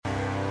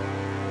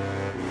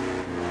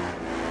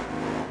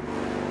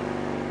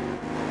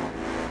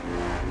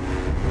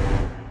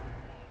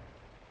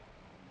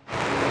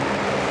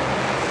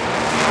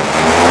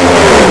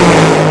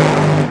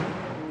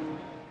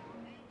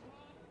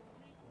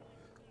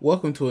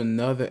Welcome to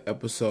another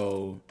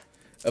episode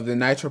of the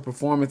Nitro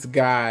Performance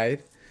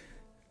Guide.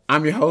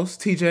 I'm your host,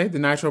 TJ, the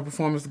Nitro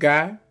Performance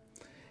Guide.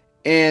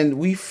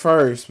 And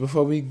before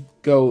we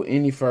go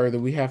any further,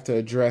 we have to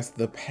address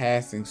the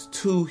passings.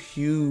 Two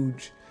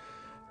huge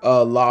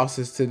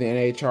losses to the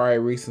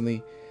NHRA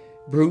recently.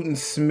 Bruton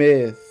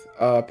Smith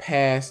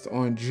passed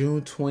on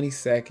June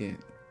 22nd.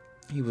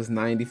 He was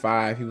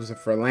 95. He was a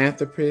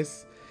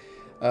philanthropist,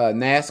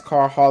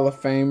 NASCAR Hall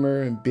of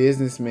Famer, and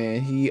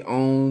businessman. He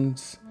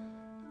owns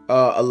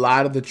a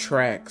lot of the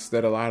tracks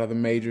that a lot of the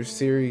major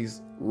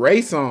series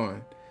race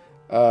on.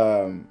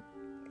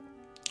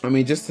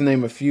 Just to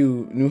name a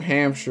few: New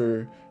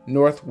Hampshire,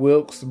 North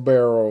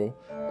Wilkesboro,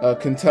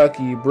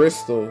 Kentucky,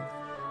 Bristol,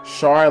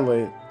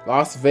 Charlotte,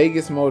 Las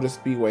Vegas Motor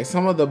Speedway,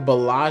 some of the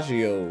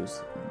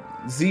Bellagios,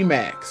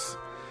 Z-Max.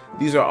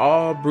 These are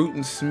all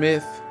Bruton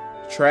Smith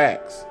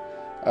tracks.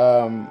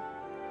 And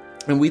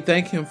we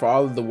thank him for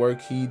all of the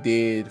work he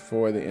did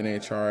for the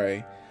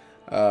NHRA,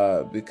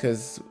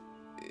 because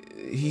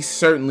he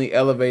certainly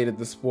elevated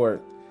the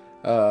sport,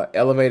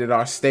 elevated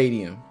our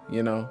stadium.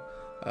 The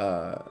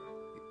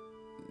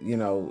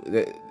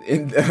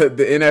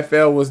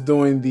NFL was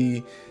doing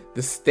the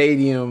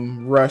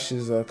stadium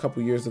rushes a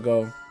couple years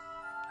ago,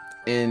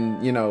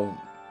 and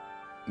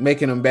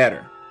making them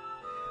better.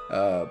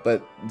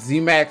 But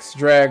Z-Max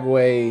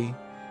Dragway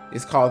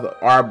is called the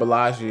R.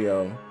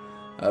 Bellagio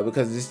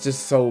because it's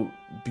just so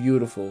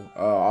beautiful.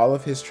 All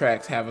of his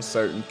tracks have a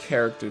certain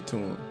character to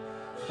them.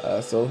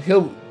 So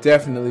he'll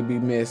definitely be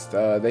missed.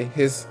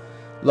 His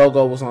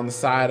logo was on the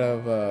side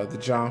of the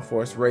John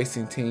Force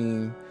Racing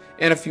Team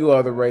and a few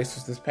other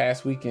racers this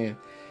past weekend.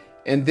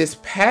 And this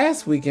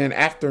past weekend,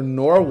 after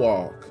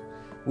Norwalk,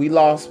 we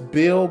lost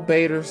Bill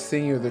Bader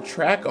Sr., the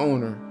track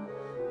owner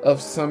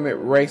of Summit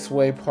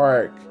Raceway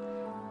Park.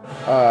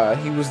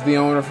 He was the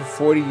owner for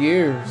 40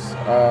 years.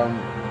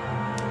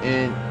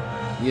 And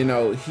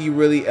he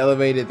really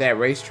elevated that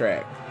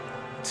racetrack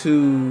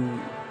to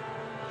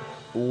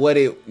what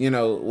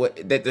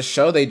the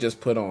show they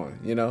just put on,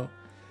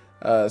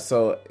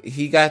 so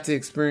he got to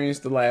experience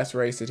the last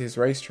race at his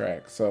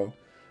racetrack. So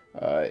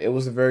it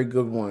was a very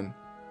good one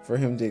for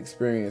him to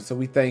experience. So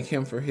we thank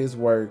him for his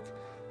work.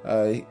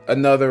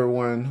 Another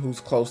one who's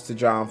close to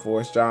John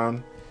Force.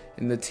 John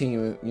and the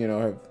team,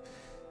 have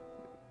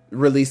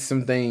released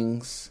some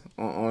things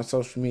on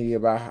social media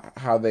about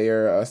how they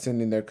are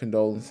sending their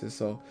condolences.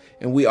 So,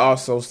 and we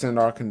also send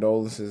our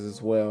condolences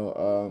as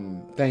well.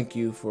 Thank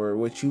you for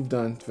what you've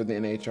done for the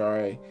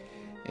NHRA,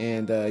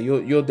 and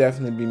you'll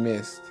definitely be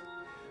missed.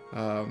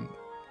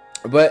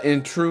 But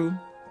in true,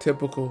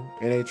 typical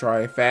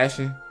NHRA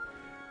fashion,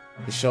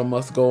 the show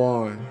must go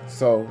on.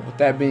 So, with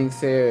that being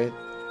said,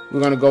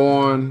 we're going to go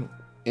on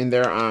in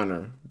their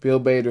honor. Bill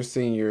Bader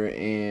Sr.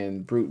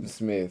 and Bruton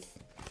Smith,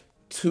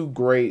 two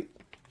great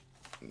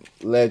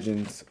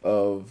legends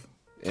of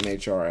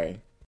NHRA.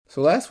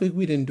 So last week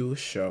we didn't do a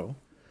show,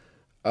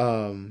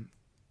 but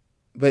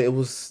it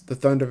was the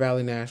Thunder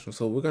Valley National.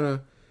 So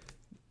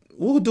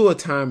we'll do a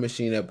time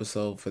machine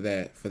episode for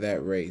that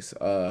race,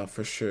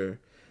 for sure,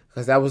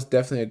 because that was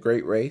definitely a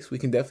great race. We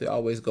can definitely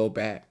always go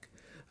back.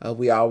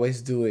 We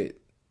always do it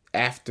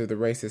after the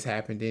race has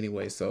happened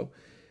anyway. So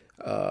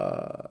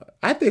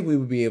I think we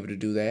would be able to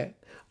do that.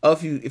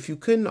 If you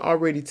couldn't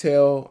already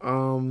tell,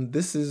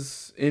 this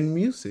is in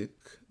music.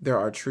 There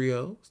are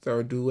trios, there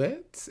are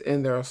duets,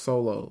 and there are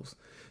solos.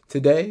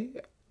 Today,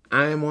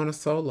 I am on a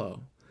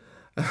solo.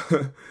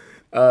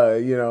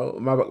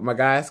 My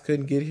guys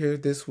couldn't get here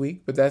this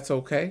week, but that's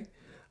okay.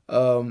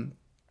 I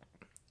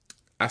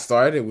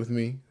started it with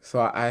me,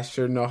 so I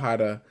sure know how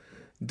to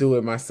do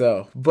it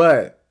myself.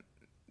 But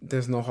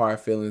there's no hard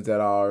feelings at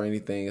all or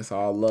anything. It's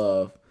all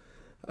love.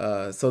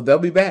 So they'll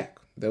be back.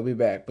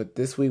 But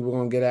this week, we're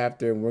going to get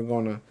after it, and we're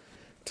going to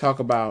talk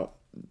about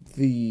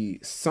the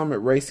Summit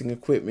Racing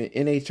Equipment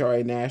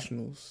NHRA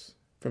Nationals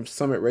from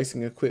Summit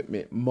Racing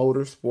Equipment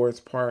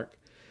Motorsports Park,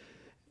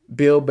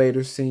 Bill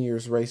Bader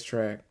Sr.'s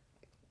racetrack,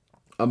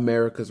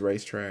 America's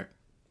racetrack.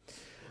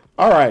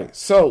 All right,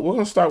 so we're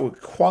going to start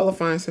with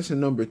qualifying session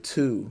number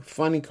 2.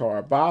 Funny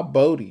car,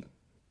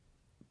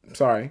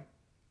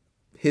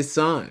 his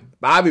son,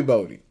 Bobby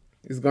Bodie,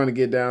 is going to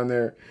get down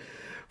there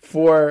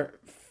for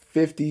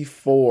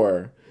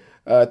 54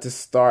 to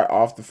start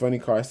off the funny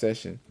car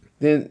session.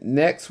 Then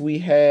next we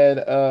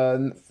had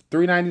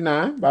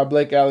 399 by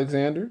Blake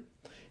Alexander.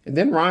 And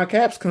then Ron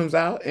Capps comes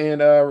out and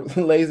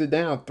lays it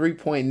down,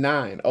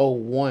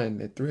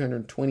 3.901 at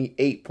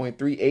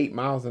 328.38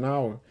 miles an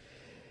hour.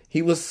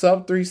 He was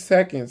sub 3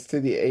 seconds to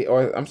the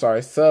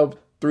sub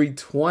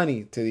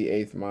 320 to the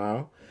 8th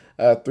mile,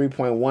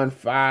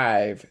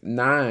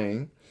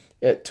 3.159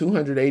 at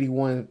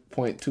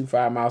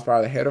 281.25 miles per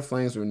hour. The header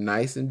flames were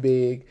nice and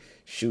big,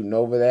 shooting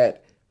over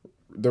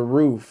the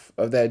roof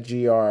of that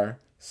GR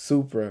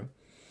Supra.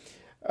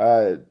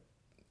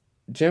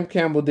 Jim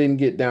Campbell didn't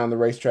get down the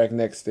racetrack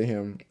next to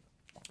him.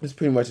 It's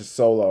pretty much a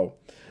solo.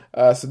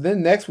 So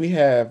then next we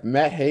have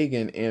Matt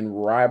Hagan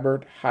and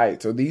Robert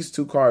Height. So these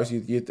two cars,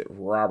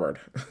 Robert.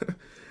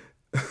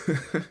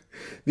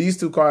 These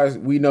two cars,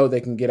 we know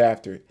they can get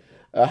after it.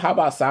 How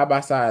about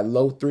side-by-side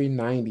low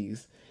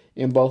 390s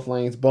in both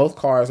lanes? Both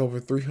cars over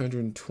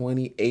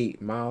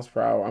 328 miles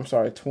per hour. I'm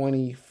sorry,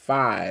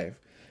 25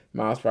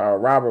 miles per hour.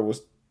 Robert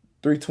was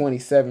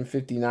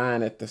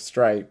 327.59 at the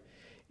stripe,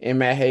 and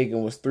Matt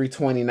Hagan was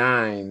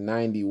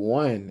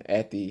 329.91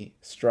 at the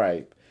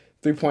stripe.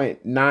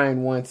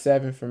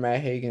 3.917 for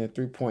Matt Hagan and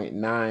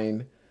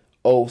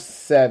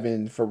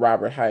 3.907 for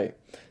Robert Height.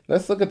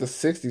 Let's look at the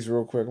 60s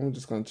real quick. I'm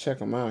just going to check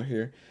them out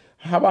here.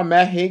 How about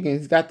Matt Hagan?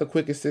 He's got the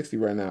quickest 60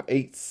 right now,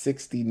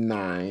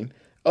 8:69.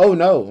 Oh,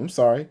 no, I'm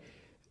sorry.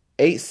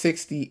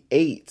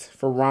 8:68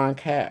 for Ron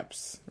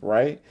Capps,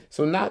 right?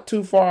 So not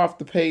too far off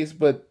the pace,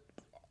 but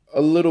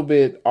a little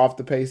bit off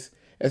the pace.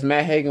 As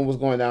Matt Hagan was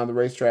going down the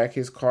racetrack,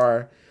 his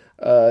car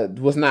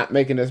was not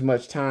making as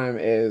much time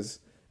as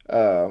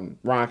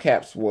Ron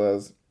Capps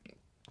was.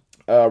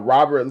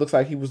 Robert looks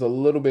like he was a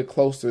little bit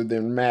closer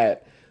than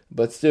Matt,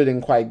 but still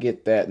didn't quite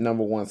get that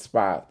number one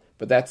spot.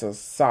 But that's a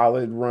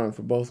solid run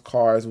for both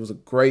cars. It was a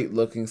great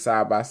looking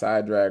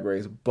side-by-side drag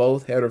race.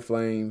 Both header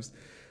flames,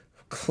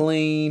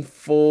 clean,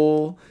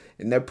 full,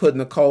 and they're putting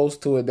the coals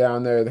to it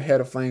down there. The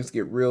header flames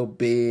get real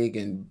big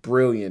and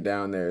brilliant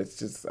down there. It's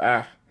just,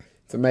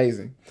 it's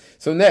amazing.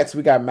 So next,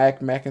 we got Mac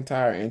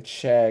McIntyre and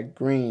Chad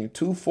Green.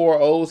 2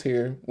 4.0s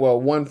here.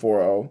 Well, 1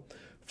 4.0.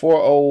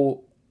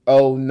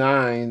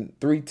 4.009,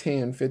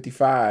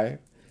 3:10.55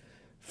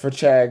 for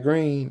Chad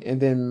Green. And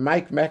then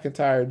Mike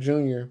McIntyre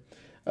Jr.,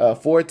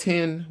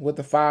 4:10 with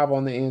the 5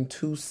 on the end,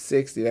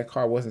 2:60. That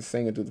car wasn't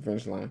singing through the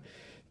finish line.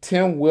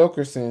 Tim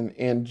Wilkerson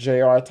and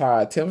J.R.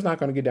 Todd. Tim's not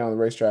going to get down the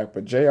racetrack,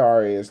 but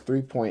J.R. is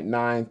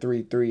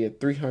 3.933 at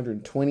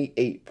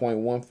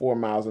 328.14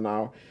 miles an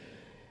hour.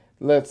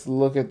 Let's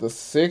look at the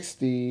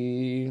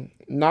 60.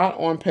 Not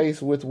on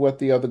pace with what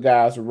the other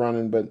guys are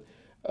running, but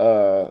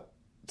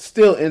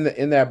still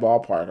in that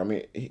ballpark. I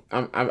mean,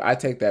 I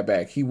take that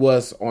back. He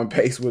was on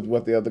pace with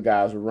what the other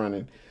guys were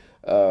running.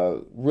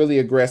 Really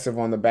aggressive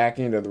on the back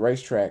end of the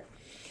racetrack.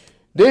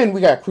 Then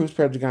we got Cruz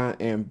Pedregon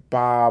and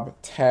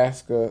Bob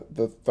Tasca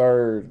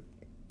III.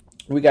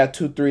 We got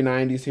 2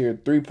 390s here.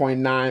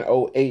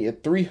 3.908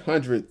 at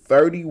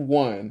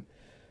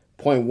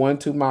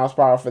 331.12 miles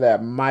per hour for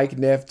that Mike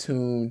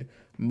Neff-tuned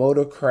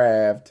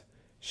Motorcraft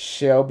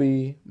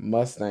Shelby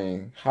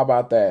Mustang. How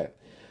about that?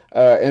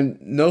 And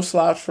no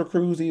slouch for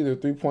Cruz either.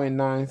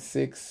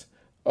 3.960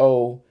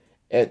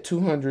 at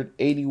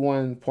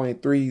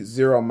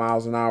 281.30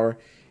 miles an hour.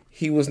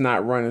 He was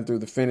not running through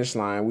the finish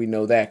line. We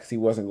know that because he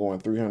wasn't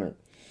going 300.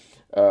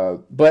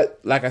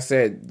 But like I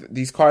said,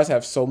 these cars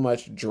have so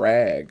much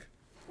drag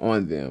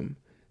on them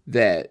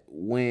that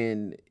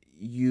when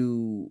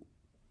you,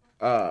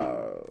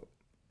 when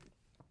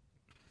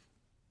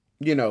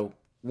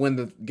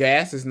the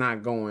gas is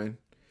not going,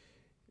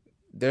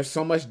 there's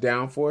so much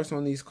downforce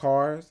on these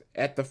cars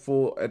at the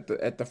far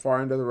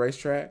end of the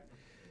racetrack.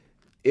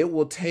 It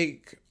will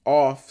take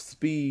off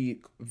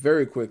speed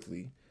very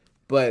quickly,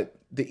 but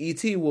the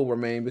ET will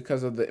remain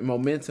because of the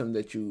momentum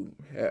that you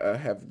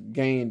have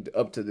gained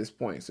up to this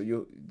point.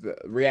 So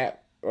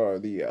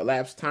the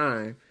elapsed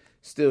time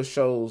still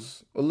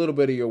shows a little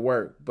bit of your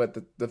work, but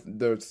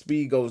the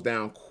speed goes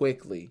down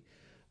quickly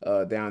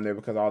down there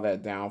because of all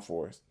that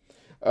downforce.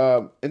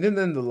 And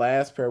then the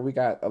last pair, we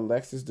got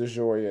Alexis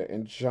DeJoria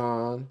and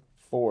John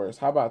Force.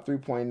 How about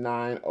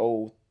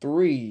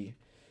 3.903?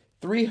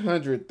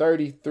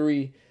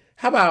 333.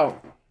 How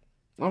about,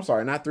 I'm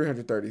sorry, not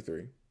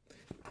 333.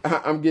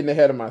 I'm getting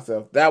ahead of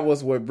myself. That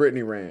was what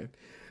Brittany ran.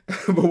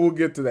 But we'll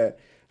get to that.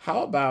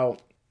 How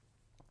about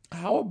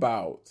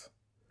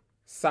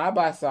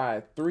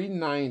side-by-side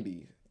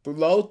 390, the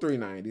low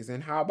 390s,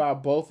 and how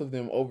about both of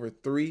them over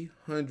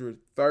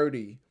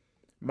 330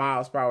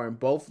 miles per hour in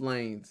both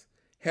lanes?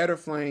 Header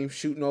flames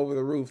shooting over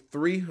the roof.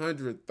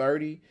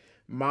 330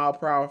 mile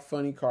per hour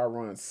funny car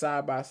runs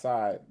side by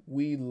side.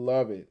 We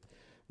love it.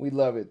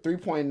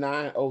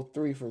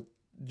 3.903 for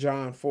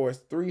John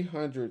Force.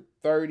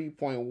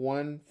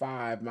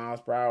 330.15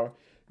 miles per hour.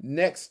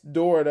 Next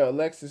door to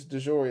Alexis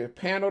DeJoria.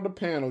 Panel to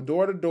panel,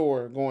 door to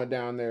door going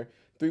down there.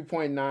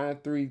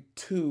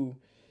 3.932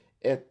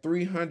 at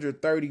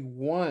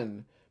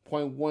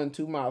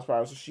 331.12 miles per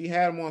hour. So she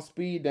had him on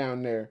speed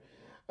down there.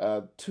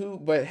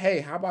 But hey,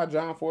 how about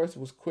John Force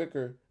was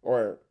quicker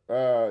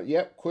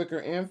quicker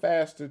and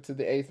faster to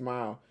the 8th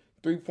mile.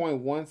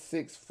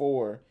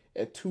 3.164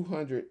 at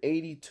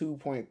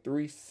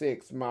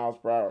 282.36 miles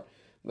per hour.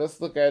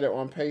 Let's look at it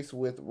on pace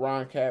with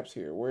Ron Capps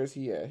here. Where's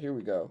he at? Here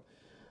we go.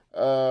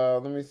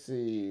 Let me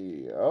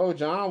see. Oh,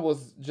 John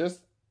was just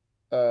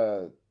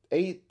 8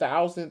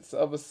 thousandths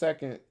of a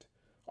second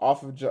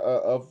off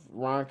of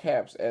Ron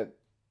Capps at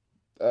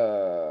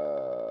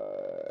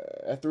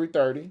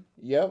 330.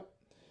 Yep.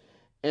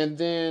 And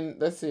then,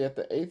 let's see, at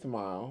the 8th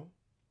mile,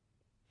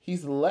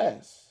 he's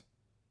less.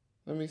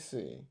 Let me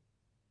see.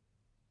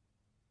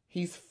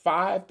 He's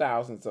 5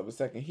 thousandths of a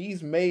second.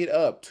 He's made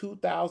up 2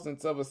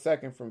 thousandths of a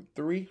second from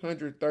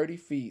 330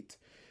 feet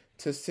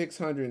to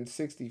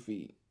 660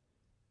 feet.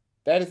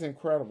 That is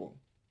incredible.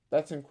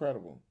 That's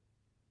incredible.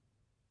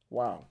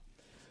 Wow.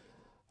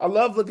 I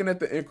love looking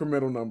at the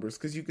incremental numbers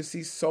because you can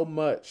see so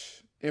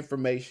much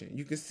information.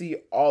 You can see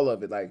all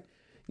of it. Like,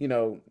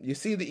 you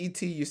see the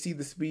ET, you see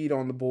the speed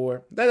on the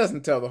board. That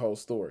doesn't tell the whole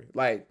story.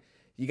 Like,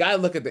 you got to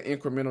look at the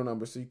incremental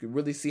numbers so you can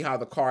really see how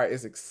the car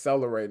is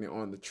accelerating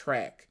on the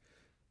track.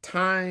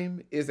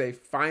 Time is a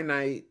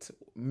finite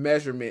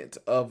measurement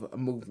of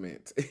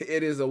movement.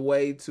 It is a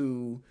way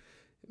to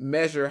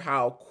measure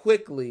how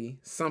quickly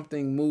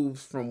something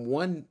moves from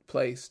one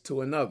place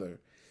to another.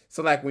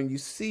 So like when you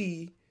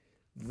see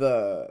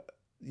the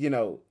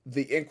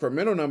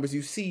incremental numbers,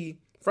 you see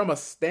from a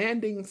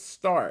standing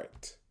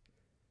start,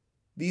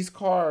 these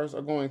cars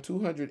are going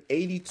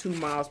 282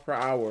 miles per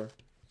hour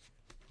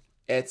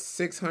at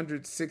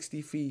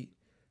 660 feet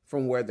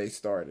from where they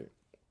started.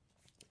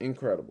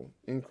 Incredible.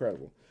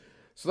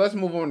 So let's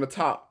move on to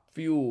Top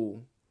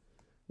Fuel.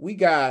 We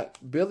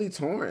got Billy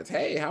Torrance.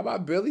 Hey, how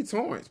about Billy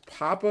Torrance?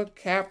 Papa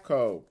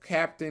Capco,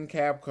 Captain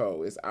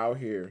Capco is out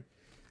here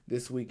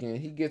this weekend.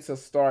 He gets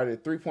us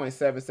started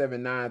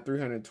 3.779,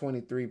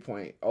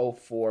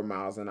 323.04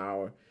 miles an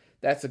hour.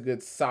 That's a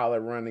good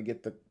solid run to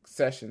get the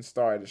session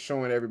started,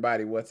 showing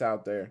everybody what's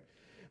out there.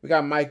 We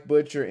got Mike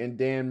Butcher and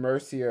Dan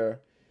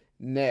Mercier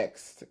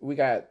next. We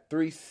got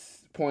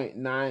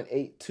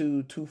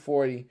 3.982,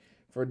 240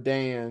 for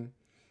Dan.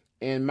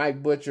 And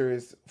Mike Butcher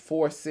is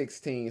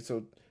 416.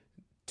 So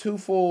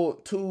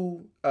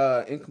two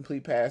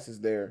incomplete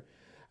passes there.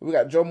 We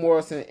got Joe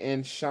Morrison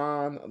and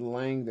Sean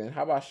Langdon.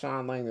 How about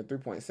Sean Langdon?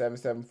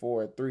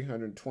 3.774 at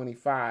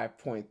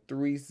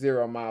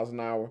 325.30 miles an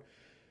hour.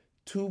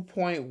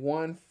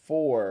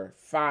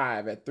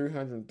 2.145 at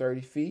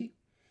 330 feet.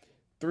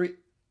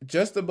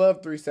 Just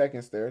above 3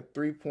 seconds there.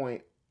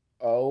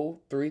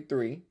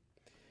 3.033.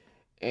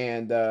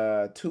 And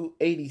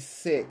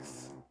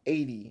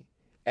 286.80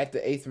 at the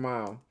 8th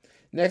mile.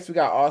 Next, we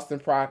got Austin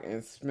Prock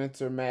and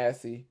Spencer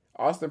Massey.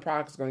 Austin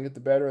Prock is going to get the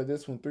better of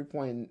this one,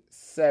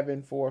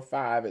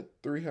 3.745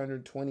 at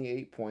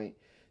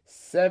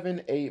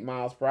 328.78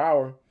 miles per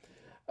hour.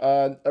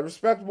 A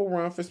respectable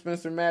run for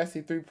Spencer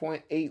Massey,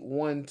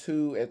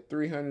 3.812 at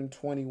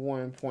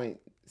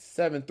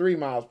 321.73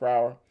 miles per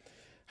hour.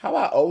 How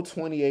about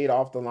 0.28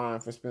 off the line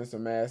for Spencer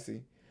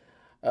Massey?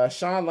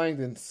 Sean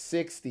Langdon,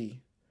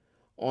 60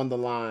 on the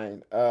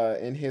line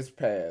in his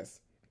pass.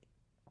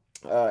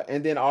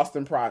 And then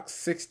Austin Prock,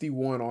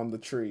 61 on the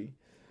tree.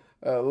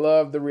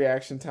 Love the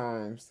reaction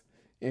times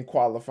in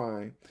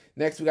qualifying.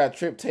 Next, we got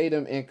Trip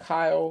Tatum and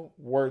Kyle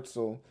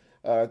Wurtzel.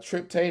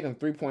 Trip Tatum,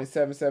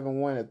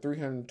 3.771 at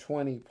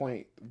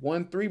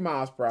 320.13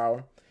 miles per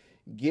hour.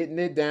 Getting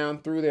it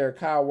down through there.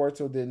 Kyle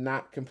Wurtzel did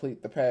not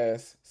complete the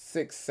pass.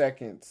 6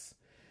 seconds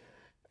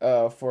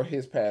for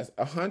his pass.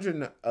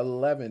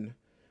 111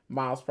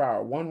 miles per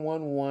hour.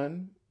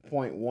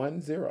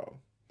 111.10.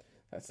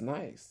 That's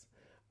nice.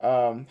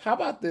 How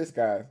about this,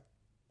 guys?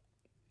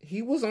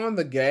 He was on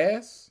the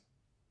gas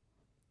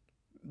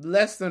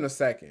less than a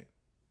second,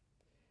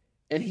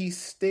 and he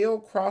still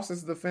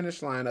crosses the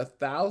finish line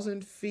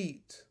 1,000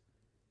 feet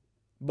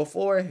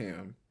before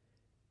him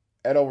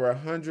at over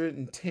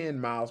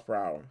 110 miles per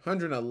hour.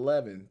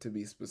 111 to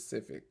be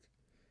specific.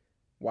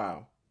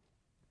 Wow.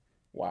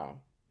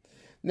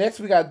 Next,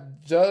 we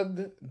got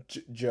Jug.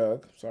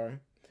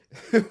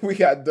 We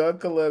got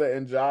Doug Coletta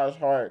and Josh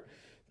Hart.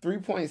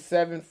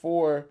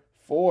 3.744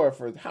 for.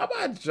 How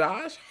about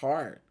Josh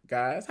Hart,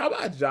 guys? How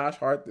about Josh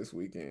Hart this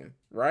weekend,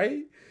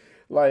 right?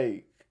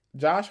 Like,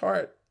 Josh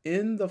Hart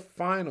in the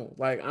final.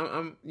 Like,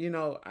 I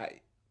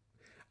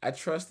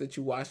trust that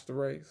you watched the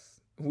race.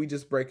 We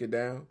just break it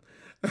down.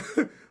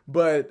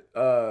 But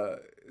so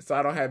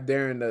I don't have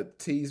Darren to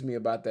tease me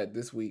about that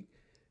this week.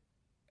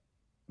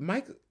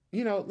 Mike,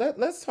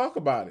 let's talk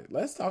about it.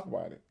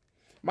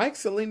 Mike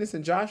Salinas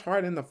and Josh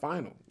Hart in the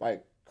final.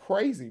 Like,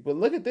 crazy. But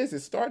look at this.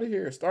 It started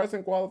here. It starts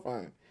in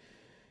qualifying.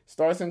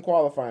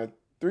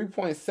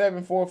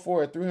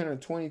 3.744 at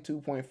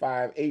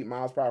 322.58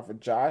 miles per hour for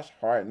Josh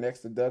Hart, next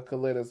to Doug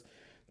Coletta's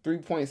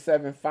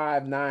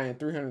 3.759,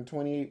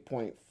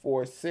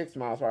 328.46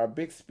 miles per hour.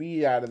 Big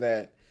speed out of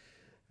that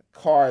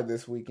car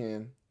this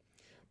weekend.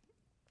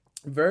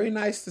 Very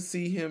nice to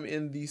see him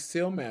in the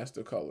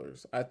Sealmaster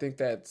colors. I think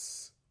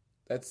that's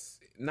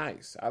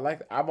nice.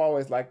 I've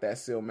always liked that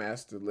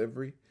Sealmaster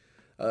livery.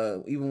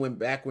 Even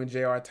when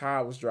J.R.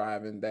 Todd was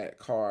driving that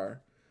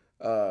car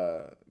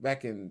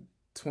back in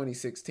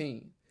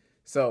 2016.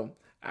 So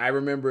I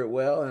remember it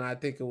well, and I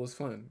think it was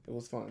fun.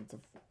 It's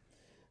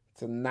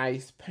a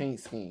nice paint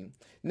scheme.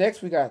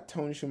 Next, we got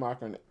Tony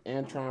Schumacher and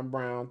Antron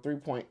Brown,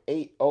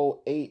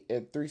 3.808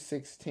 at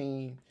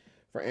 316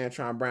 for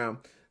Antron Brown.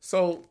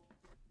 So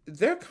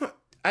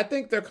I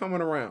think they're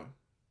coming around.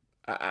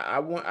 I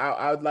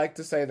would like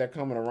to say they're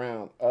coming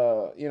around.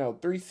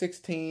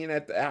 316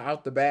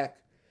 out the back.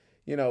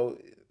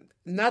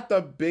 Not the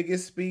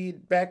biggest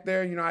speed back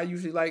there. We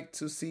like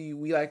to see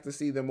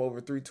them over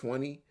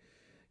 320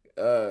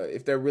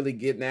 if they're really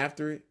getting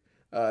after it.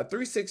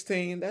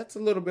 316, that's a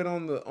little bit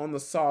on the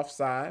soft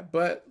side,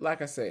 but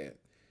like I said,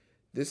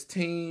 this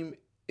team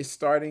is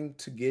starting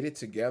to get it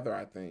together,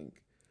 I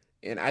think.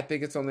 And I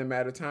think it's only a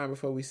matter of time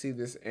before we see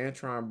this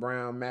Antron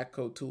Brown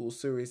Matco Tool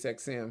Sirius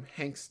XM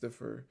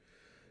Hankster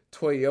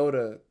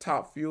Toyota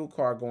top fuel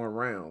car going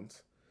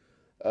rounds.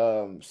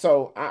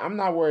 So I'm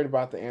not worried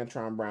about the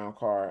Antron Brown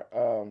car.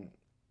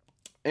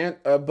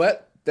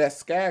 But that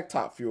Skag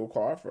top fuel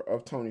car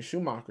of Tony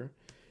Schumacher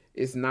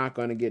is not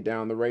going to get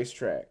down the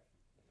racetrack.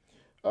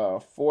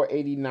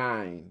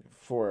 489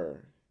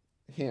 for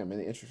him in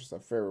the interest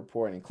of fair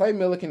reporting. Clay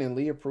Millican and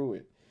Leah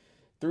Pruitt,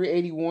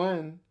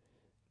 381,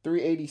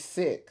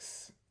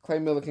 386. Clay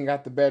Millican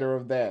got the better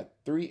of that.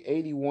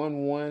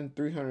 381-1,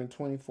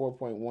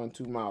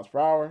 324.12 miles per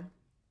hour.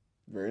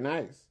 Very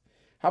nice.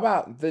 How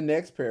about the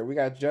next pair? We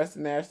got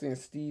Justin Ashley and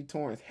Steve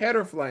Torrance.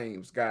 Header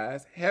flames,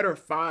 guys. Header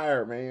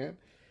fire, man.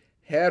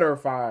 Header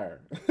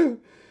fire.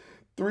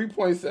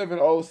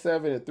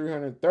 3.707 at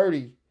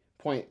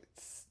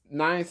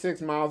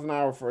 330.96 miles an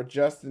hour for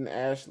Justin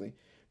Ashley.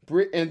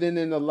 And then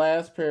in the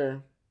last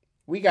pair,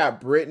 we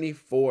got Brittany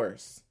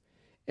Force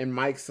and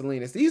Mike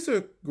Salinas. These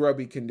are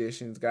grubby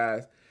conditions,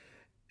 guys.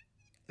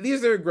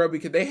 These are grubby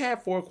because they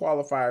had 4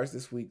 qualifiers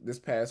this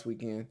past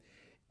weekend.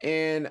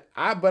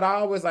 But I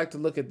always like to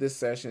look at this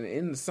session.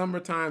 In the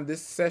summertime,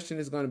 this session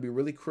is going to be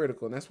really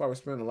critical, and that's why we're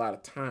spending a lot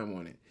of time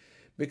on it,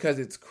 because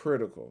it's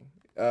critical.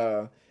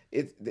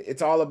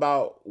 It's all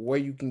about where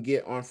you can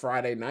get on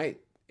Friday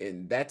night,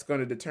 and that's going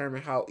to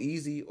determine how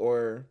easy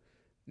or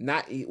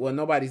not. Well,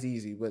 nobody's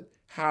easy, but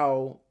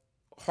how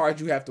hard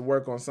you have to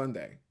work on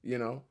Sunday. You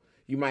know,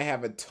 you might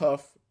have a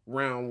tough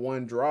round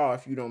 1 draw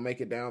if you don't make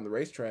it down the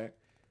racetrack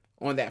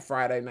on that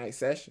Friday night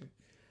session.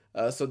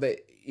 So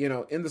that, you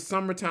know, in the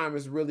summertime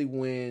is really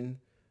when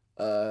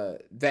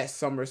that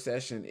summer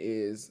session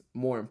is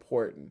more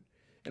important.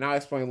 And I'll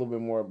explain a little bit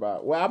more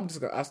about. Well,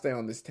 I'll stay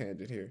on this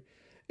tangent here.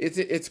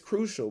 It's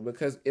crucial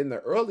because in the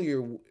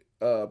earlier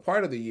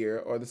part of the year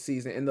or the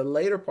season, in the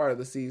later part of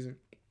the season,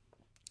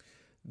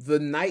 the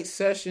night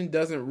session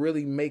doesn't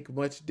really make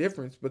much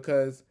difference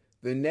because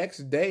the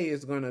next day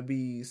is going to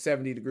be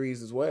 70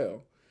 degrees as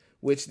well,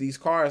 which these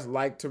cars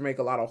like to make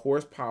a lot of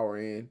horsepower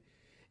in.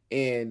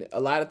 And a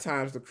lot of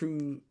times the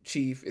crew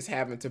chief is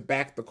having to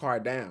back the car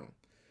down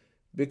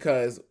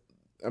because,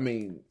 I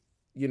mean,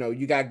 you know,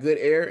 you got good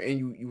air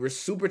and you were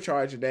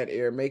supercharging that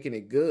air, making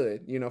it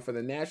good, you know, for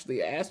the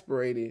naturally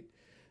aspirated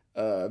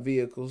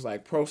vehicles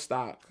like Pro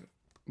Stock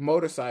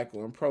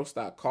motorcycle and Pro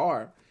Stock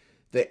car.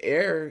 The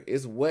air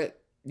is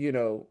what, you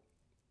know,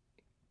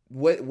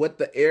 what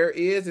the air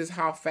is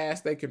how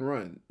fast they can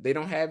run. They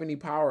don't have any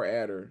power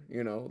adder,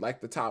 you know,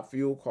 like the top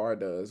fuel car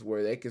does,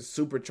 where they can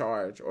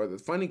supercharge, or the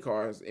funny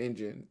car's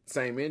engine,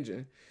 same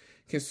engine,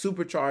 can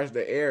supercharge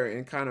the air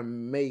and kind of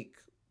make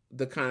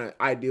the kind of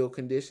ideal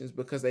conditions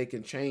because they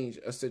can change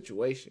a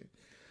situation.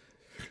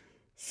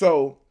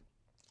 So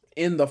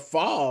in the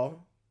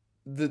fall,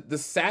 the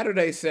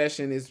Saturday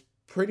session is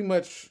pretty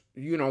much,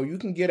 you know, you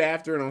can get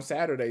after it on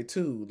Saturday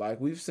too. Like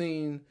we've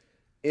seen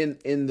in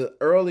the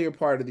earlier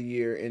part of the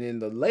year and in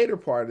the later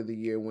part of the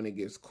year when it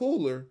gets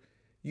cooler,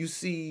 you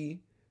see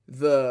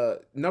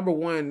the number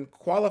 1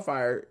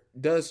 qualifier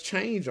does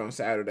change on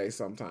Saturday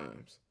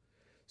sometimes.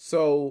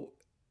 So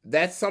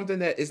that's something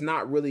that is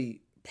not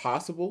really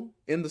possible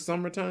in the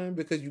summertime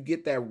because you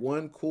get that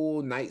one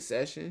cool night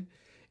session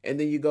and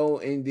then you go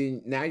and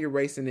then now you're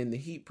racing in the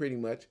heat pretty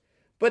much.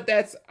 But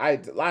a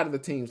lot of the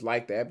teams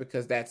like that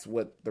because that's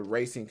what the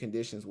racing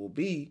conditions will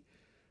be.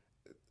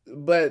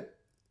 But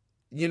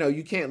you know,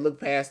 you can't look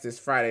past this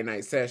Friday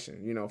night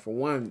session, you know, for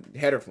one,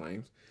 header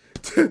flames,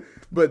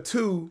 but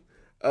 2,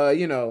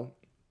 you know,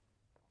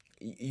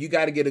 you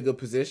got to get a good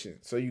position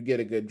so you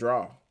get a good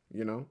draw,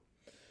 you know.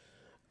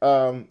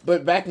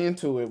 But back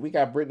into it, we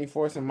got Brittany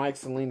Force and Mike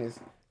Salinas,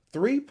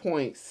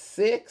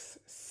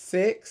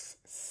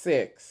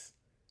 3.666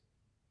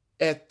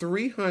 at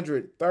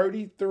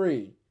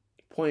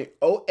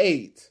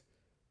 333.08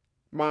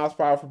 miles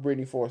per hour for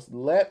Brittany Force.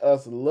 Let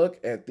us look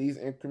at these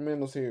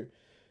incrementals here.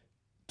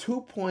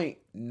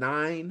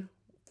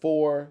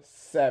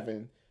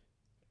 2.947,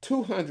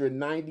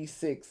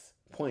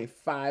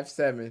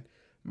 296.57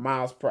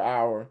 miles per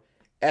hour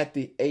at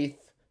the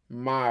 8th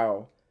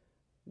mile.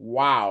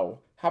 Wow.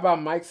 How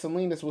about Mike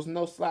Salinas was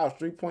no slouch,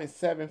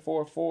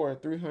 3.744,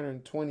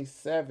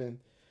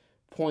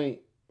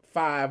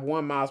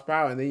 327.51 miles per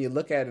hour. And then you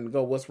look at it and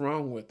go, what's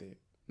wrong with it?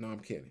 No,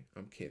 I'm kidding.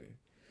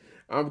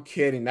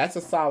 That's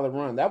a solid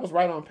run. That was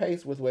right on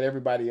pace with what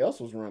everybody else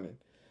was running.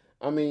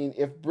 I mean,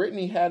 if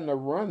Brittany hadn't have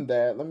run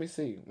that, let me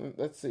see.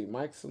 Let's see.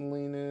 Mike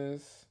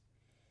Salinas.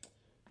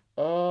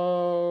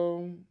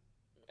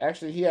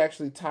 Actually, he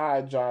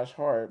tied Josh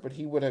Hart, but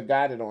he would have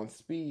got it on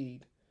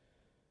speed.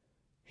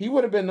 He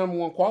would have been number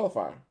 1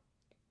 qualifier.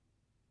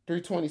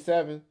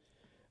 327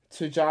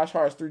 to Josh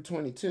Hart's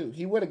 322.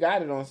 He would have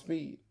got it on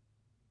speed.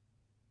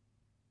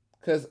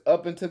 Because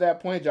up until that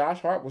point,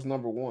 Josh Hart was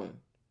number 1.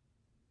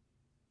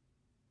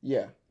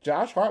 Yeah,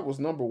 Josh Hart was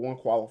number 1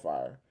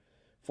 qualifier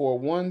for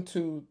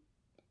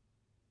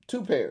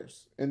 2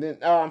 pairs. And then,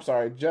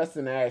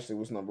 Justin Ashley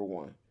was number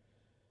 1.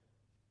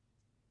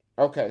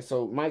 Okay,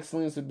 so Mike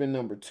Salinas had been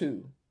number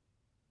 2.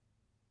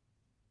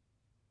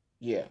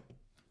 Yeah.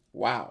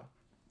 Wow.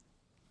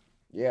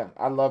 Yeah,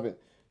 I love it.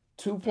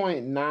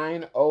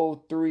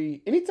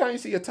 2.903. Anytime you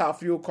see a top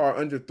fuel car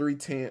under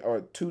 310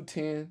 or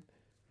 210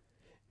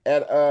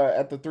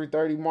 at the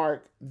 330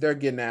 mark, they're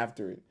getting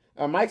after it.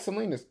 Mike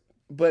Salinas,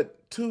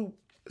 but two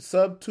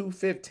sub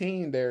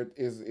 215 there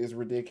is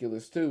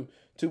ridiculous too.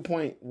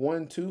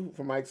 2.12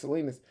 for Mike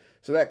Salinas.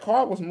 So that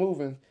car was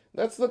moving.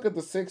 Let's look at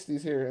the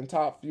 60s here in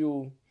top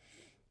fuel.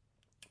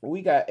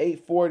 We got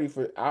 840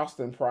 for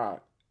Austin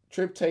Prock.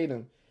 Trip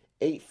Tatum,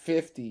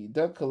 850.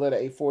 Doug Coletta,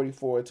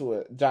 844 to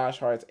a Josh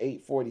Hart's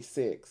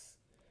 846.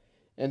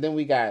 And then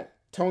we got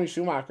Tony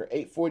Schumacher,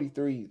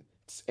 843.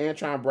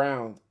 Antron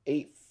Brown,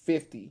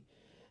 850.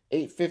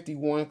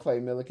 851 Clay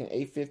Millican,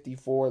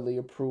 854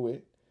 Leah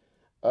Pruitt.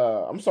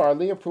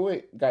 Leah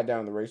Pruitt got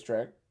down the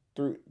racetrack.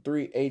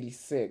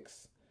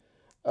 386.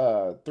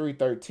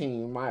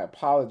 313. My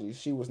apologies.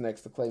 She was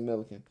next to Clay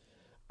Millican.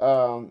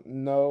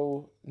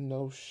 No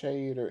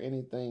shade or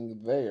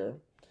anything there.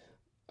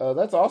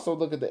 Let's also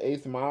look at the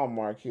 8th mile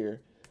mark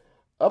here.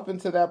 Up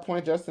until that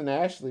point, Justin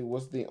Ashley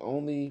was the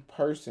only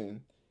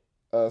person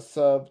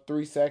sub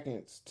 3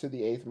 seconds to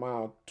the 8th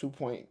mile,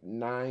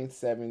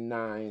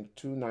 2.979,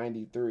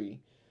 293.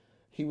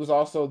 He was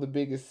also the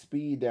biggest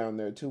speed down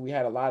there, too. We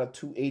had a lot of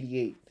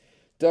 288.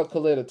 Doug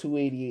Coletta,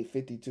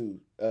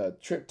 288.52.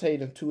 Trip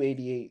Tatum,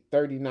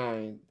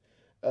 288.39.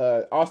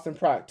 Austin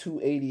Prock,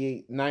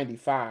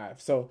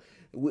 288.95. So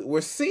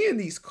we're seeing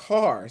these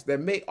cars that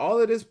make all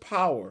of this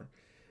power.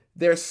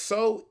 They're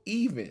so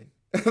even.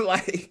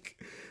 Like,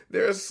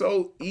 they're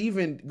so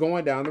even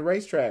going down the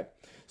racetrack.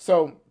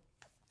 So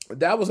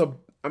that was a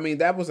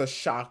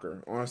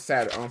shocker on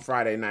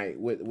Friday night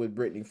with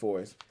Brittany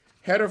Force.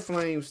 Header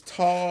Flames,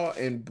 tall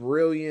and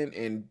brilliant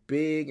and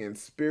big and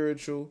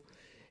spiritual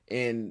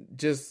and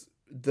just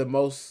the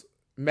most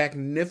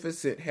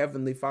magnificent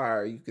heavenly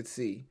fire you could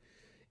see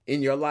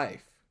in your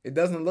life. It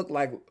doesn't look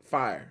like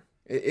fire.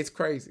 It's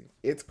crazy.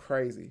 It's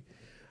crazy.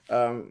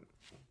 We're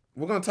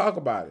going to talk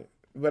about it,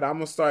 but I'm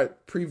going to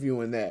start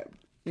previewing that,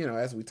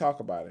 as we talk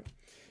about it.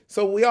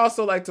 So we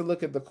also like to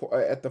look at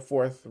the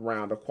fourth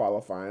round of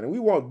qualifying, and we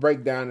won't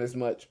break down as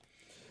much.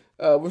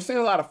 We're seeing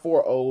a lot of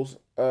 4.0s,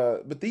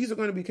 but these are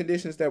going to be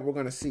conditions that we're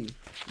going to see.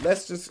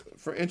 Let's just,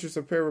 for interest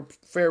of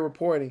fair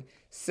reporting,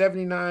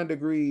 79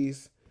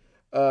 degrees.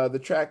 The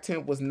track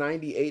temp was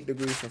 98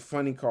 degrees for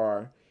Funny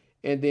Car,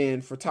 and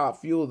then for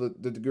Top Fuel,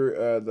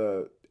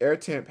 the air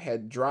temp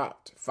had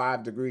dropped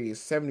 5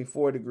 degrees,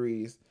 74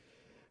 degrees,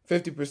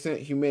 50%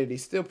 humidity,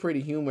 still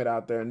pretty humid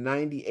out there.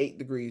 98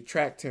 degrees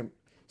track temp.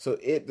 So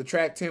the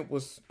track temp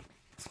was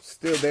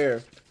still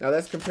there. Now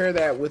let's compare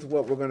that with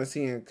what we're going to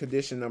see in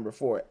condition number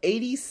 4.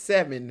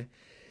 87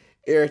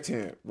 air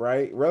temp,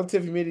 right?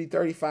 Relative humidity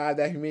 35.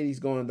 That humidity is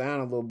going down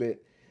a little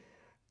bit.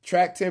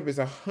 Track temp is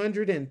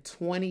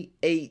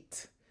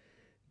 128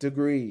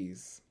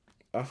 degrees.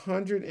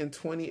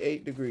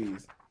 128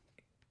 degrees.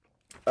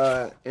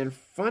 And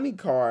Funny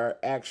Car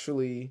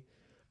actually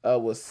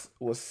was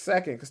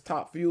second because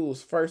Top Fuel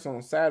was first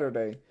on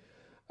Saturday.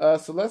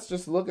 So let's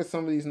just look at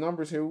some of these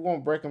numbers here. We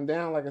won't break them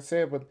down, like I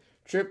said, but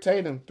Trip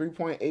Tatum,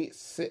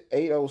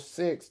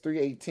 3.806,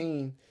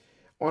 318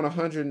 on a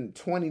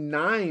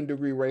 129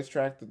 degree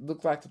racetrack. It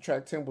looked like the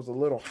track temp was a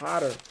little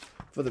hotter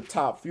for the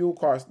Top Fuel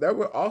cars. There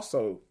were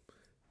also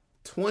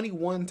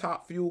 21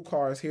 Top Fuel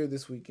cars here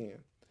this weekend.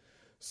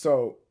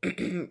 So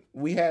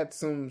we had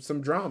some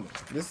drama.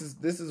 This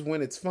is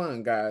when it's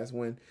fun, guys.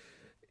 When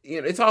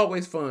it's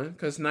always fun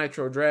because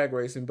Nitro drag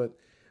racing, but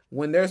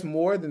when there's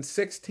more than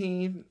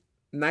 16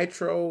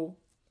 Nitro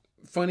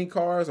Funny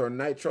Cars or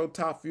Nitro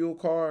Top Fuel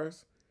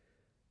cars,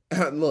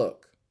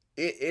 look,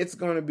 it's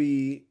going to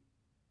be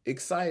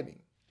exciting.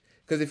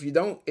 Because if you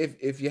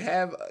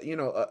have,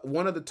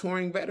 one of the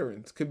touring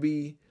veterans could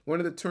be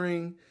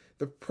the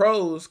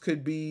pros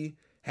could be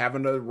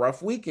having a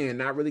rough weekend,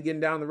 not really getting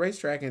down the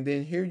racetrack, and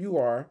then here you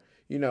are,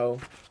 Joe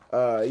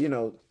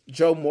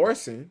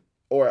Morrison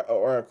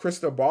or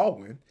Krista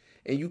Baldwin,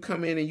 and you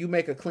come in and you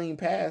make a clean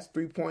pass,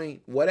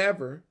 3-point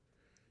whatever,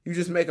 you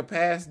just make a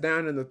pass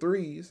down in the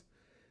threes,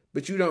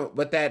 but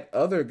that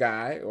other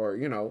guy or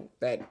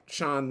that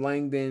Sean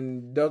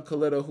Langdon, Doug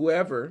Coletta,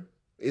 whoever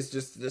is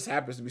just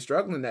happens to be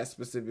struggling that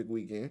specific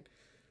weekend.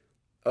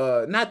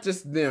 Not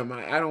just them.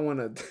 I don't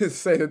want to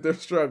say that they're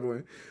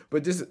struggling,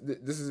 but this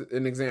is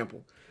an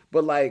example.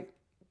 But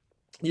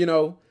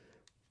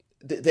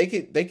they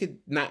could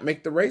not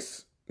make the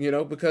race,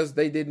 because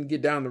they didn't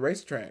get down the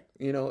racetrack,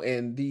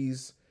 and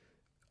these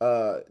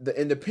the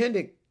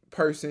independent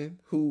person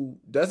who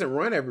doesn't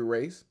run every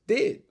race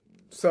did.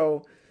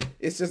 So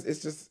it's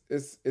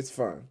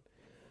fun.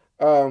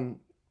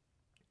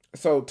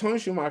 So Tony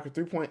Schumacher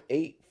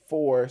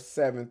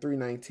 3.847,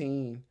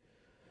 319.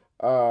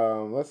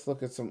 Let's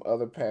look at some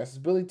other passes.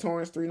 Billy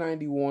Torrance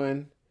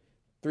 391,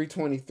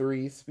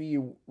 323.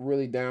 Speed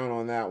really down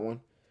on that one.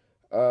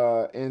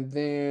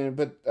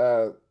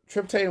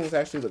 Trip Tatum was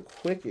actually the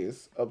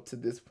quickest up to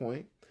this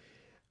point.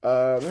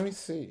 Let me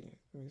see.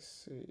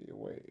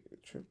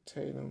 Wait, Trip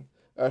Tatum.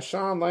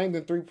 Sean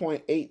Langdon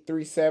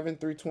 3.837,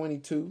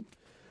 322.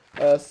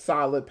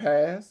 Solid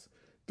pass.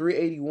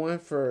 381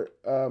 for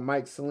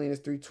Mike Salinas,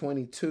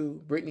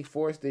 322. Brittany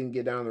Force didn't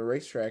get down the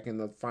racetrack in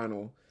the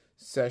final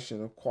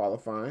session of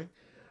qualifying.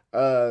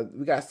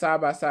 We got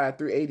side-by-side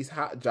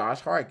 380s Josh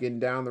Hart getting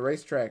down the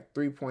racetrack,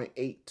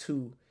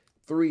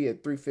 3.823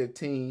 at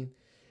 315.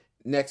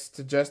 Next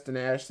to Justin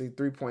Ashley,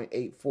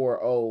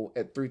 3.840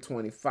 at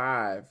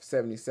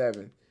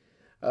 325.77.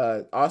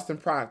 Austin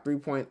Prock,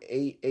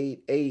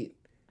 3.888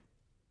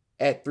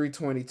 at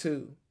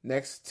 322.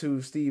 Next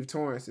to Steve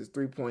Torrance is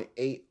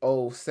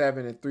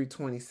 3.807 at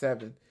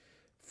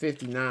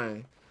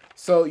 327.59.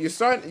 So you're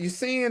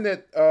seeing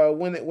that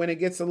when it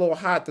gets a little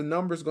hot, the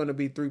number's going to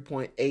be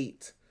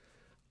 3.80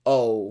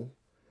 or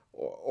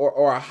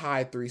a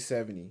high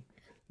 370.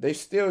 They're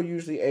still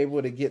usually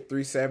able to get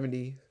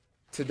 370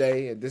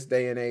 today at this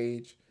day and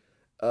age.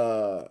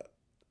 On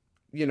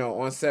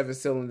 7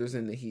 cylinders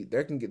in the heat,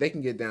 they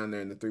can get down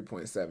there in the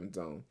 3.7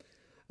 zone.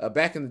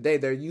 Back in the day,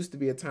 there used to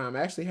be a time.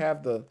 I actually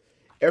have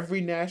every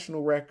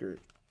national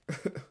record.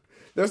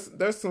 there's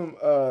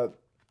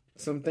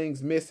some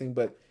things missing,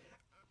 but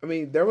I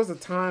mean, there was a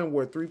time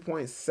where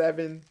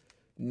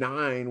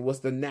 3.79 was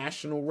the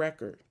national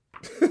record.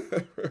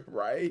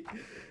 Right?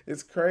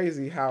 It's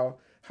crazy how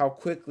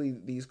quickly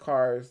these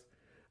cars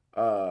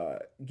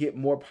get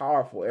more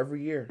powerful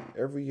every year.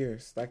 Every year,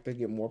 it's like they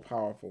get more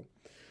powerful.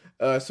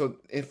 So,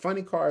 and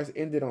Funny Cars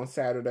ended on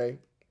Saturday.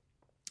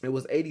 It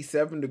was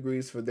 87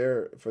 degrees for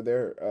their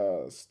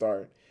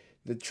start.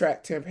 The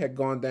track temp had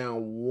gone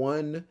down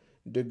 1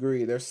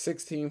 degree. There's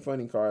 16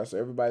 Funny Cars, so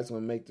everybody's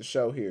going to make the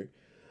show here.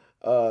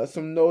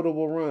 Some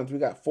notable runs. We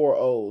got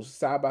 4.0s,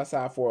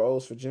 side-by-side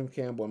 4.0s for Jim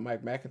Campbell and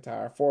Mike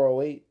McIntyre.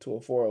 4.08 to a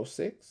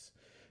 4.06,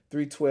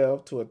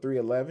 3.12 to a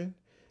 3.11.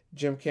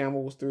 Jim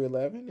Campbell was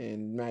 3.11,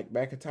 and Mike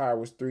McIntyre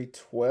was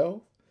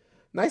 3.12.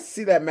 Nice to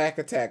see that Mac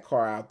Attack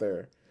car out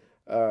there.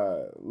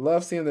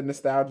 Love seeing the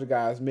nostalgia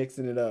guys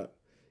mixing it up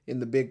in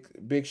the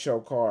big show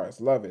cars.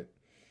 Love it.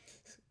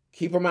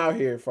 Keep them out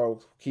here,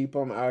 folks. Keep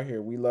them out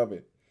here. We love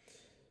it.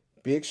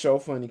 Big show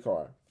funny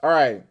car. All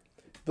right.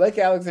 Blake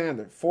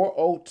Alexander,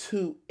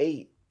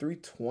 4.028,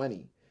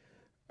 320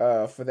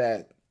 for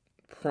that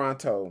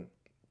Pronto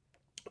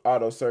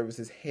Auto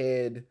Services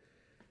head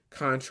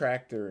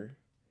contractor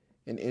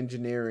and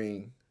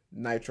engineering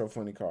Nitro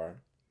funny car.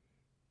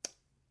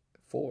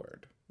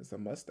 Ford. It's a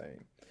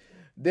Mustang.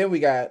 Then we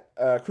got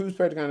Cruz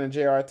Pedregon and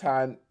JR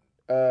Todd.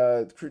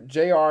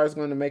 JR is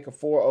going to make a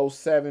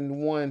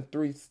 4.071,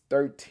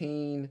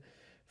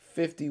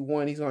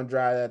 313.51. He's going to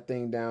drive that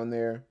thing down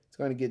there. He's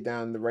going to get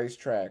down the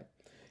racetrack.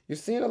 You're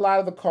seeing a lot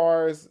of the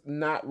cars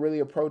not really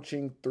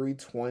approaching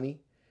 320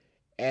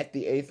 at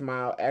the 8th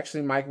mile.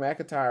 Actually, Mike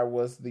McIntyre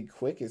was the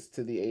quickest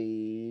to the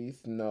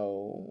 8th.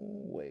 No,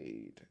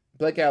 wait.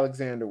 Blake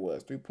Alexander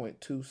was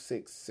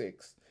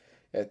 3.266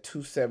 at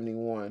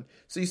 271.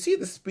 So you see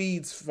the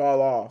speeds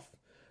fall off.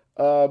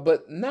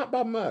 But not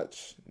by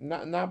much.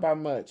 Not by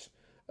much.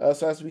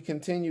 So as we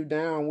continue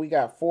down, we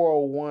got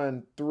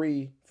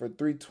 4.01.3 for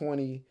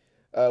 320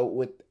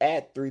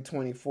 at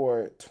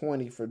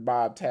 324.20 for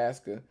Bob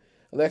Tasca.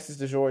 Alexis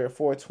DeJoyer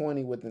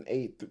 4.20 with an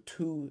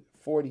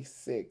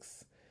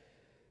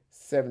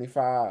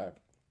 246.75.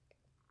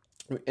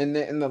 And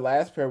then in the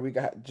last pair, we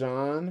got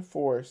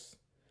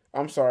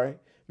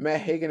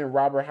Matt Hagan and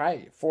Robert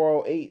Height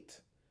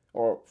 4.08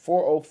 or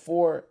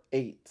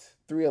 4.048,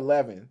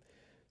 311.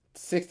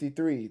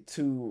 63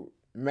 to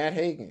Matt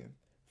Hagan,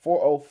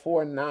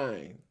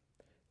 4.049,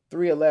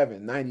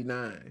 311,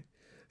 99.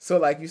 So,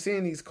 like, you're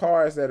seeing these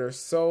cars that are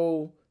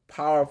so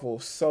powerful,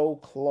 so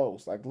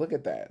close. Like, look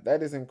at that.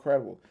 That is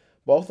incredible.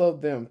 Both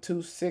of them,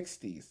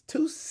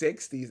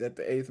 260s at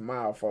the 8th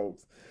mile,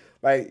 folks.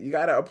 Like, you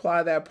got to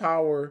apply that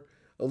power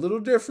a little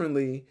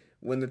differently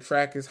when the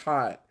track is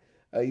hot.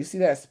 You see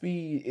that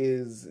speed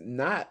is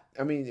not,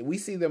 I mean, we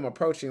see them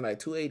approaching like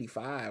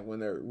 285 when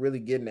they're really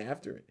getting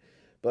after it.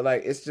 But,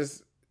 like, it's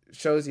just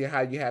shows you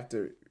how you have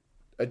to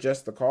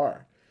adjust the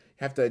car.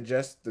 You have to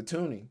adjust the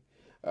tuning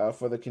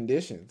for the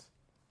conditions.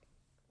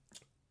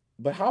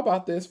 But how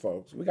about this,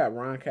 folks? We got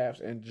Ron Capps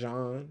and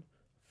John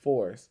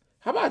Force.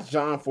 How about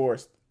John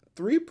Force?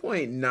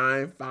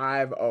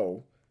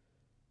 3.950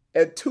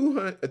 at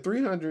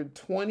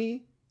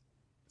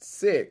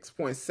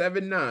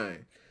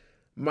 326.79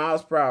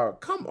 miles per hour.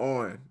 Come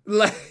on.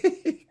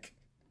 Like,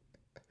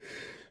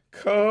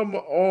 come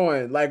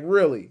on. Like,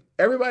 really.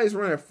 Everybody's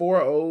running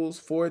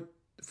 4.0s,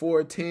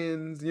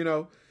 4.10s, you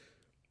know.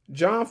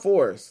 John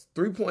Force,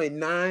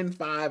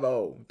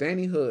 3.950.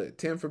 Danny Hood,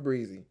 10 for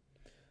Breezy.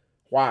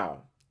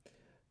 Wow.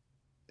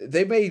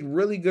 They made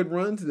really good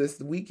runs this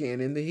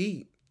weekend in the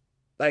heat.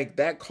 Like,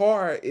 that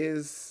car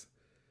is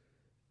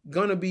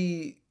gonna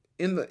be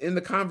in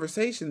the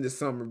conversation this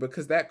summer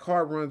because that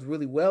car runs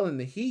really well in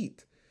the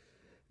heat.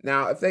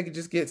 Now, if they could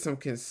just get some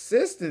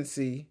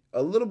consistency,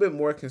 a little bit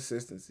more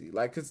consistency,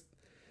 like, because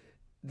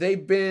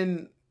they've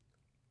been,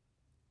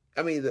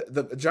 I mean,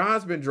 the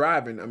John's been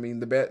driving, I mean,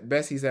 the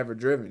best he's ever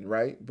driven,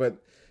 right? But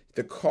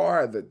the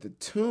car, the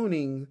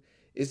tuning,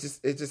 it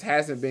just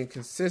hasn't been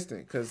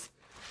consistent because,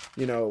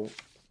 you know,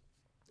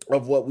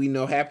 of what we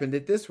know happened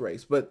at this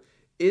race. But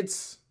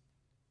it's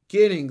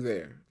getting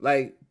there.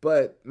 Like,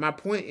 but my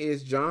point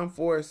is, John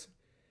Force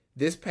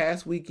this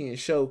past weekend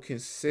showed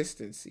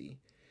consistency,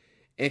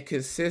 and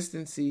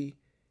consistency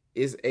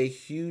is a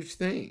huge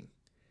thing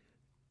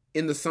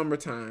in the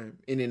summertime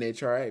in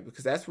NHRA,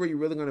 because that's where you're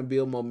really going to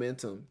build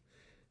momentum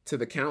to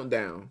the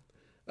countdown.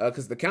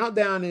 Because the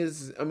countdown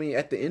is, I mean,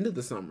 at the end of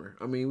the summer.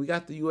 I mean, we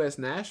got the U.S.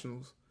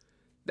 Nationals.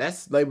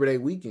 That's Labor Day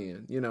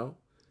weekend, so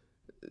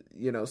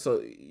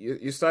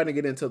you're starting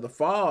to get into the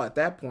fall at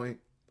that point.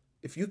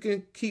 If you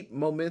can keep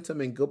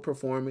momentum and good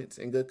performance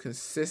and good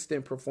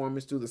consistent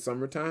performance through the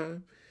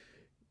summertime,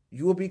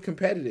 you will be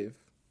competitive.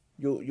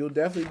 You'll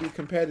definitely be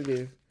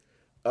competitive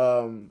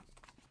down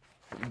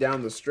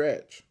the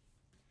stretch.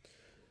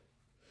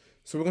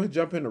 So we're going to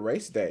jump into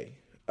race day.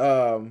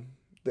 The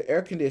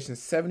air conditioning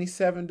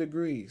 77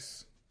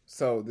 degrees.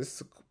 So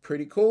this is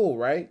pretty cool,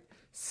 right?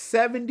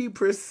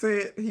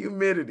 70%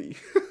 humidity.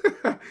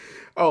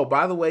 Oh,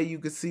 by the way, you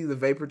can see the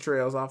vapor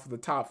trails off of the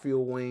top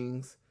fuel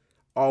wings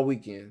all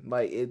weekend.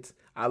 Like,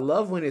 I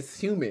love when it's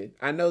humid.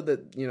 I know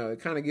that, it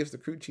kind of gives the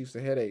crew chiefs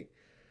a headache,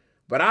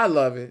 but I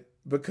love it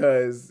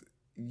because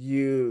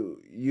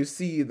you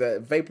see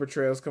the vapor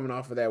trails coming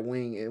off of that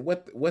wing, and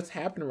what's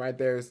happening right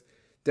there is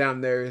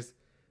down there is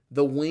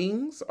the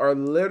wings are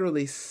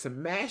literally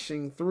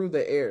smashing through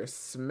the air,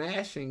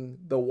 smashing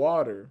the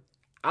water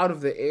out of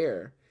the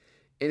air.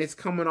 And it's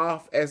coming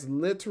off as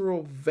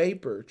literal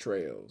vapor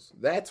trails.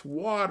 That's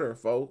water,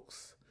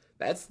 folks.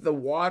 That's the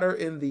water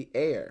in the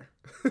air.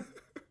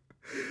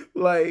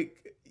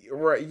 Like,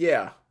 right,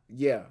 yeah.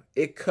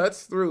 It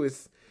cuts through.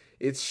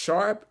 It's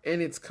sharp, and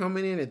it's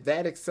coming in at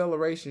that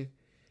acceleration.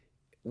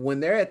 When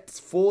they're at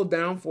full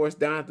downforce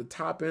down at the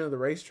top end of the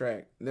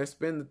racetrack, and they're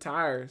spinning the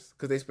tires,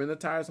 because they spin the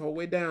tires the whole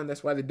way down.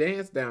 That's why they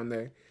dance down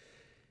there.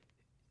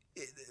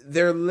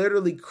 They're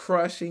literally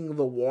crushing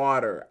the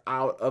water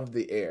out of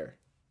the air.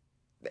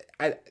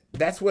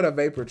 That's what a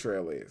vapor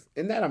trail is.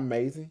 Isn't that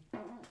amazing?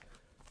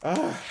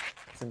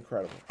 It's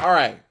incredible. All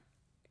right.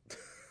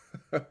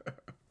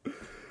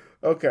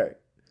 Okay.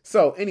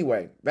 So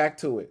anyway, back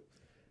to it.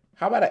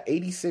 How about an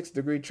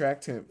 86-degree track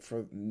temp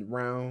for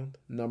round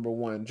number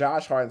 1?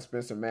 Josh Hart and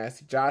Spencer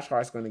Massey. Josh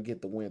Hart's going to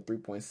get the win,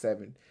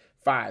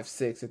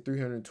 3.756 at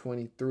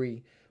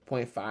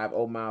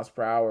 323.50 miles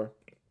per hour.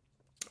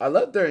 I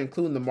love they're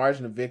including the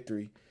margin of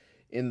victory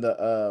in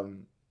the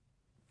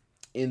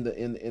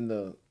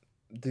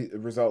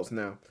results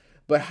now.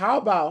 But how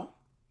about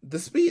the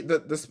speed?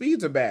 The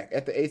speeds are back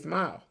at the 8th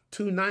mile.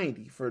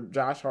 290 for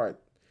Josh Hart.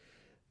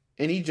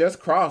 And he just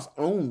crossed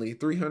only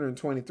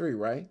 323,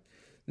 right?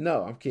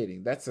 No, I'm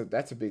kidding. That's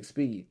a big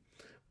speed.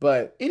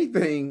 But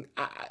anything,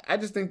 I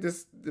just think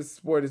this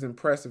sport is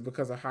impressive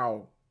because of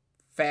how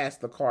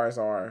fast the cars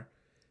are.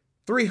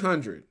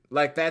 300.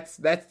 Like that's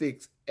the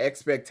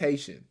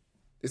expectation.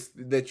 It's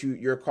that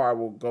your car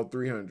will go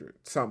 300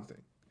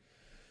 something.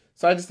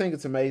 So I just think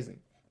it's amazing.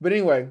 But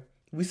anyway,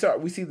 we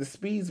see the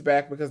speeds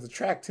back because the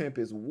track temp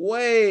is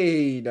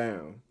way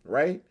down,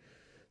 right?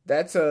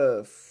 That's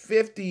a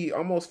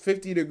almost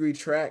 50 degree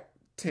track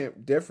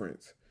temp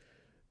difference,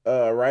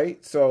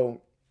 right?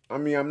 So, I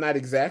mean, I'm not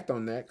exact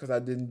on that because I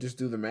didn't just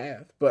do the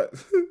math, but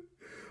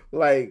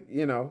like,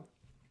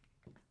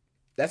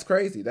 that's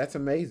crazy. That's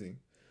amazing.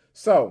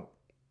 So,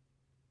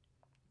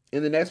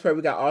 in the next pair,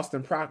 we got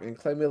Austin Prock and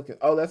Clay Millican.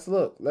 Oh, let's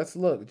look.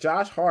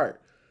 Josh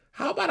Hart.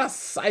 How about a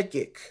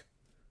psychic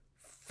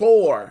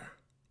 4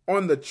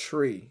 on the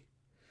tree?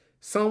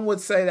 Some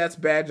would say that's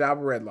bad job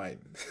of red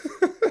lighting.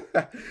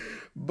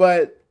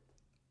 But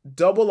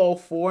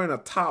 004 in a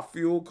top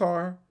fuel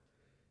car,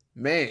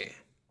 man,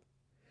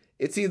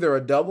 it's either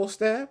a double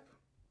step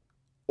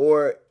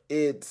or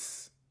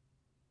it's,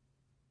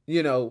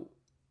 I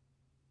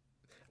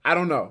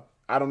don't know.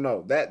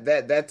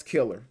 That's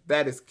killer.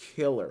 That is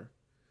killer.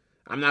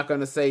 I'm not going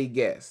to say he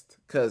guessed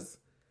because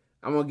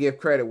I'm going to give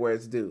credit where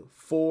it's due.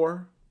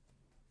 4.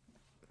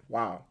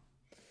 Wow.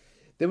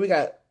 Then we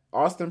got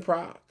Austin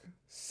Prock,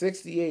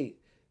 68.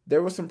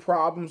 There were some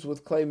problems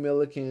with Clay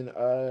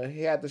Millican.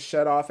 He had to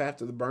shut off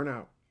after the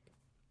burnout.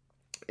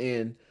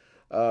 And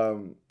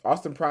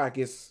Austin Prock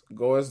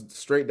goes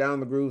straight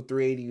down the groove,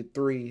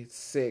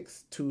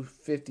 383.6,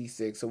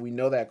 256. So we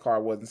know that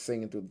car wasn't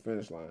singing through the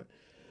finish line.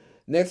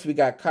 Next, we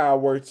got Kyle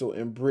Wurzel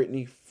and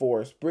Brittany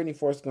Force. Brittany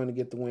Force is going to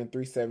get the win,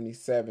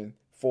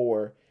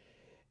 377.4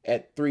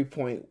 at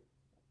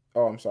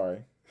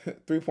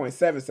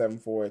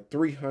 3.774 at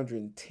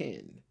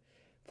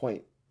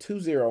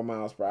 310.20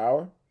 miles per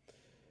hour.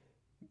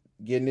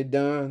 Getting it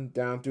done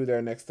down through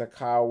there next to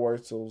Kyle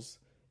Wurzel's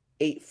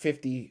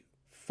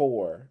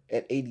 854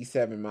 at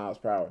 87 miles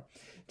per hour.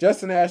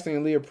 Justin Ashley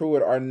and Leah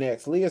Pruitt are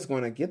next. Leah's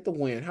going to get the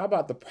win. How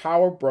about the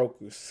Power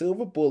Broker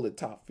Silver Bullet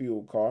top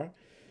fuel car?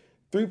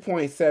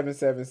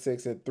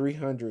 3.776 at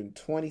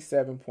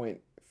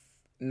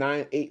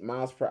 327.98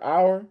 miles per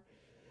hour.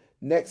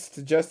 Next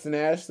to Justin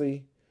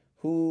Ashley,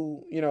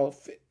 who,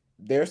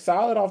 they're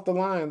solid off the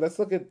line. Let's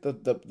look at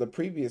the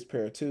previous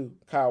pair too.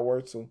 Kyle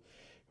Wurzel.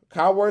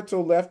 Kyle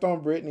Wurzel left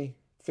on Brittany,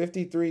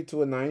 53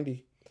 to a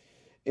 90.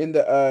 In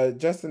the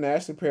Justin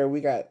Ashley pair,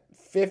 we got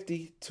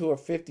 50 to a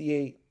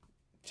 58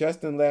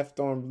 Justin left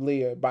on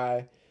Leah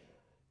by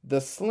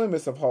the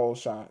slimmest of hole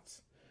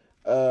shots.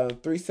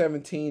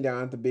 317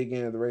 down at the big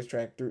end of the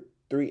racetrack,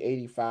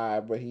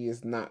 385, but he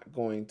is not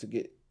going to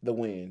get the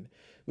win.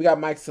 We got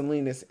Mike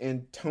Salinas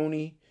and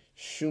Tony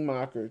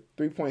Schumacher,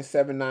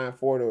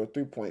 3.794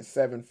 to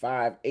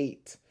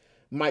 3.758.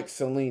 Mike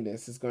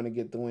Salinas is going to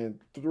get the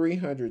win,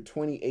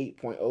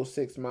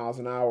 328.06 miles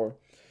an hour.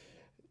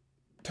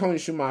 Tony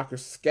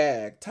Schumacher's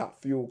Skag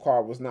top fuel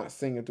car was not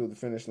singing through the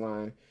finish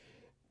line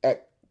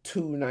at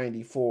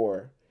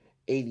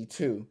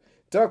 294.82.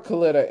 Doug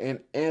Coletta and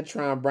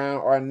Antron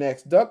Brown are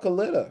next. Doug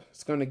Coletta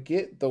is going to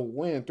get the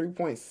win,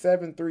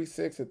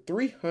 3.736 at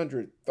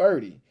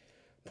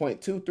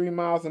 330.23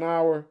 miles an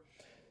hour.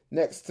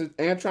 Next to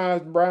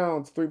Antron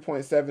Brown's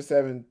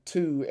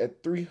 3.772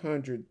 at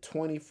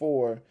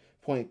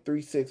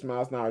 324.36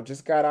 miles an hour.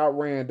 Just got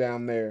outran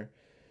down there.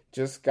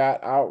 Just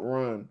got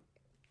outrun.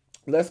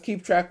 Let's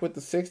keep track with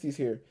the 60s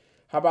here.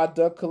 How about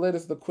Doug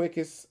Coletta's the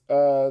quickest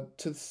to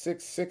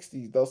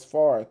 660 thus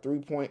far,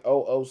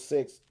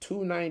 3.006,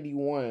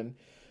 291.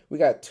 We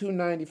got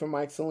 290 for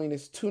Mike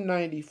Salinas,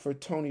 290 for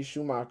Tony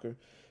Schumacher,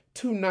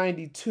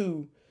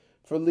 292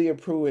 for Leah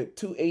Pruitt,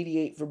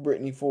 288 for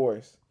Brittany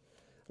Forrest.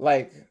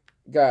 Like,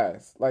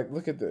 guys, like,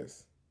 look at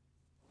this.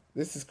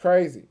 This is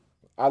crazy.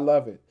 I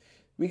love it.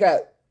 We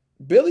got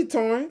Billy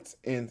Torrance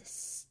and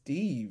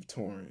Steve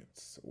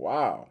Torrance.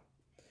 Wow.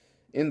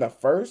 In the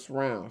first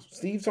round,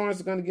 Steve Torrance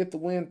is going to get the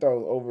win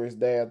though over his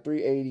dad,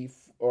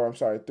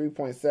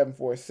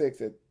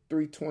 3.746 at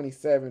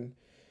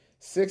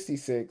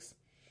 327.66.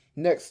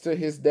 Next to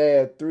his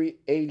dad,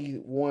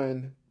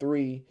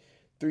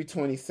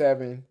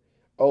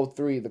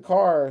 327.03. The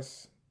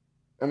cars,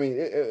 I mean,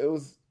 it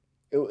was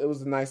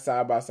a nice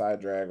side by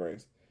side drag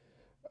race.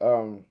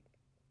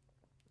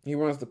 He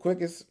runs the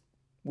quickest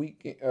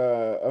week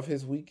of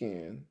his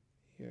weekend.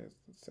 He has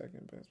the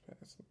second best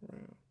pass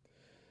around.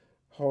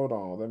 Hold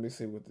on, let me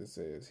see what this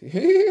is.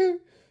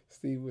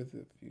 Steve with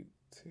a few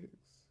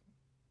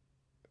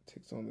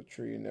ticks on the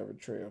tree and never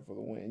trail for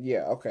the win.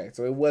 Yeah, okay,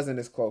 so it wasn't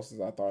as close as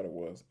I thought it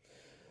was.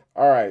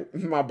 All right,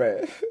 my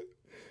bad.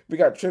 We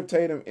got Trip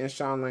Tatum and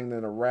Sean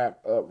Langdon to wrap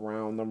up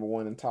round number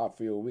 1 in top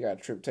field. We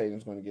got Trip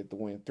Tatum's going to get the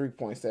win,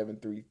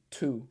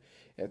 3.732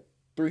 at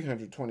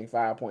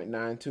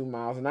 325.92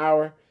 miles an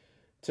hour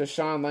to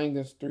Sean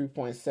Langdon's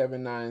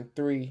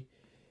 3.793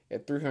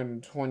 at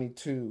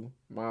 322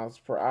 miles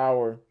per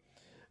hour.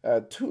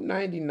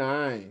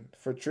 299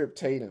 for Trip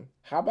Tatum.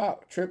 How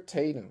about Trip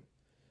Tatum?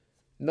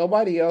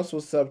 Nobody else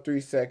was sub 3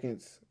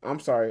 seconds. I'm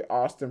sorry,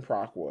 Austin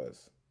Prock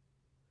was.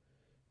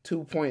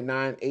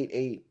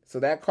 2.988. So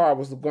that car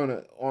was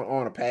gonna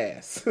on a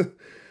pass.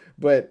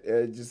 But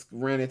just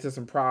ran into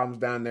some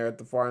problems down there at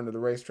the far end of the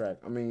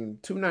racetrack. I mean,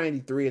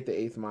 293 at the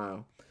 8th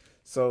mile.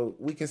 So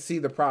we can see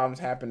the problems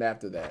happened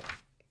after that.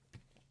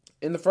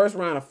 In the first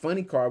round of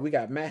funny car, we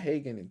got Matt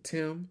Hagan and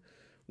Tim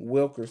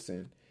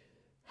Wilkerson.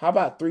 How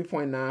about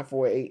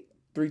 3.948,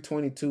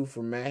 322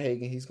 for Matt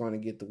Hagan? He's going to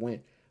get the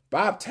win.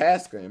 Bob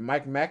Tasker and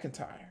Mike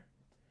McIntyre.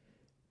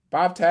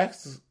 Bob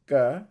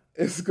Tasker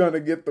is going to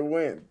get the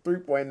win.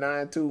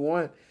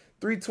 3.921,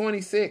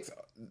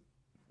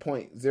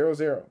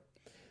 326.00.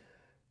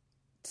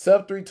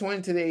 Sub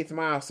 320 to the 8th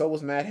mile. So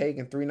was Matt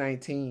Hagan,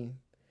 319.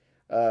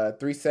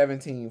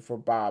 317 for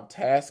Bob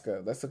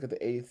Tasker. Let's look at the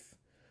 8th.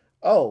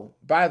 Oh,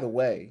 by the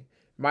way,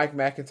 Mike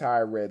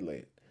McIntyre red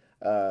lit.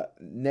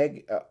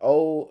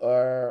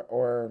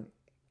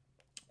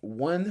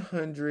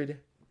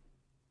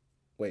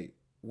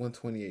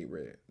 128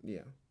 red.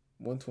 Yeah,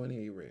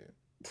 128 red.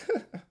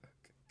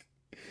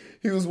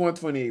 He was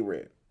 128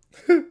 red.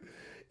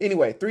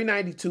 Anyway,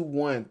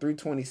 392.1,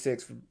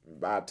 326 for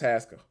Bob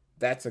Tasker.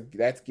 That's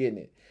getting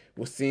it.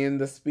 We're seeing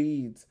the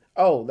speeds.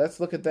 Oh, let's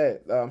look at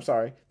that. I'm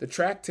sorry. The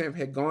track temp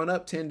had gone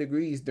up 10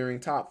 degrees during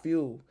top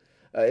fuel.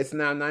 It's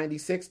now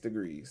 96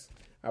 degrees,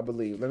 I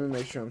believe. Let me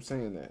make sure I'm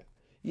saying that.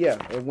 Yeah,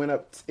 it went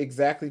up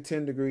exactly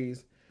 10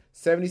 degrees.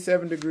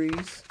 77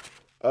 degrees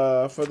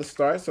for the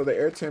start, so the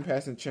air temp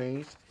hasn't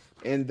changed.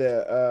 And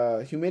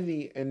the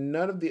humidity and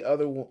none of the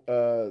other,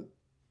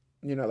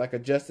 like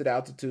adjusted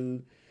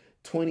altitude,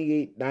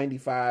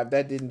 28.95,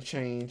 that didn't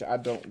change, I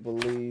don't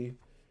believe.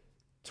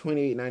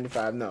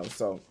 28.95, no.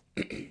 So,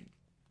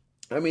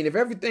 I mean, if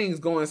everything's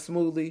going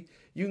smoothly,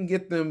 you can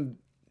get them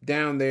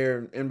down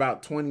there in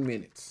about 20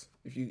 minutes.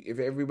 If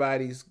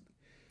everybody's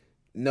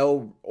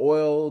no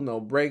oil, no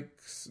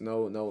brakes,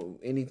 no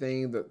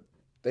anything, that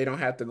they don't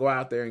have to go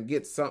out there and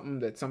get something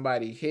that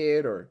somebody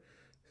hit or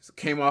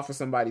came off of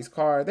somebody's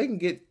car. They can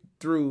get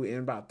through in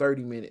about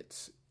 30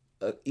 minutes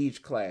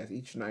each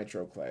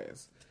Nitro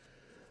class.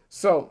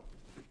 So,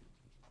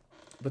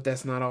 but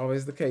that's not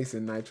always the case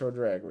in Nitro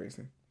drag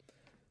racing.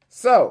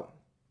 So,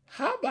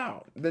 how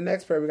about the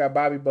next pair? We got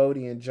Bobby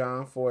Bodie and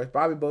John Forrest.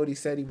 Bobby Bodie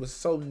said he was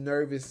so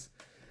nervous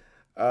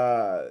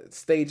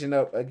staging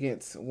up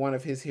against one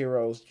of his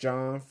heroes,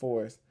 John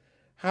Forrest.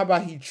 How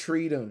about he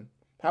treat him?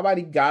 How about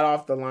he got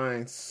off the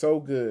line so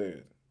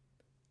good?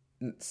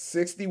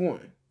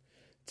 61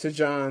 to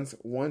John's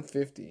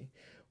 150.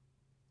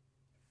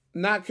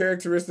 Not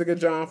characteristic of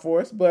John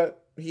Forrest,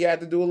 but he had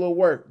to do a little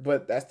work.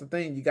 But that's the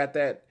thing. You got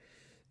that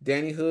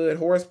Danny Hood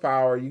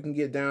horsepower. You can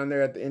get down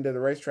there at the end of the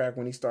racetrack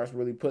when he starts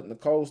really putting the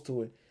coals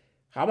to it.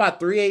 How about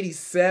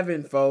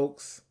 387,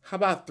 folks? How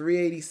about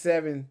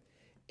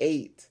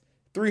 387.8?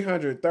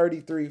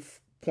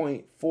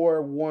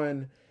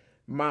 333.41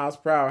 miles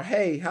per hour.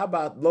 Hey, how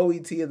about low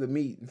ET of the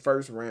meet in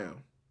first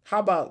round? How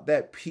about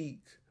that peak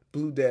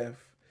Blue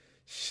Death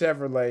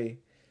Chevrolet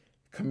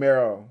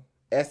Camaro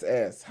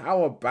SS?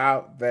 How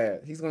about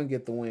that? He's going to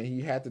get the win.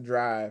 He had to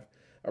drive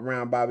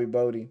around Bobby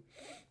Bodie.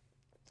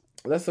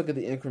 Let's look at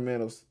the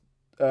incrementals.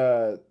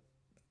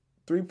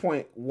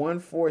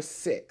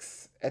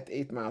 3.146 at the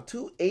 8th mile.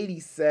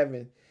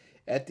 287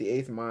 at the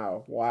 8th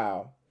mile.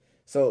 Wow.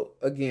 So,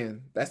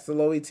 again, that's the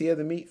low ET of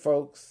the meet,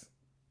 folks.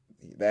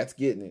 That's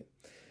getting it.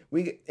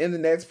 In the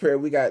next pair,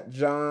 we got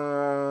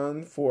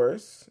John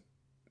Force.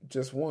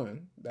 Just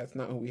one. That's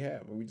not who we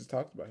have. We just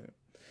talked about him.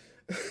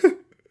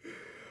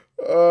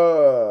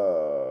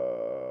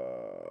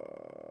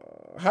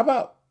 How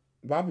about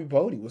Bobby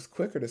Bodie was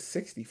quicker to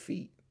 60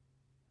 feet?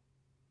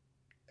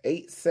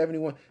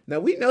 871. Now,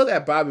 we know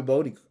that Bobby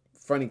Bodie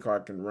funny car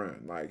can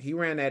run. Like, he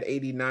ran that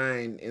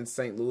 89 in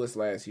St. Louis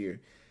last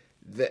year.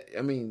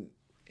 And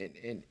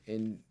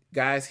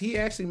guys, he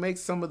actually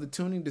makes some of the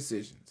tuning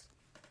decisions,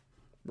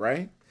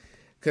 right?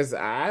 Because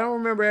I don't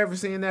remember ever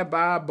seeing that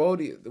Bob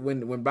Bodie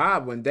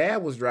when Dad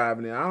was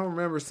driving it. I don't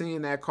remember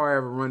seeing that car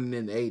ever running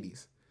in the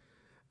 80s.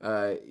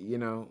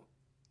 And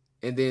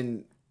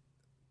then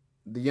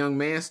the young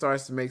man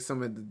starts to make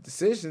some of the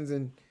decisions,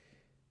 and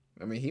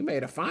I mean, he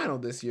made a final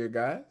this year,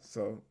 guys.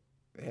 So,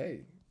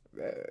 hey,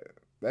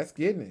 that's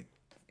getting it.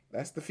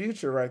 That's the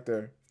future right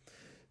there.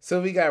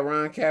 So we got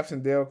Ron Capps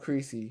and Dale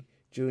Creasy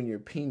Jr.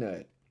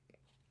 Peanut.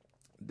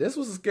 This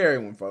was a scary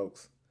one,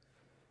 folks.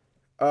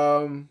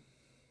 So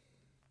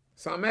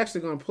I'm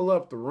actually going to pull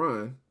up the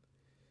run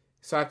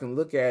so I can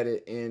look at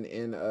it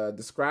and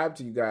describe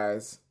to you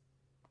guys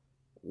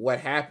what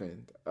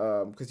happened.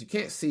 Because you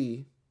can't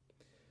see.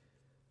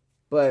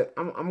 But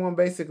I'm going to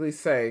basically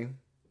say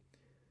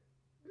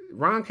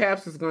Ron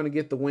Capps is going to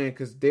get the win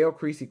because Dale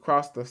Creasy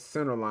crossed the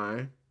center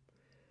line.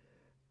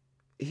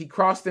 He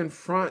crossed in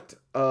front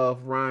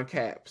of Ron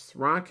Capps.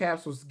 Ron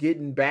Capps was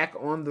getting back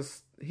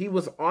he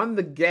was on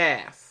the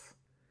gas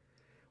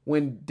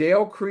when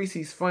Dale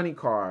Creasy's funny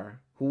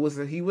car,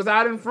 he was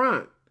out in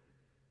front,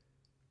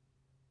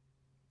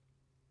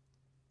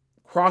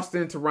 crossed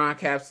into Ron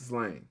Capps'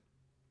 lane.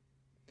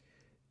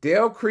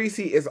 Dale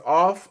Creasy is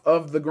off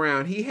of the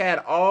ground. He had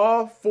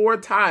all 4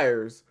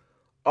 tires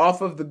off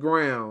of the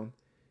ground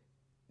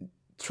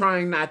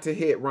trying not to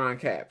hit Ron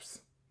Capps.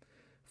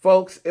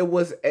 Folks, it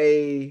was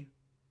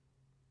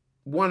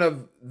one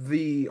of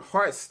the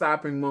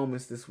heart-stopping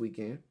moments this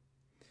weekend.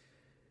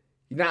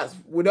 We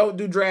don't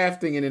do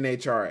drafting in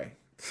NHRA.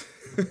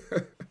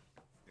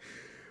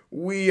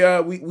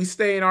 We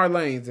stay in our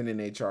lanes in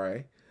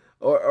NHRA,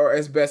 or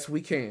as best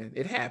we can.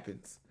 It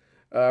happens.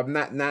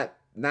 Not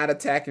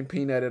attacking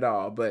Peanut at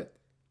all, but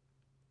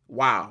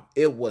wow,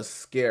 it was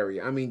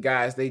scary. I mean,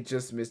 guys, they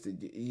just missed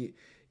it.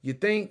 You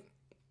think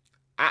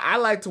I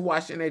like to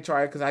watch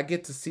NHRA because I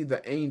get to see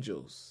the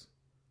Angels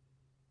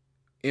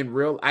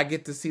I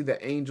get to see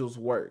the Angels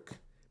work,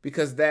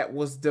 because that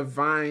was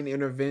divine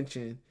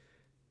intervention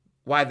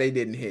why they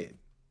didn't hit.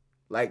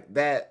 Like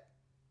that,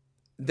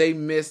 they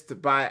missed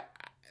by,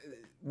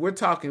 we're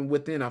talking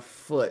within a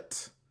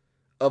foot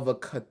of a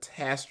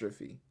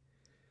catastrophe.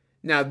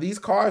 Now, these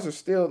cars are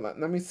still,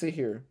 let me see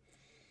here.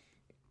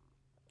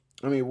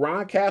 I mean,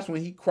 Ron Capps,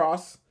 when he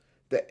crossed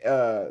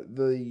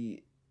the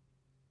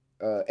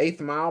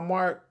 8th mile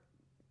mark,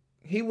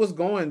 he was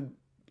going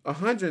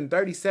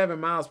 137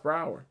 miles per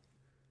hour.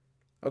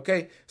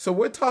 Okay, so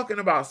we're talking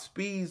about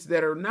speeds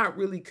that are not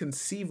really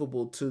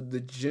conceivable to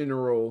the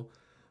general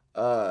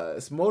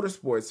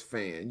motorsports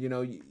fan. You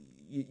know,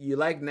 you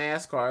like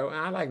NASCAR.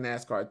 I like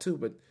NASCAR too,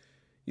 but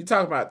you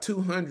talk about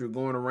 200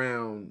 going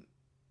around,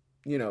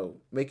 you know,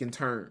 making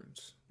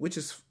turns, which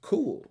is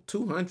cool.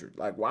 200,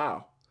 like,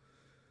 wow.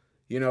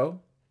 You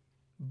know,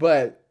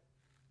 but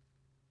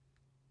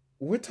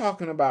we're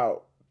talking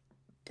about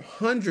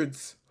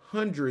hundreds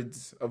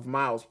of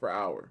miles per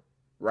hour,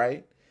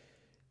 right?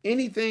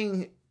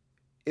 Anything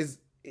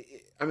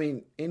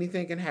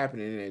can happen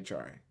in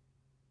NHRA,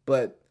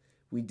 but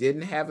we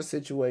didn't have a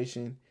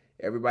situation.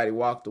 Everybody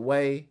walked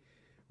away.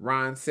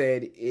 Ron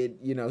said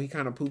he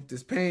kind of pooped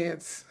his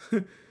pants.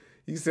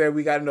 He said,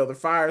 we got another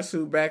fire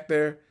suit back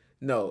there.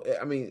 No,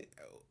 I mean,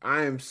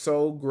 I am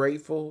so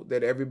grateful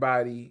that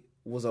everybody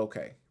was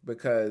okay,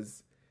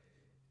 because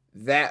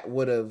that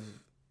could have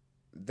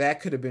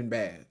been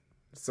bad.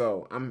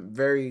 So I'm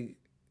very,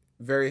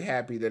 very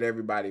happy that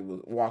everybody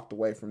walked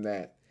away from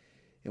that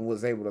and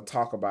was able to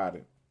talk about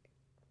it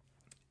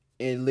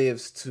and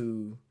lives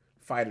to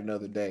fight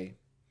another day.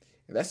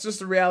 And that's just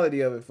the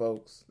reality of it,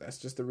 folks. That's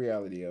just the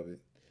reality of it.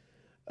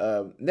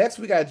 Next,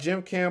 we got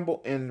Jim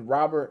Campbell and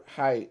Robert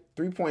Hight.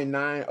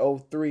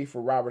 3.903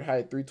 for Robert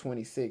Hight,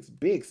 326.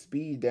 Big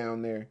speed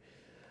down there.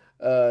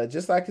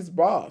 Just like his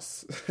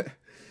boss.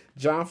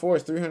 John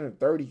Force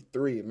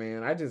 333,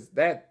 man.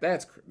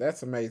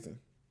 That's amazing.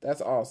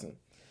 That's awesome.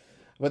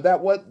 But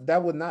that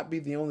would not be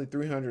the only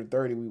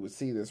 330 we would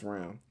see this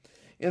round.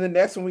 In the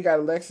next one, we got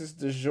Alexis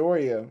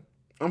DeJoria.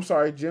 I'm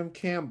sorry, Jim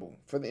Campbell,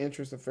 for the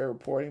interest of fair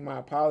reporting. My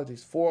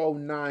apologies.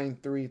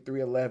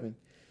 409.311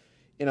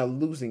 in a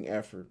losing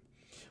effort.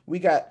 We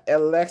got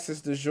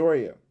Alexis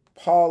DeJoria,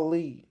 Paul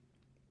Lee.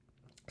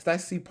 It's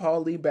nice to see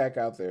Paul Lee back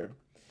out there.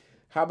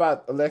 How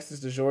about Alexis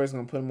DeJoria is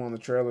going to put him on the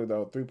trailer,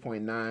 though.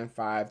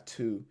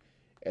 3.952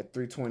 at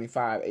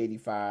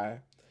 325.85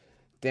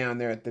 down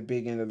there at the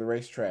big end of the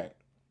racetrack.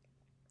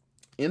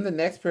 In the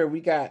next pair, we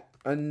got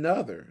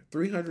another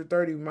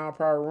 330 mile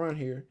per hour run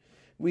here.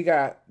 We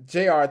got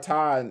J.R.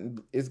 Todd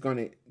is going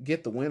to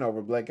get the win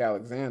over Blake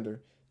Alexander.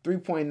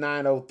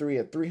 3.903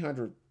 at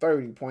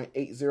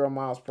 330.80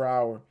 miles per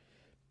hour.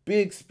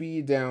 Big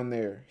speed down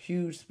there.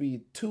 Huge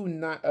speed.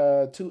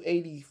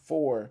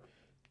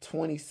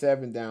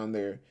 284.27 down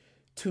there.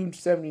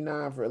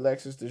 279 for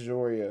Alexis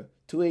DeJoria.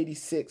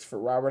 286 for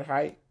Robert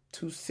Height.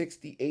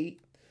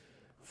 268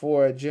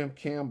 for Jim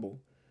Campbell.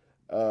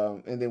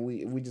 And then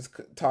we just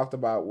talked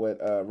about what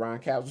Ryan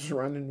Capps was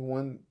running,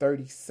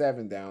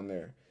 137 down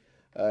there.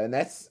 And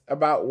that's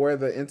about where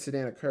the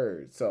incident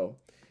occurred. So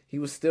he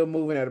was still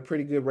moving at a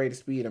pretty good rate of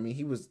speed. I mean,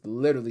 he was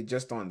literally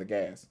just on the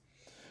gas.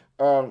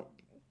 So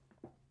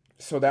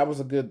that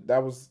was a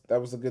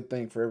good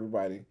thing for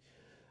everybody.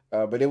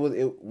 But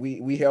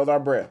we held our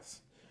breaths.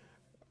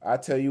 I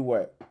tell you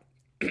what.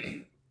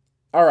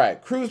 All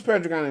right, Cruz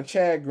Pedregon and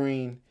Chad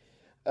Green,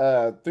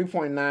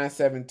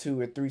 3.972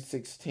 at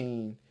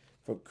 316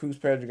 for Cruz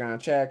Pedregon.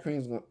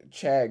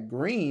 Chad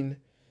Green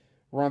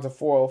runs a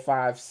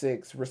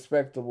 4.056,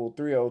 respectable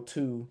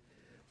 3.02,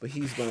 but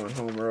he's going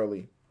home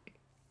early.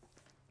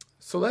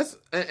 So there's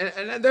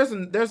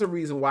a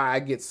reason why I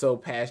get so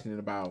passionate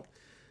about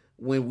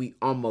when we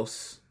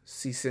almost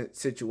see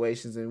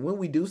situations and when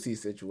we do see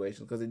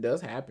situations, because it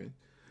does happen.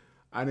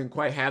 I didn't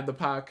quite have the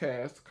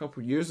podcast a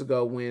couple years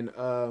ago when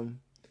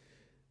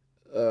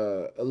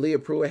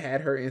Aaliyah Pruitt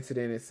had her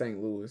incident in St.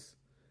 Louis,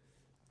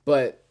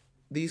 but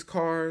these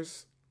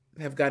cars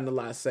have gotten a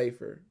lot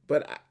safer.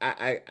 But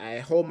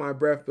I hold my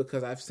breath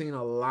because I've seen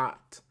a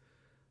lot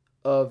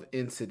of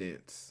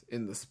incidents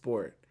in the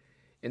sport.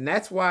 And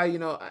that's why,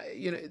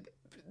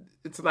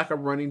 it's like a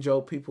running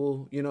joke.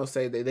 People,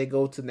 say that they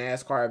go to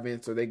NASCAR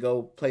events or they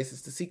go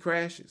places to see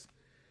crashes.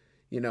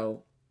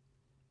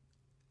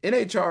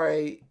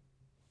 NHRA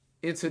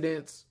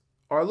incidents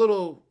are a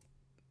little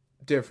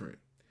different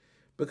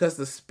because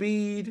the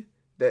speed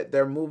that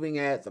they're moving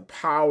at, the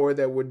power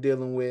that we're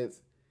dealing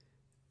with,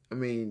 I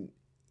mean,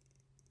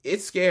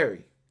 it's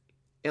scary.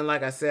 And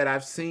like I said,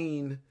 I've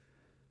seen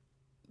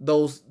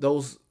those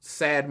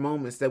sad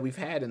moments that we've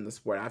had in the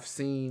sport. I've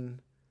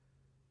seen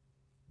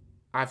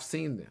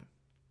them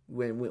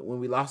when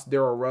we lost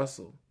Darrell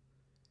Russell,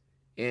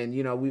 and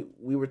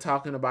we were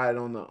talking about it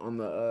on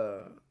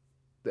the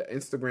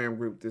Instagram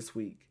group this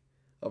week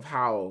of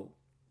how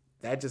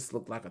that just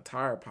looked like a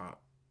tire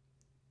pop,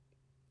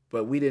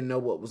 but we didn't know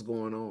what was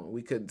going on.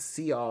 We couldn't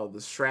see all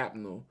the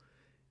shrapnel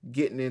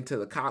getting into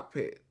the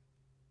cockpit,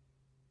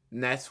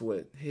 and that's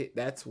what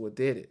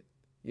did it,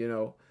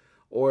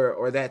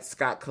 or that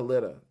Scott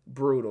Kalita,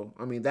 brutal.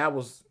 I mean, that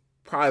was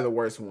probably the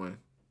worst one.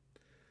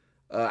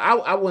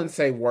 I wouldn't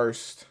say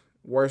worst.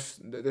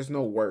 There's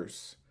no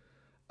worse.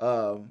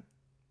 But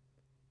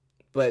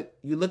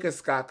you look at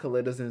Scott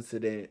Kalita's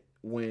incident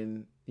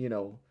when,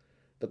 the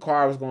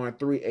car was going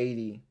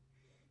 380,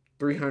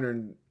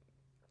 300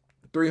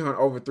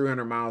 over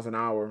 300 miles an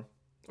hour,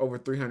 over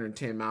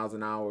 310 miles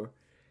an hour,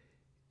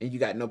 and you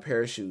got no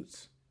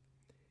parachutes.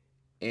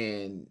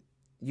 And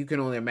you can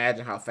only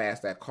imagine how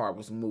fast that car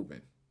was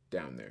moving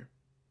down there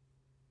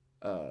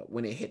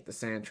when it hit the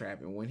sand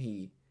trap and when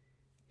he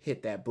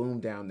hit that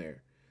boom down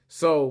there.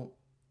 So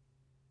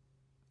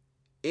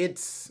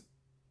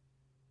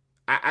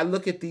I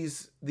look at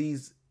these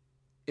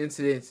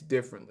incidents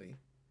differently.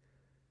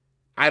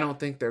 I don't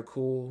think they're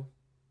cool.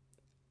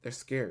 They're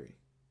scary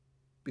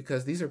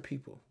because these are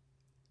people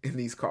in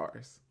these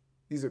cars.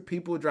 These are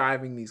people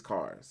driving these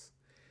cars.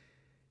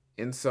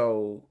 And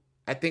so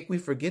I think we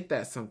forget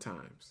that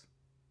sometimes,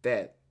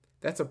 that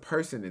that's a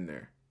person in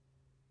there.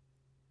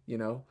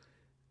 The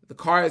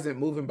car isn't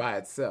moving by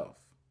itself.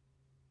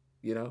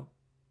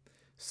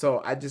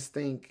 So I just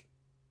think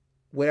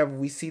whenever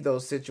we see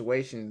those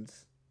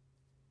situations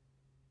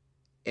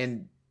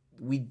and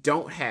we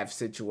don't have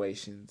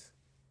situations,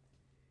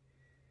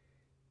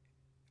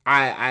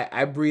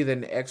 I breathe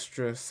an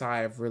extra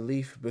sigh of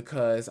relief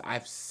because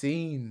I've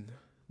seen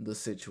the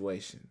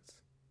situations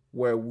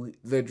where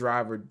the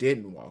driver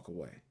didn't walk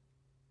away,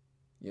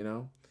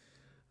 and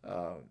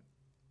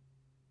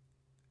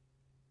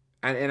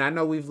I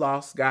know we've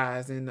lost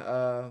guys in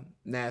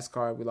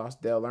NASCAR. We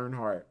lost Dale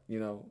Earnhardt,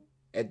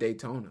 at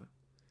Daytona.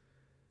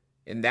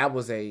 And that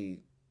was a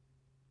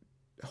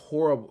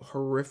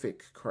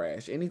horrific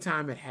crash.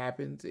 Anytime it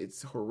happens,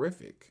 it's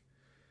horrific.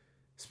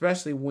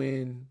 Especially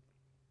when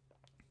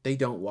they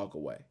don't walk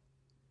away.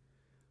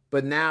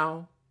 But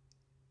now,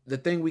 the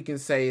thing we can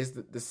say is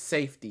that the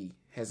safety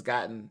has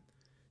gotten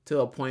to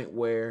a point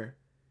where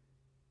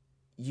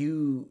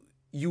you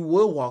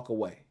will walk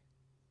away.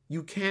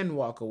 You can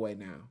walk away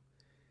now.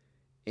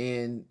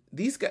 And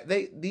these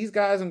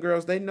guys and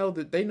girls, they know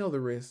the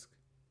risk.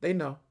 They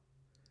know.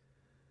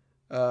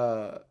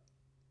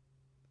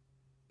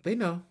 They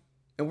know.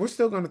 And we're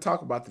still going to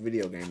talk about the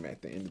video game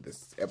at the end of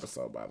this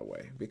episode, by the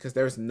way, because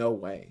there's no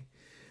way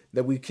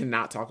that we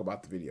cannot talk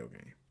about the video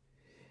game.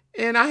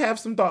 And I have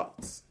some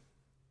thoughts,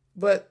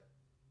 but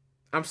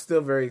I'm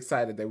still very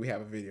excited that we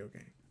have a video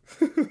game.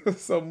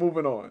 So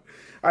moving on.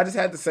 I just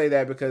had to say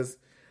that because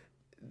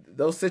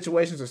those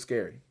situations are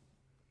scary.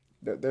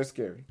 They're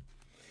scary.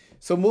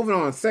 So moving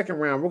on, second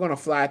round, we're going to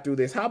fly through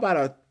this. How about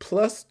a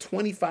plus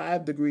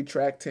 25 degree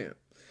track temp?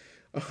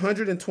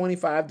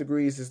 125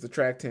 degrees is the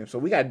track temp. So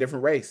we got a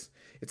different race.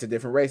 It's a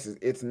different race.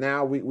 It's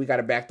now we got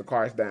to back the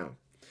cars down.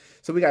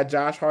 So we got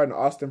Josh Hart and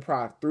Austin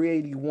Prock,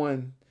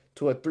 381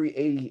 to a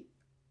 380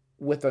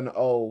 with an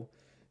O.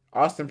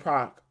 Austin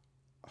Prock,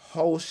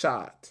 whole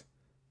shot,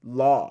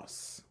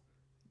 loss.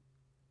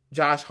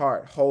 Josh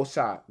Hart, whole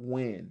shot,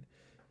 win.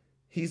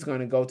 He's going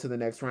to go to the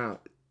next round.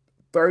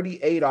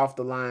 38 off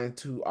the line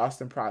to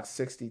Austin Prock,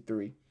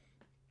 63.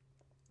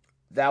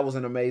 That was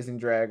an amazing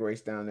drag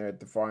race down there at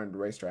the far end of the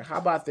racetrack. How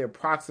about the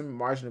approximate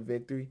margin of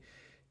victory?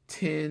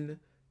 10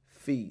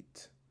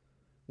 feet.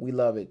 We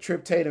love it.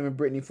 Trip Tatum and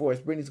Brittany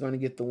Forrest. Brittany's going to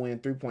get the win,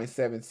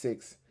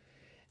 3.76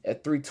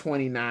 at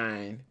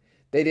 329.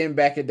 They didn't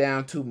back it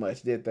down too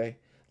much, did they?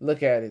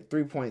 Look at it,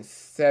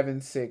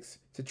 3.76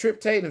 to Trip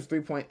Tatum's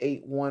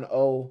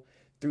 3.810,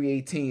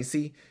 318.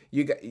 See,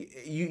 you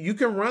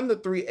can run the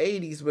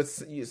 380s, but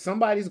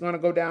somebody's going to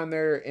go down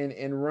there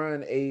and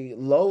run a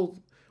low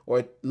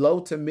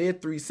to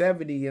mid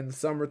 370 in the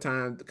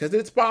summertime because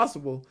it's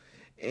possible,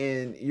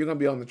 and you're going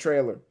to be on the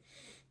trailer.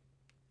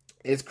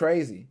 It's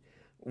crazy.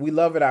 We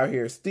love it out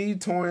here. Steve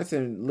Torrance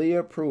and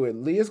Leah Pruitt.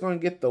 Leah's going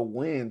to get the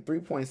win,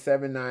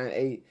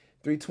 3.798,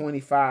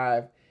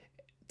 325,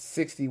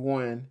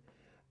 61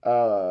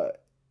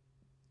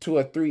 to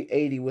a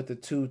 380 with the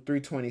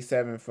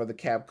 327 for the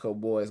Capco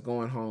boys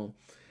going home.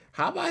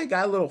 How about it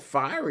got a little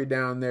fiery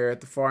down there at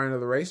the far end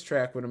of the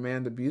racetrack with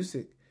Amanda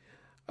Busick?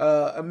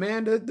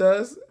 Amanda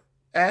does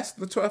ask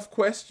the tough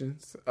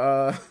questions.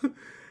 And,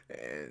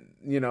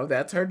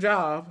 that's her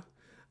job.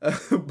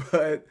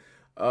 But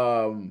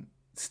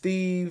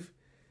Steve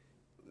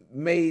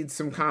made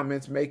some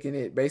comments making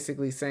it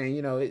basically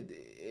saying,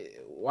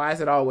 why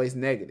is it always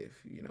negative?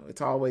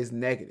 It's always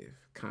negative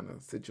kind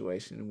of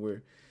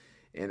situation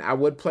and I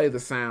would play the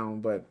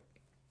sound, but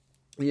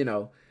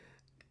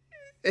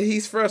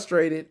he's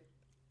frustrated,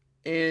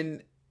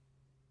 and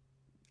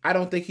I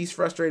don't think he's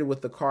frustrated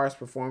with the car's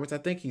performance. I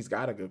think he's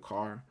got a good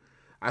car.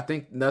 I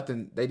think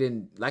they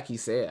didn't, like he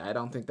said, I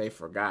don't think they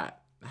forgot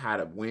how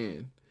to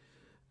win.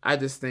 I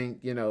just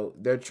think,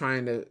 they're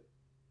trying to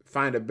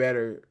find a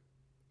better,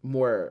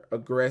 more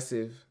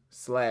aggressive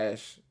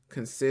 /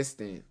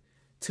 consistent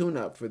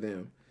tune-up for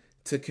them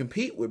to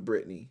compete with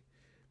Brittany.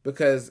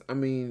 Because,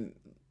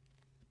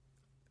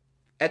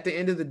 at the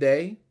end of the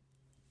day,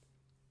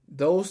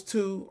 those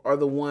two are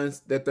the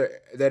ones that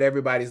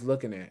everybody's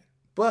looking at.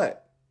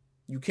 But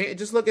you can't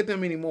just look at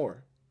them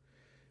anymore.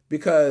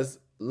 Because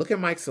look at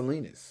Mike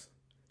Salinas.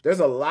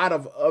 There's a lot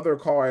of other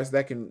cars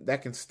that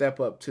can step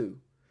up too.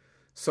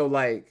 So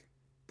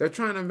they're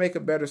trying to make a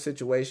better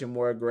situation,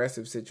 more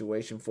aggressive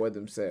situation for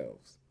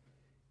themselves.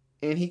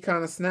 And he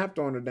kind of snapped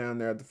on her down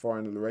there at the far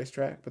end of the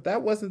racetrack. But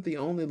that wasn't the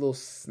only little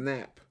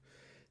snap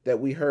that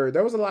we heard.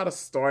 There was a lot of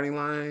starting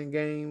line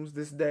games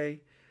this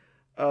day.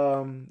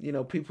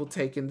 People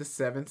taking the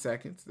 7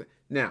 seconds.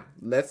 Now,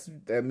 let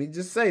me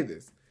just say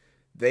this.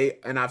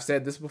 And I've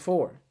said this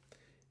before.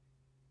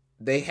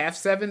 They have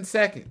 7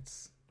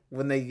 seconds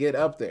when they get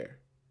up there.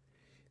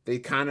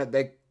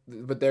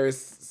 But there is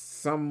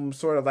some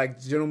sort of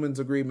gentleman's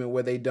agreement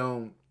where they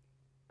don't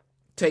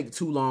take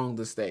too long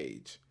to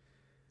stage.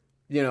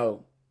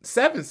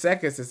 7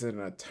 seconds is an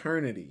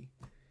eternity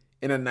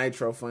in a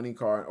Nitro funny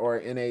car or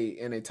in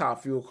a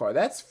top fuel car.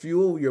 That's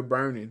fuel you're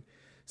burning.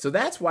 So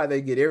that's why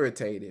they get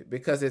irritated,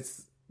 because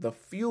it's the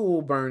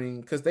fuel burning,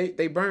 because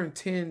they burn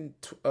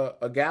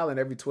a gallon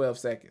every 12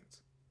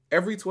 seconds.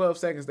 Every 12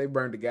 seconds they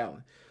burned a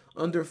gallon.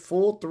 Under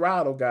full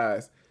throttle,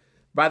 guys,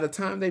 by the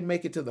time they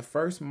make it to the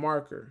first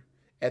marker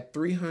at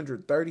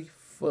 330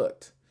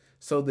 foot,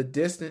 so the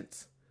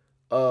distance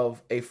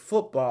of a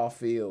football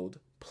field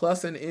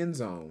plus an end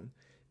zone,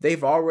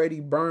 they've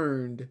already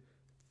burned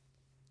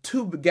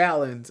 2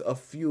 gallons of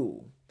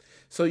fuel.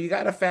 So you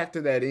got to factor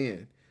that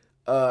in.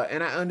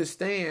 And I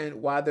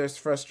understand why there's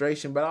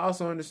frustration, but I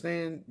also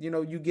understand,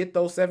 you get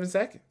those 7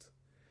 seconds.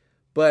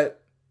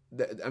 But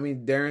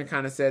Darren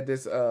kind of said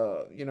this,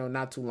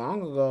 not too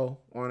long ago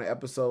on an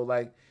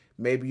episode.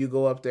 Maybe you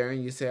go up there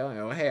and you say,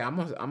 "Oh, hey,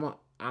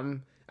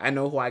 I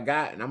know who I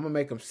got, and I'm gonna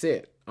make them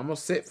sit. I'm gonna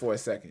sit for a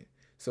second.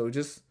 So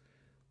just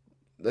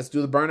let's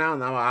do the burnout,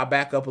 and I'll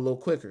back up a little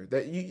quicker."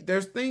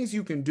 There's things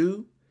you can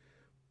do,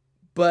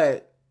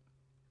 but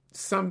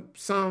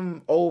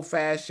some old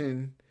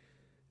fashioned,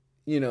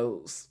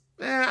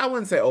 I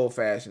wouldn't say old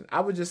fashioned.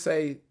 I would just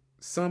say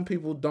some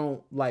people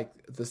don't like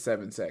the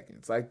 7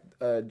 seconds. Like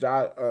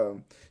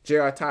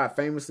J.R. Todd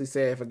famously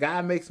said, if a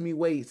guy makes me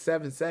wait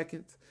 7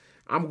 seconds,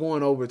 I'm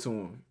going over to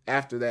him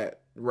after that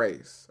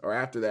race or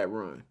after that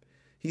run.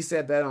 He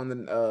said that on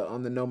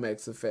the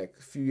Nomex effect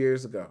a few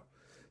years ago.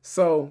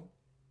 So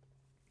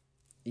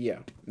yeah,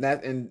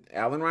 that, and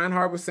Alan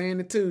Reinhart was saying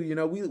it too. You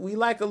know, we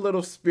like a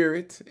little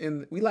spirit,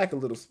 and we like a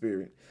little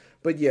spirit.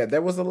 But yeah,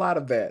 there was a lot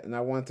of that, and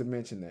I wanted to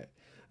mention that.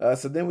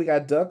 So then we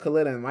got Doug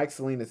Coletta and Mike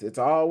Salinas. It's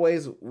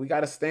always, we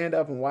got to stand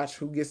up and watch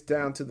who gets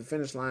down to the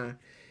finish line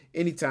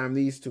anytime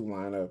these two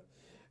line up.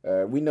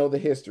 We know the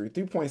history.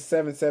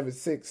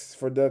 3.776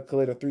 for Doug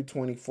Coletta,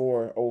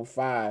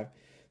 324.05.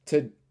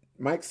 To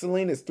Mike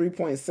Salinas,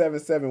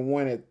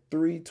 3.771 at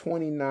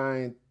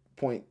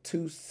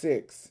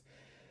 329.26.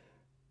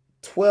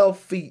 12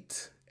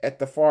 feet at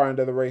the far end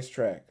of the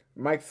racetrack.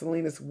 Mike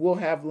Salinas will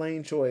have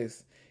lane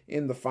choice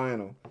in the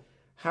final.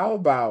 How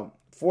about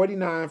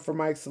 49 for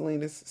Mike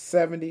Salinas,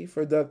 70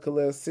 for Doug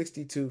Coletta,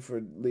 62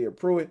 for Leah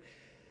Pruitt,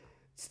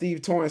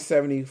 Steve Torrence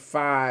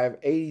 75,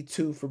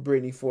 82 for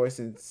Brittany Force,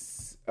 and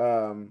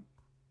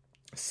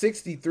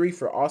 63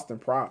 for Austin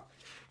Prock.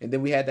 And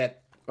then we had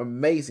that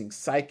amazing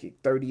psychic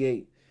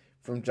 38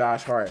 from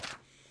Josh Hart.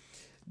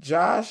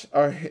 Now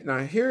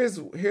here's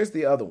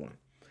the other one.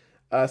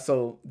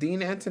 So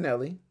Dean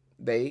Antonelli,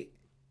 they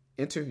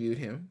interviewed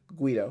him,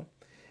 Guido,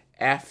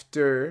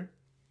 after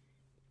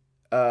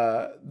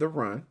the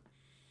run.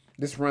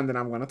 This run that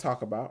I'm going to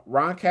talk about.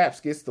 Ron Capps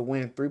gets the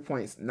win,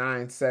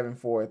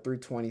 3.974 at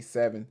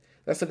 327.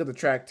 Let's look at the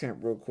track temp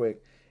real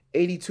quick.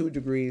 82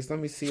 degrees. Let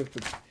me see if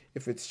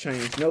it's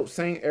changed. Nope,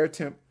 same air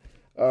temp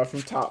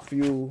from Top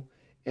Fuel.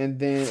 And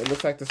then it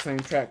looks like the same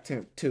track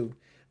temp too.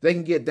 They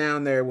can get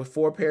down there with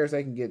 4 pairs.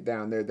 They can get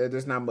down there.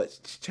 There's not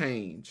much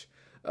change.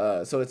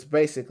 So it's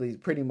basically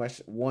pretty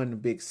much one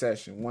big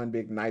session, one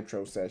big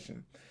Nitro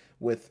session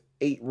with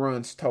 8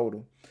 runs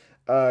total.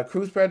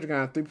 Cruz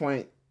Pedregon,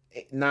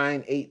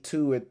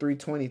 3.982 at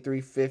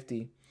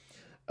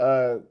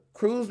 323.50.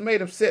 Cruz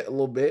made him sit a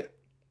little bit.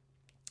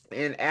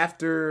 And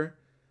after,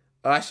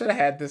 I should have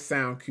had this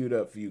sound queued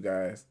up for you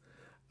guys.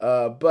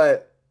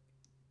 But,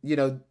 you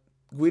know,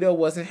 Guido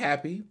wasn't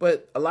happy.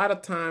 But a lot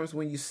of times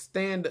when you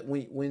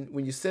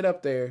when you sit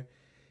up there,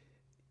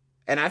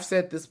 and I've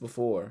said this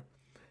before,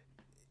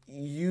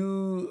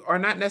 you are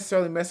not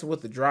necessarily messing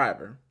with the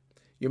driver.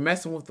 You're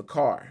messing with the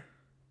car.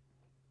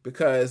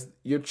 Because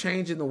you're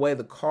changing the way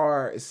the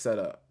car is set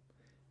up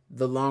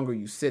the longer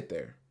you sit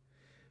there.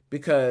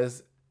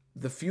 Because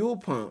the fuel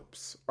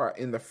pumps are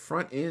in the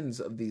front ends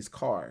of these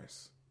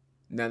cars.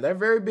 Now, they're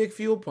very big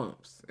fuel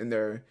pumps. And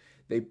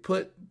they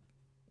put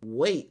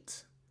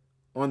weight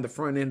on the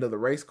front end of the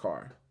race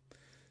car.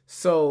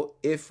 So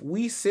if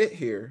we sit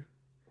here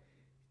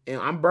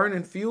and I'm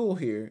burning fuel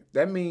here,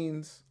 that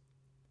means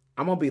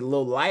I'm going to be a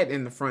little light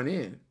in the front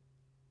end.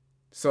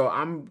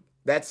 So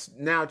that's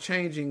now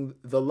changing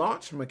the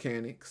launch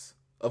mechanics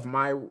of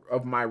my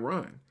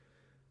run.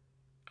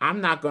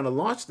 I'm not going to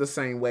launch the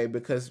same way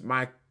because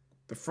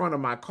the front of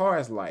my car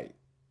is light.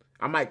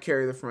 I might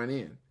carry the front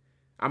end.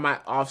 I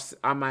might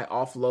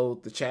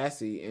offload the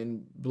chassis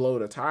and blow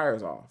the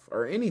tires off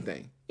or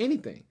anything.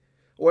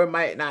 Or it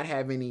might not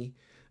have any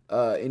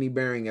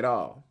bearing at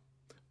all.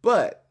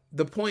 But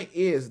the point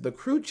is, the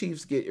crew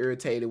chiefs get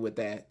irritated with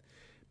that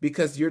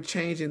because you're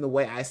changing the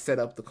way I set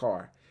up the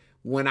car.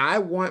 When I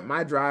want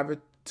my driver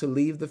to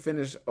leave the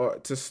finish or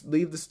to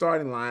leave the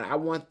starting line, I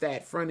want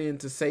that front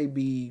end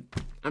to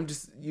I'm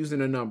just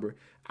using a number.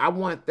 I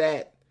want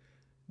the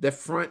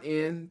front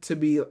end to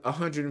be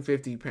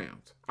 150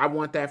 pounds. I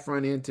want that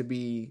front end to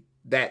be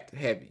that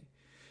heavy.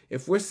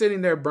 If we're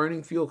sitting there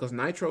burning fuel, because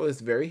Nitro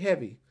is very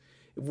heavy,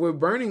 if we're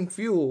burning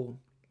fuel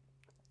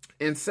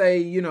and say,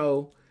 you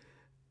know,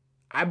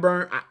 I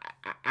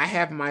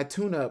have my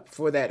tune-up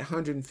for that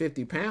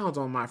 150 pounds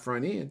on my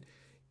front end,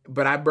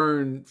 but I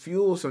burn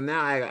fuel, so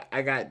now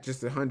I got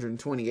just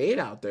 128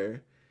 out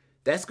there.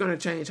 That's going to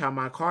change how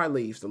my car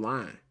leaves the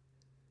line.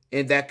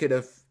 And that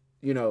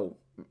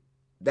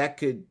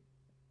could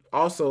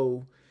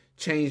also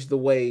change the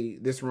way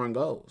this run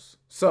goes.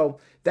 So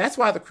that's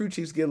why the crew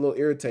chiefs get a little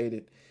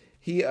irritated.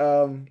 He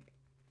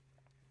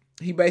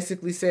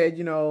basically said,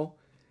 you know,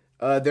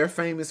 they're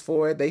famous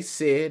for it. They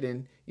said,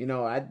 and you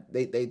know,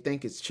 they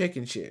think it's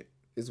chicken shit,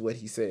 is what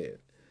he said.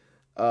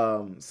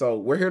 So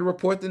we're here to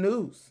report the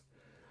news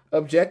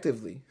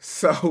objectively.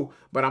 So,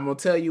 but I'm gonna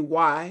tell you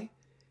why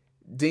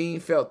Dean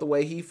felt the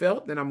way he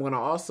felt, then I'm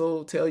gonna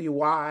also tell you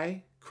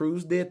why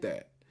Cruz did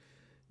that,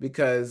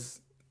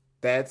 because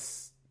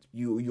that's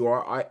you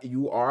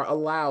are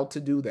allowed to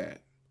do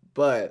that,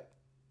 but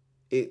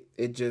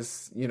it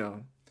just, you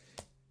know,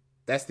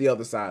 that's the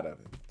other side of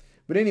it.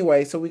 But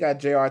anyway, so we got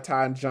J.R.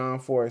 Todd and John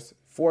Force,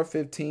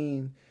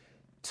 415,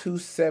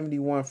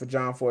 271 for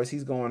John Force.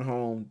 He's going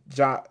home.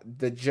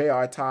 The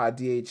J.R. Todd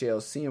DHL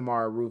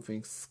CMR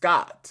Roofing.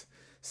 Scott's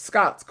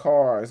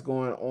car is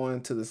going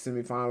on to the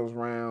semifinals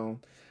round.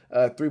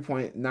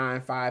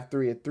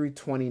 3.953 at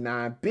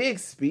 329. Big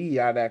speed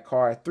out of that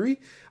car.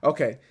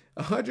 Okay.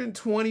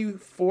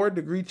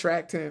 124-degree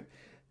track temp,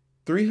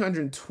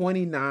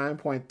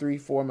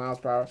 329.34 miles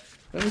per hour.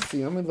 Let me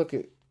see. Let me look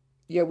at.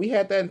 Yeah, we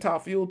had that in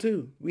Top Fuel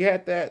too. We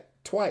had that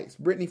twice.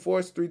 Brittany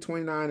Force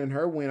 329 in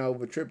her win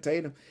over Trip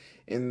Tatum,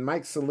 and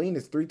Mike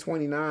Salinas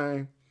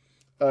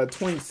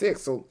 329.26.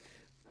 So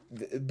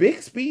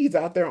big speeds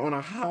out there on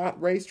a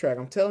hot racetrack.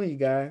 I'm telling you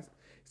guys,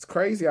 it's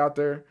crazy out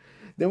there.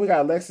 Then we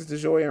got Alexis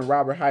DeJoy and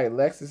Robert Hight.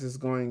 Alexis is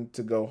going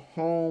to go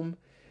home.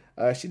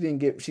 She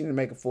didn't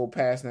make a full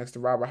pass next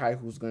to Robert Hight,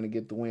 who's going to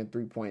get the win,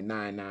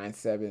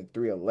 3.997,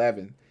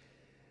 311.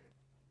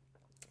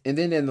 And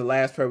then in the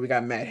last pair, we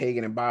got Matt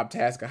Hagan and Bob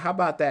Tasker. How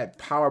about that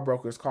Power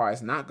Brokers car?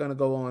 It's not going to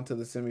go on to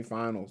the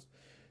semifinals.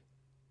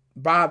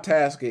 Bob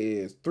Tasker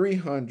is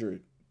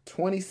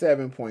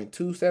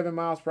 327.27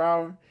 miles per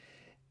hour,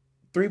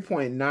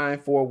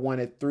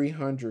 3.941 at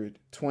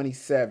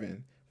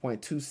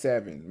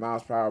 327.27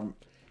 miles per hour.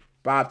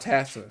 Bob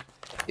Tasker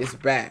is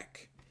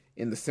back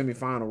in the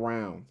semifinal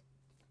round.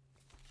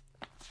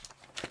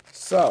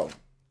 So,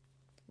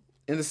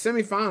 in the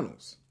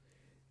semifinals,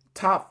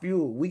 Top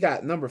Fuel, we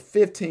got number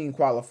 15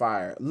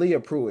 qualifier,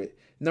 Leah Pruitt.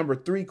 Number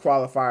 3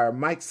 qualifier,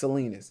 Mike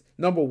Salinas.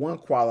 Number 1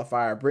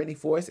 qualifier, Brittany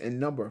Force. And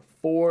number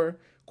 4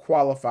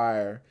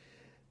 qualifier,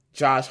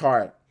 Josh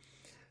Hart.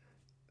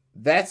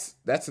 That's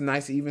a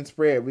nice even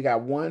spread. We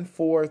got 1,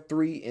 4,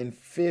 3, and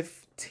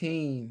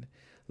 15.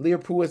 Leah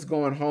Pruitt's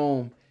going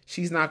home.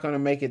 She's not going to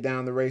make it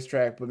down the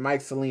racetrack, but Mike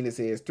Salinas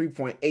is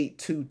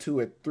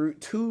 3.822 at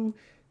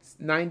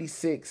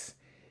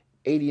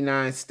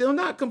 296.89. Still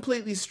not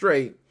completely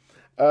straight.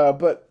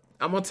 But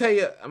I'm gonna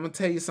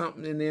tell you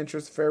something in the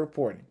interest of fair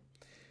reporting.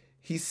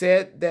 He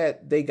said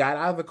that they got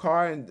out of the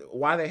car, and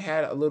while they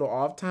had a little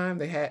off time,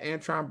 they had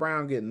Antron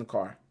Brown get in the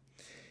car,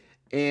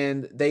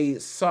 and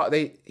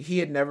he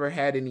had never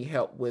had any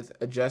help with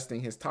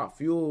adjusting his Top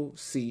Fuel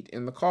seat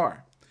in the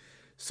car.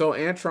 So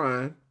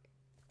Antron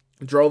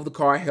drove the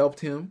car,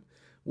 helped him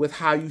with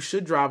how you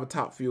should drive a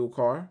Top Fuel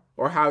car,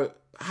 or how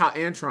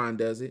Antron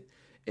does it,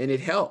 and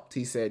it helped.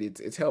 He said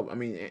it's helped. I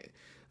mean,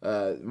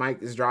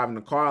 Mike is driving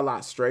the car a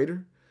lot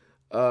straighter,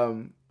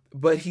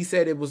 but he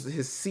said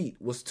his seat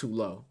was too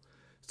low.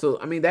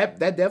 So I mean that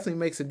definitely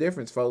makes a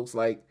difference, folks.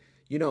 Like,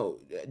 you know,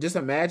 just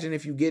imagine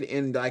if you get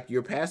in like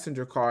your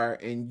passenger car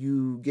and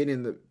you get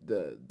in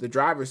the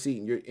driver's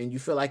seat and you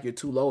feel like you're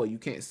too low or you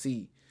can't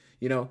see.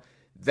 You know,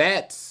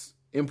 that's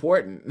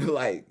important.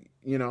 Like,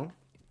 you know.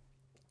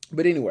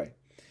 But anyway,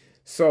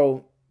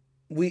 so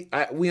we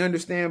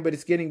understand, but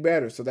it's getting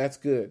better, so that's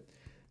good.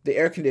 The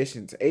air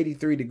conditions,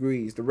 83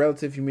 degrees. The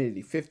relative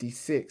humidity,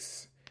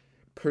 56%.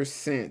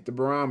 The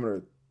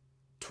barometer,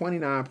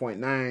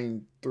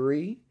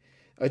 29.93.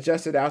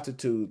 Adjusted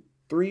altitude,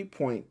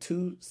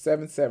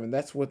 3.277.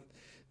 That's what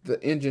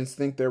the engines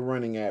think they're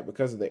running at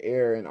because of the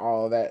air and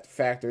all of that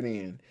factored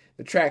in.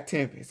 The track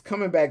temp is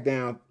coming back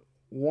down,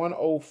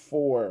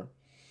 104.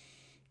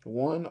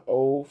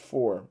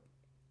 104.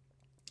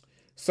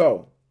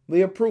 So,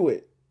 Leah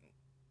Pruitt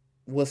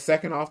was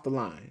second off the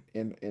line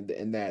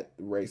in that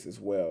race as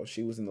well.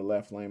 She was in the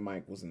left lane.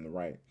 Mike was in the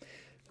right.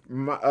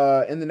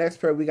 In the next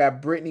pair, we got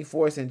Brittany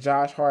Force and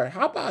Josh Hart.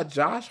 How about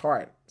Josh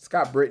Hart? It's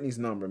got Brittany's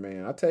number,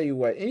 man. I'll tell you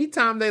what.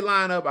 Anytime they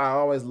line up, I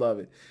always love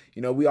it.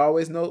 You know, we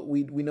always know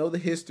we know the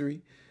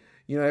history.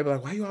 You know, they be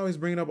like, "Why you always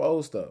bringing up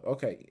old stuff?"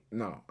 Okay,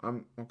 no,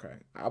 I'm okay.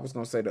 I was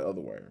gonna say the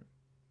other word,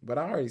 but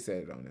I already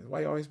said it on this.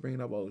 Why you always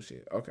bringing up old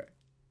shit? Okay,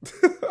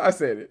 I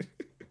said it.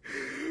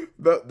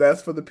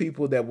 That's for the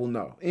people that will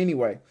know.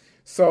 Anyway.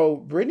 So,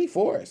 Brittany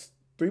Force,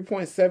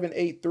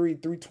 3.783,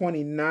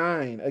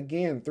 329.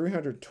 Again,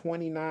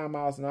 329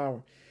 miles an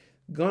hour.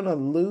 Gonna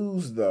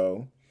lose,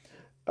 though.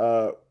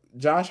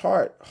 Josh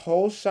Hart,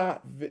 whole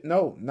shot.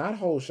 No, not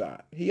whole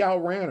shot. He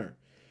outran her.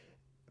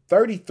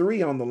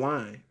 33 on the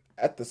line,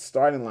 at the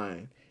starting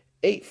line.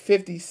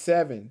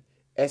 8:57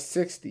 at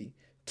 60.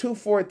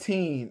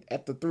 2:14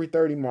 at the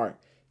 3:30 mark.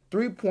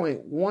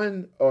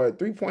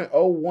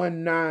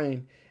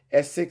 3.019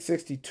 at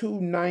 660.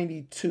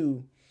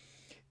 2:92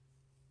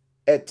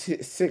 at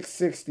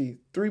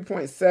 660,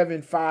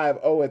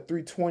 3.750 at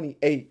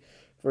 328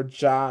 for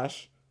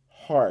Josh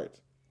Hart.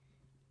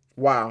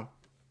 Wow.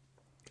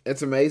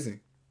 It's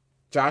amazing.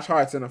 Josh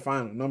Hart's in the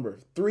final. Number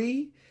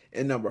 3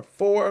 and number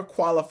 4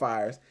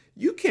 qualifiers.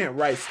 You can't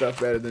write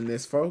stuff better than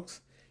this, folks.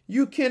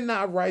 You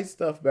cannot write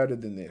stuff better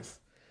than this.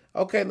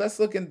 Okay, let's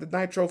look at the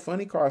Nitro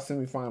Funny Car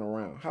semifinal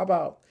round. How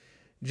about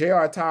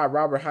J.R. Todd,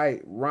 Robert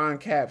Hight, Ron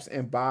Capps,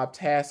 and Bob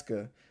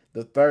Tasker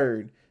the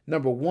third?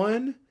 Number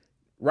 1,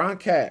 Ron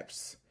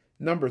Capps.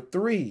 Number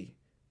 3,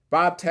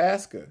 Bob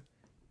Tasker.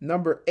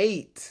 Number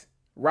 8,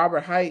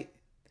 Robert Hight.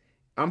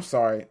 I'm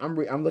sorry.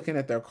 I'm looking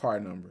at their car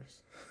numbers.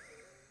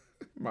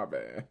 My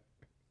bad.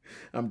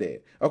 I'm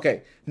dead.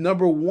 Okay.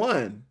 Number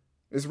 1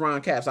 is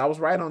Ron Capps. I was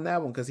right on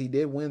that one because he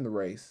did win the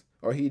race.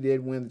 Or he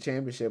did win the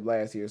championship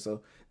last year.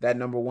 So that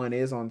number 1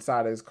 is on the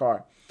side of his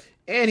car.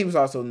 And he was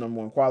also the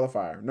number 1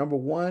 qualifier. Number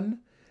 1,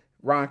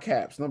 Ron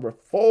Capps. Number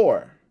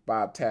 4,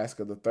 Bob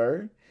Tasker the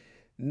third.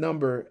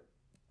 Number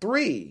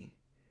 3,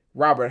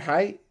 Robert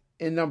Hight.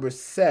 And number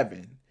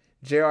 7,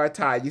 J.R.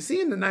 Todd. You see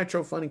in the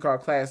Nitro Funny Car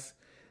class,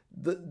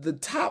 the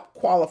top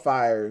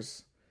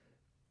qualifiers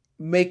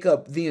make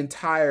up the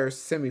entire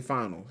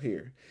semifinal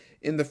here.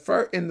 In the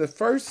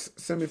first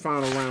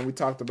semifinal round we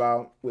talked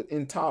about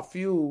in Top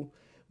Fuel,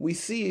 we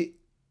see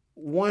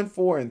 1,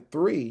 4, and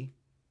 3,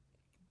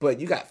 but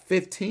you got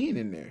 15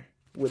 in there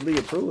with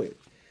Leah Pruitt.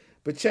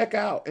 But check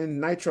out in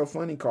Nitro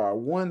Funny Car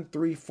 1,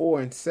 3,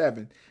 4, and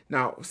 7.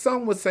 Now,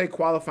 some would say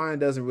qualifying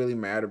doesn't really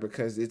matter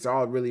because it's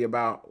all really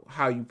about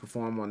how you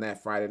perform on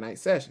that Friday night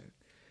session.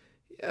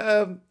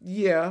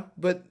 Yeah,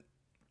 but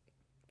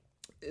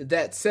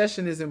that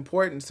session is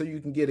important so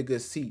you can get a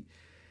good seat.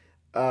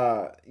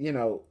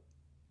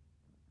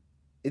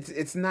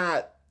 It's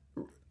not,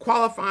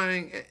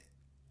 qualifying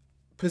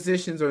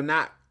positions are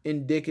not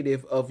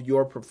indicative of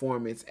your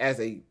performance as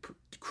a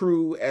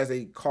crew, as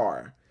a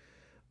car.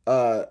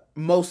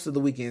 Most of the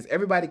weekends,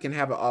 everybody can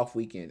have an off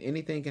weekend.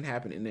 Anything can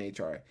happen in the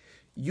HR.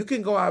 You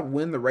can go out and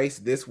win the race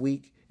this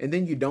week, and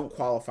then you don't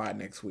qualify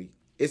next week.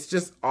 It's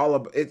just all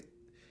about it.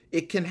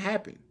 It can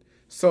happen.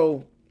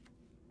 So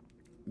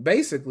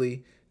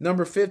basically,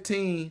 number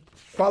 15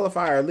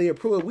 qualifier Leah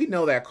Pruitt, we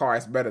know that car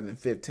is better than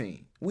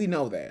 15. We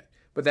know that,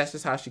 but that's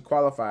just how she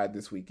qualified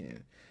this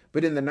weekend.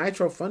 But in the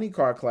Nitro Funny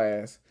Car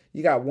class,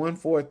 you got 1,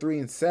 4, 3,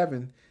 and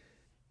 7.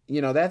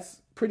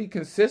 That's pretty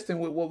consistent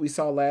with what we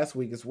saw last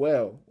week as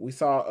well. We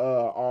saw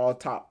all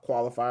top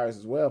qualifiers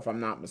as well, if I'm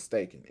not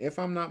mistaken.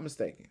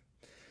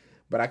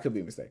 But I could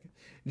be mistaken.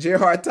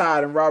 J.R.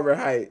 Todd and Robert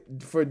Height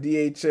for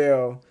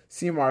DHL,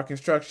 CMAR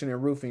Construction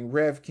and Roofing,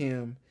 Rev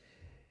Kim,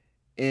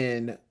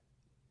 and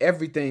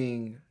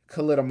everything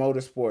Kalitta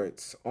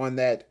Motorsports on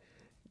that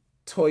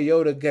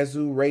Toyota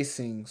Gazoo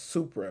Racing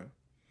Supra.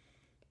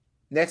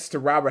 Next to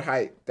Robert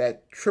Height,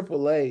 that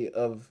AAA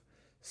of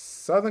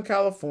Southern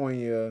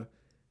California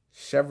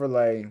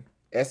Chevrolet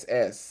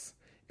SS,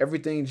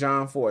 everything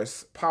John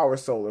Force, Power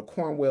Solar,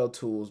 Cornwell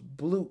Tools,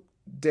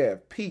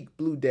 Peak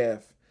Blue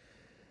Def,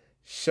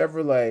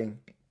 Chevrolet.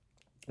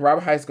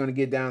 Robert Height's going to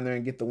get down there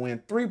and get the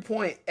win.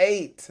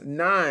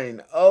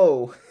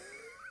 3.890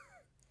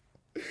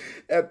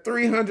 at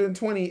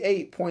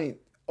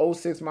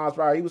 328.06 miles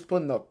per hour. He was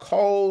putting the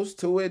coals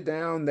to it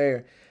down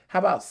there. How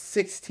about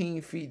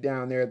 16 feet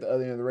down there at the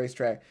other end of the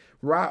racetrack?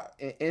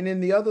 And in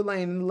the other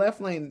lane, in the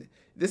left lane,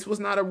 this was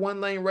not a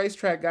one-lane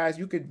racetrack, guys.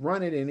 You could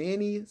run it in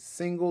any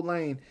single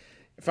lane.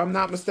 If I'm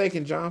not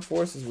mistaken, John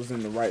Forces was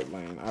in the right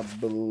lane, I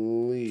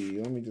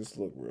believe. Let me just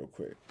look real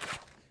quick.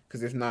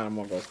 Because if not, I'm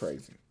going to go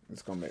crazy.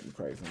 It's going to make me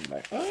crazy. I'm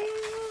like,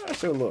 I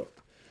should look.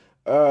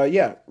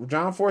 Yeah,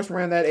 John Force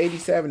ran that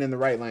 87 in the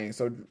right lane.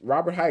 So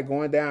Robert Height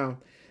going down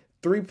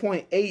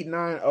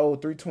 3.890,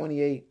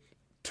 328,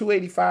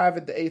 285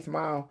 at the 8th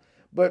mile.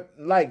 But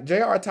like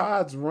J.R.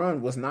 Todd's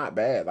run was not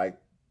bad. Like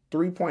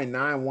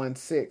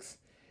 3.916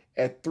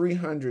 at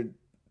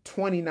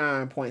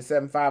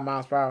 329.75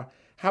 miles per hour.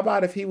 How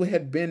about if he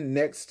had been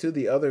next to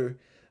the other,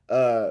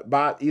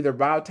 either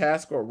Bob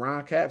Tasker or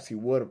Ron Capps, he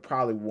would have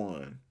probably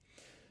won.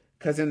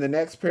 Because in the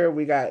next pair,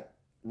 we got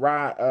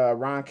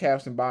Ron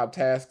Capps and Bob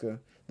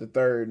Tasker, the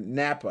third,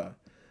 Napa,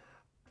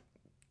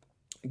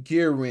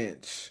 Gear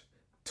Wrench,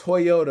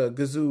 Toyota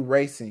Gazoo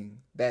Racing,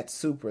 that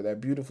Supra, that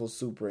beautiful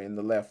Supra in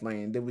the left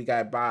lane. Then we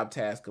got Bob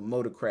Tasker,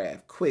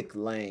 Motorcraft, Quick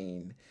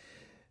Lane,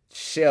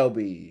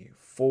 Shelby,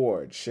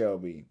 Ford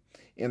Shelby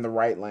in the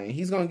right lane.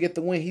 He's going to get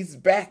the win. He's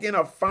back in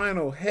a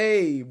final.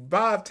 Hey,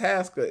 Bob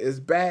Tasker is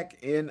back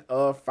in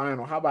a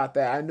final. How about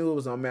that? I knew it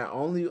was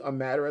only a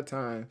matter of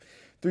time.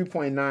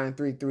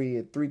 3.933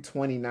 at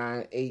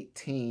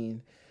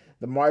 329.18.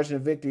 The margin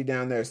of victory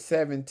down there,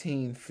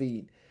 17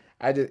 feet.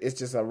 It's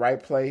just a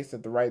right place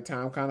at the right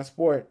time kind of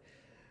sport.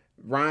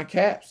 Ron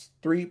Capps,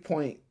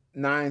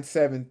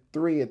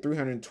 3.973 at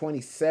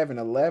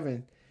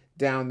 327.11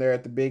 down there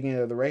at the big end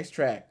of the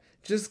racetrack.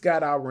 Just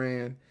got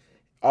outran.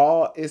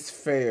 All is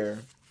fair.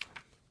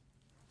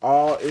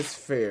 All is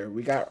fair.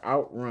 We got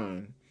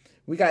outrun.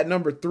 We got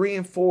number 3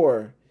 and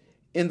 4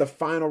 in the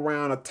final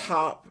round of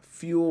Top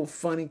Fuel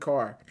Funny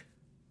Car.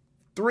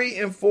 3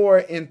 and 4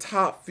 in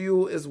Top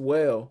Fuel as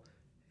well.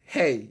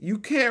 Hey, you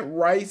can't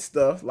write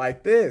stuff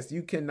like this.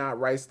 You cannot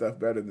write stuff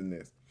better than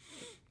this.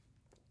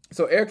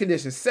 So air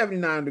conditioning,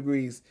 79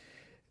 degrees.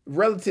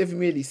 Relative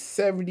humidity,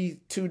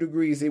 72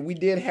 degrees. We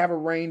did have a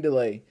rain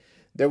delay.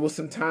 There was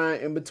some time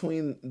in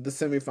between the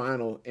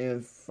semifinal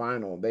and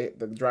final.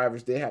 The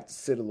drivers did have to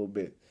sit a little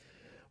bit.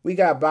 We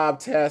got Bob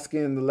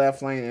Tasker in the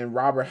left lane and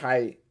Robert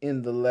Height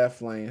in the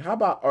left lane. How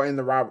about, or in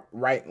the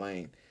right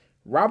lane?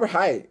 Robert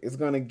Height is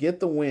going to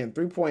get the win,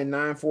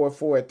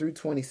 3.944 at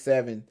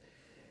 327.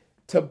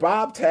 To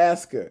Bob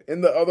Tasker in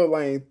the other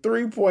lane,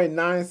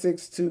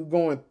 3.962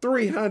 going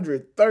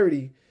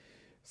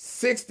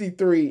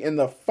 330.63 in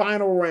the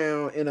final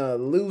round in a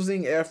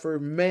losing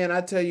effort. Man,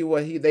 I tell you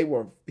what, he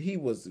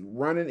was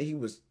running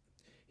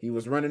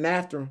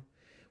after him.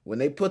 When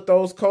they put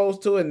those coals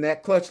to it and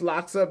that clutch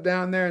locks up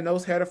down there and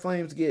those header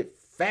flames get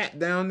fat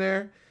down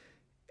there,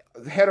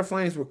 the header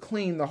flames were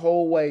clean the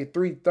whole way.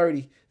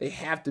 330. They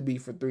have to be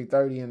for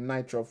 330 in a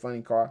Nitro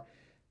Funny Car.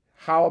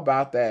 How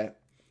about that?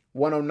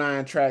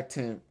 109 track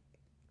temp.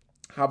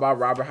 How about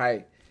Robert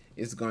Height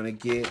is going to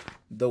get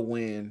the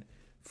win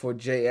for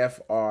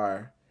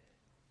JFR?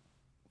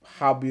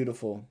 How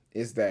beautiful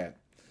is that?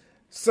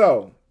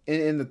 So,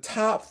 in the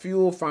top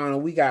fuel final,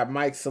 we got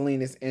Mike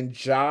Salinas and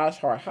Josh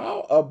Hart.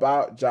 How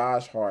about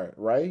Josh Hart,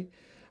 right?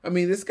 I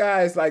mean, this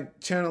guy is like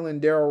channeling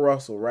Darryl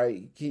Russell,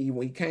 right? He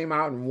came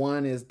out and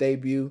won his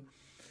debut,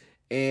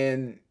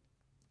 and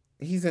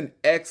he's an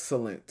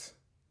excellent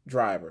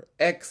driver.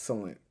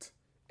 Excellent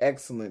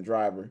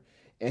driver.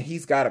 And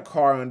he's got a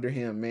car under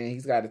him, man.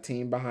 He's got a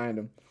team behind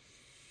him.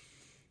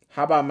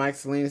 How about Mike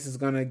Salinas is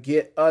gonna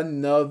get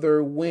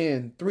another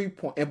win? 3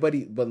 point, but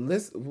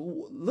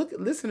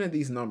listen to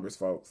these numbers,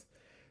 folks.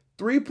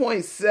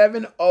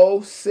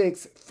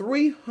 3.706,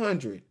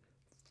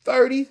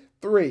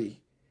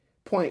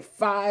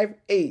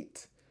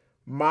 333.58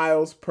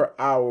 miles per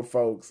hour,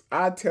 folks.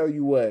 I tell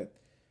you what,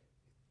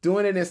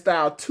 doing it in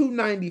style,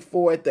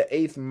 294 at the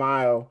 8th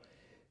mile,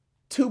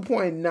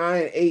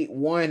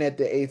 2.981 at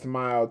the 8th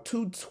mile,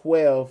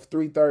 212,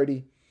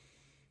 330.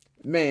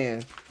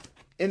 Man.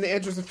 In the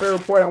interest of fair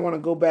report, I want to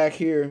go back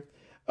here.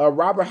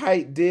 Robert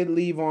Height did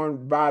leave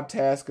on Bob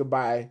Tasker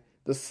by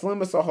the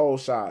slimmest of hole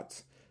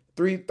shots.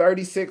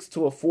 336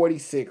 to a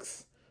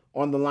 46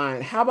 on the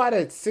line. How about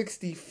at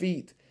 60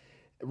 feet?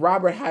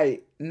 Robert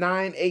Height,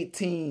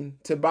 918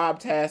 to Bob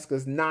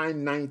Tasker's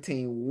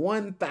 919.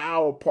 1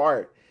 thou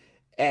apart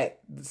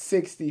at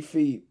 60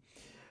 feet.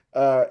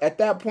 At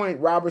that point,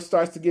 Robert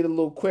starts to get a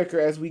little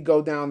quicker as we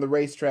go down the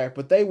racetrack,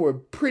 but they were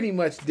pretty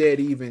much dead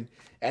even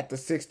at the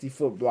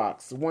 60-foot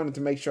blocks. So wanted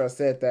to make sure I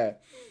said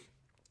that.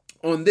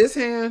 On this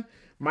hand,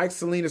 Mike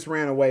Salinas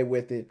ran away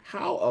with it.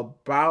 How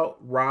about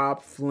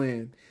Rob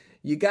Flynn?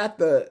 You got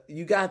the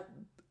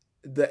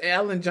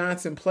Alan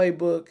Johnson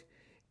playbook,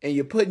 and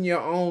you're putting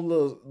your own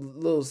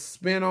little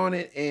spin on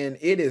it, and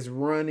it is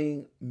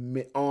running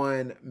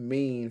on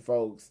mean,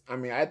 folks. I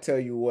mean, I tell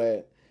you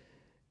what,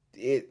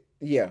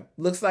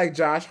 looks like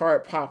Josh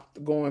Hart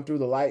popped going through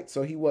the light,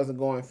 so he wasn't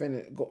going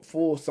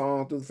full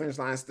song through the finish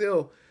line.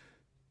 Still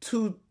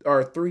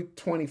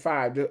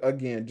 325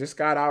 again, just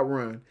got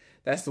outrun.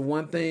 That's the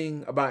one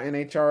thing about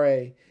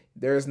NHRA.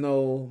 There's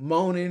no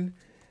moaning.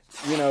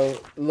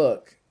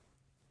 Look,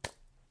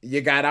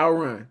 you got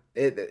outrun.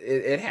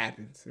 It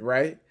happens,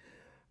 right?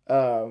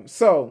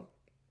 So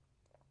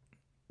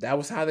that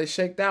was how they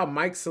shaked out.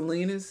 Mike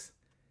Salinas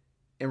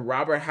and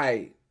Robert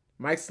Height.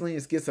 Mike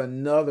Salinas gets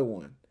another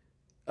one.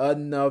 Love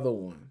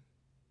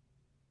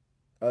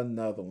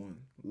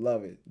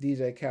it.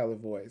 DJ Khaled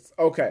voice.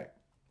 Okay.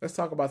 Let's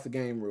talk about the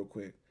game real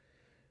quick.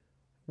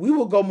 We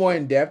will go more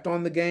in depth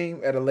on the game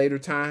at a later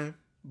time,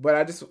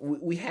 but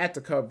we had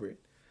to cover it.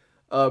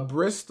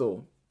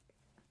 Bristol,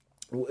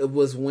 it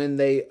was when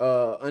they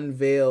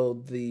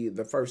unveiled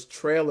the first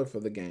trailer for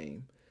the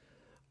game.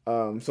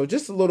 So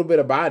just a little bit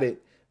about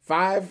it.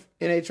 5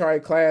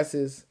 NHRA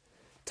classes,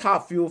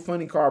 Top Fuel,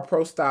 Funny Car,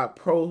 Pro Stock,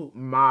 Pro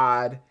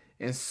Mod,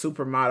 and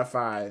Super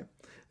Modified.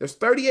 There's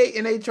 38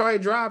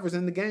 NHRA drivers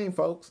in the game,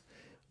 folks.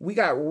 We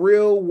got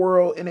real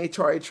world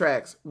NHRA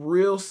tracks,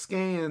 real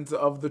scans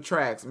of the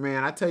tracks.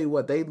 Man, I tell you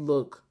what, they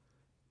look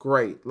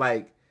great.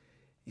 Like,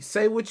 you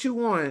say what you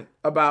want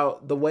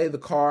about the way the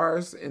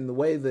cars and the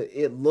way that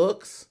it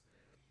looks.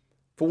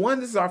 For one,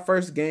 this is our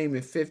first game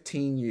in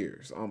 15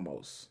 years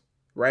almost,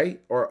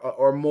 right?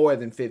 Or more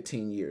than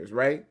 15 years,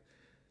 right?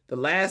 The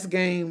last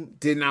game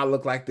did not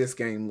look like this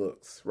game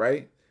looks,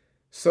 right?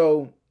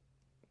 So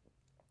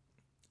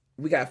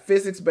we got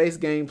physics-based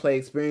gameplay,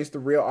 experience the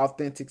real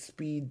authentic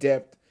speed,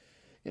 depth,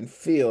 and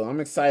feel. I'm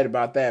excited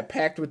about that.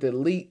 Packed with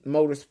elite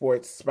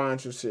motorsports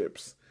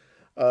sponsorships.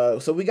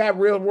 So we got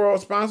real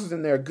world sponsors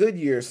in there.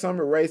 Goodyear,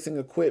 Summit Racing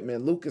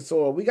Equipment, Lucas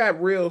Oil. We got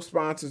real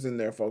sponsors in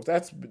there, folks.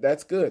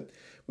 That's good.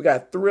 We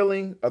got a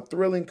thrilling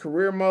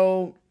career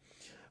mode.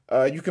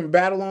 You can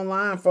battle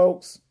online,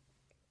 folks.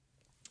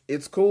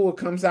 It's cool. It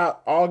comes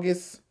out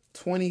August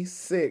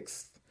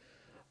 26th.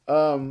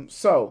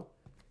 So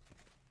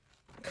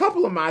a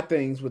couple of my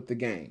things with the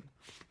game.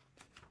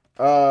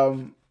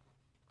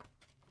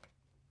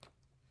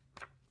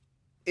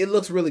 It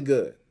looks really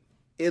good.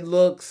 It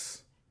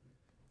looks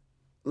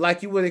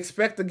like you would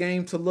expect the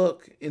game to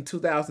look in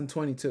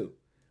 2022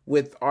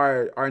 with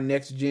our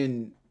next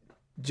gen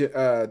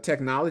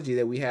technology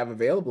that we have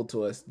available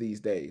to us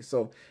these days.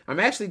 So I'm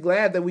actually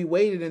glad that we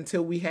waited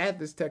until we had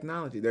this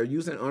technology. They're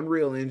using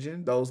Unreal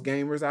Engine. Those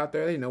gamers out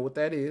there, they know what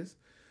that is.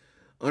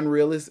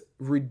 Unreal is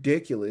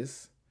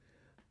ridiculous.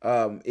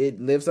 It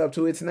lives up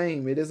to its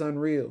name. It is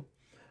Unreal.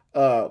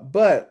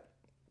 But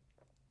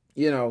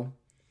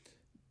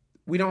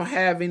we don't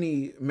have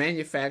any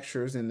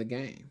manufacturers in the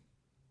game.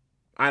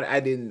 I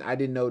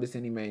didn't notice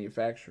any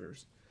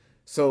manufacturers.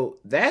 So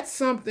that's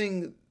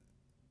something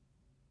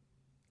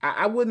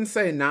I wouldn't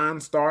say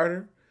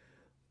non-starter,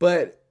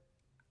 but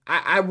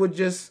I would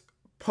just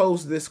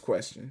pose this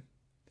question.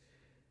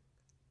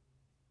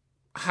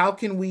 How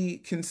can we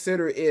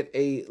consider it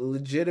a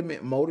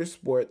legitimate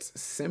motorsports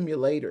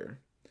simulator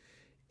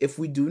if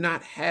we do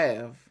not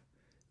have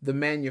the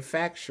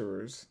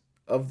manufacturers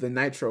of the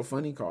Nitro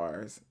funny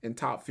cars and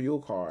Top Fuel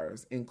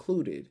cars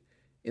included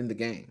in the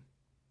game?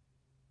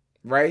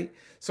 right?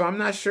 So I'm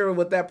not sure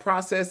what that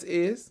process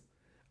is,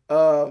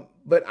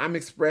 but I'm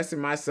expressing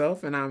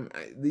myself, and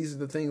these are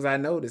the things I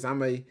notice.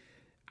 I'm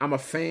a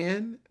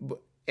fan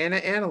and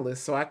an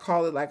analyst, so I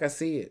call it like I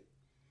see it.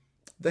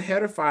 The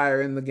header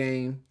fire in the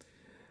game,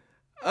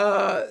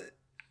 uh,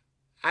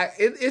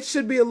 it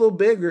should be a little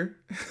bigger.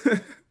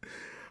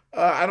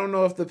 I don't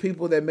know if the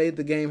people that made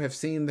the game have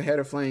seen the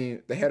header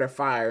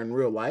fire in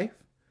real life.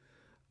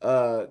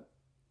 But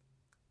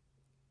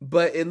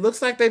it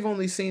looks like they've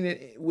only seen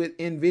it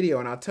in video,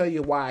 and I'll tell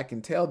you why I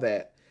can tell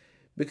that.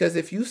 Because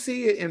if you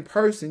see it in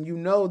person, you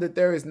know that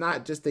there is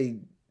not just a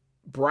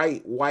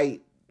bright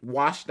white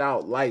washed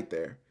out light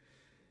there.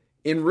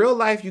 In real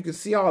life, you can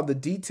see all the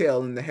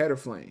detail in the header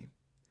flame.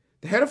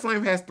 The header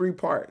flame has 3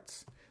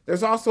 parts.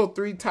 There's also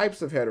 3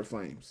 types of header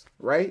flames,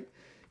 right?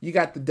 You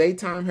got the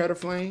daytime header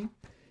flame.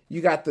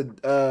 You got the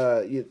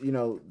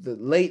the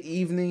late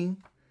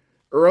evening,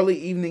 early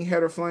evening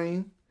header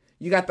flame.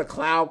 You got the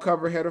cloud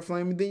cover header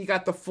flame, and then you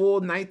got the full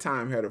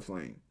nighttime header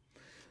flame.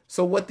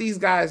 So what these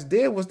guys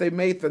did was they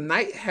made the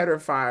night header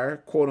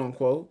fire, quote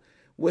unquote,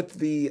 with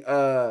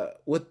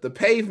the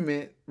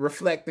pavement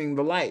reflecting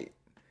the light,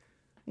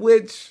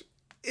 which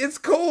it's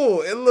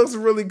cool. It looks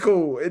really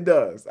cool. It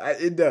does.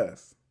 It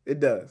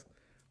does.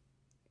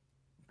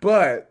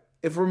 But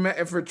if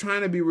we're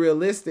trying to be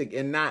realistic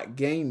and not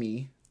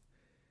gamey,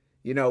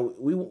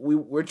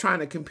 we're trying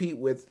to compete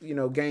with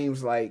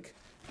games like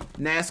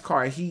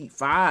NASCAR Heat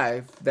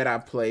 5 that I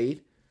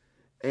played,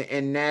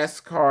 and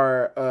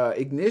NASCAR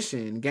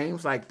Ignition,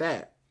 games like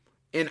that,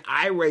 and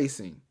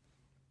iRacing.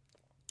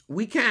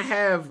 We can't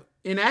have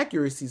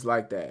inaccuracies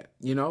like that,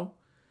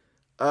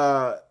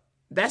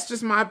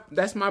 That's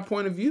my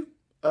point of view.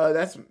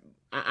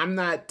 I'm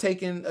not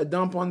taking a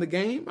dump on the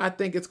game. I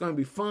think it's going to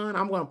be fun.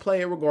 I'm going to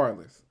play it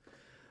regardless.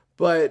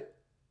 But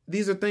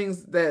these are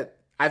things that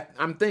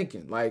I'm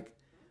thinking, like,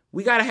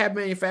 we got to have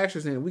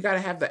manufacturers in it. We got to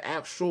have the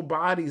actual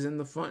bodies in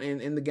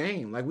the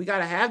game. Like, we got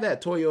to have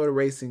that Toyota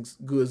Racing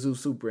Gazoo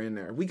Super in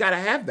there. We got to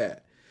have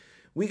that.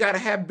 We got to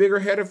have bigger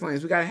header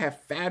flames. We got to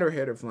have fatter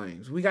header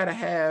flames. We got to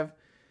have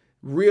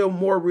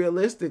more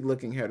realistic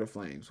looking header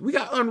flames. We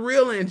got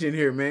Unreal Engine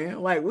here,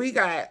 man. Like,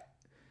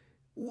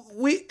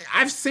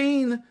 I've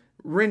seen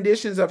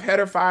renditions of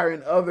header fire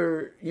in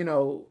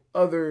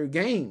other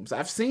games.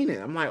 I've seen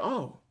it. I'm like,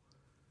 oh.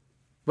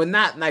 But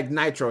not like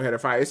Nitro header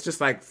fire. It's just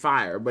like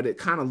fire, but it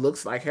kind of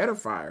looks like header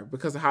fire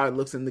because of how it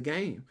looks in the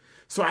game.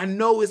 So I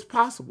know it's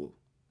possible.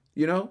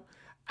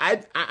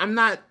 I'm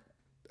not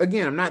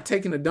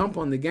taking a dump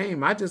on the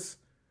game. I just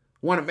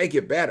want to make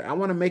it better. I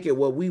want to make it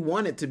what we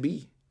want it to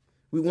be.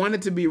 We want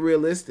it to be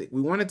realistic.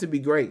 We want it to be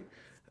great.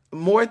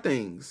 More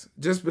things,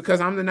 just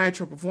because I'm the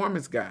Nitro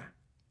performance guy.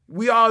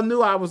 We all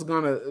knew I was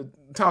going to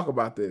talk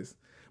about this.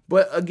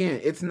 But again,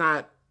 it's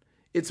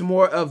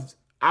more of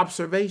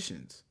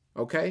observations,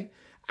 okay?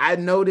 I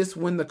notice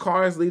when the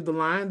cars leave the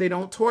line, they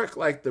don't torque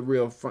like the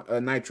real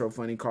Nitro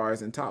funny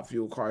cars and Top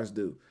Fuel cars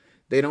do.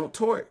 They don't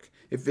torque.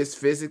 If it's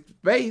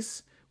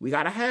physics-based, we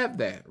got to have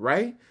that,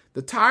 right?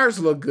 The tires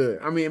look good.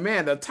 I mean,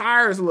 man, the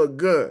tires look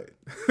good,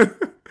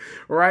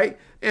 right?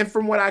 And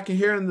from what I can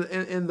hear in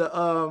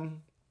the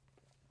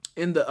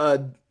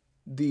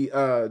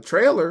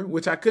trailer,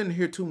 which I couldn't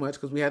hear too much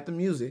because we had the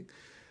music,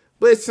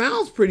 but it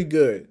sounds pretty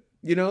good.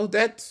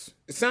 It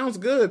sounds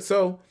good.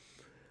 So,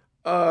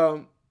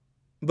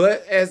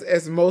 but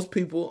as most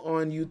people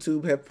on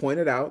YouTube have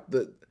pointed out,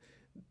 the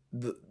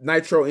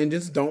Nitro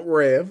engines don't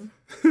rev.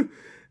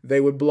 They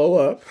would blow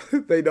up.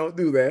 They don't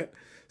do that.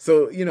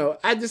 So,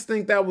 I just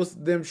think that was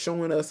them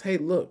showing us, hey,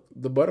 look,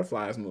 the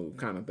butterflies move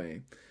kind of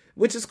thing,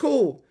 which is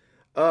cool.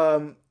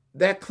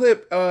 That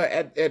clip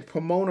at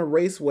Pomona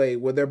Raceway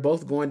where they're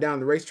both going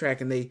down the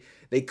racetrack and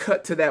they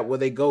cut to that where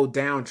they go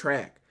down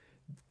track.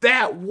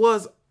 That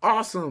was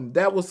awesome.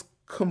 That was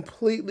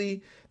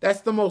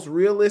that's the most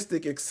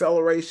realistic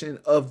acceleration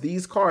of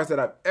these cars that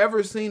I've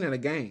ever seen in a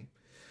game.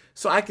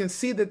 So I can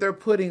see that they're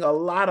putting a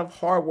lot of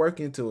hard work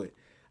into it.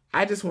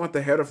 I just want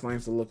the header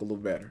flames to look a little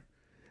better.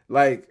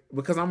 Like,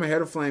 because I'm a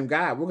header flame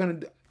guy.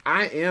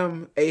 I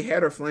am a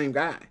header flame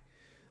guy.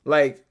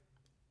 Like,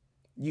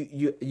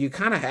 you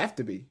kind of have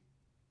to be.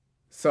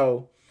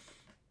 So,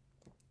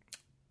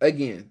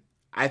 again,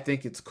 I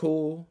think it's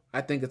cool.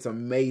 I think it's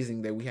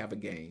amazing that we have a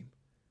game.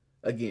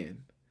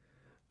 Again,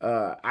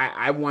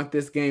 I want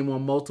this game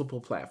on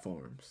multiple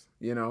platforms,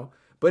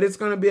 but it's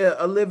going to be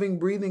a living,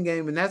 breathing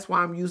game. And that's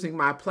why I'm using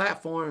my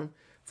platform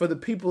for the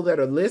people that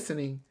are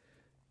listening.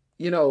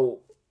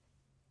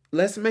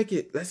 Let's make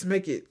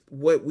it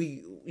what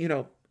we,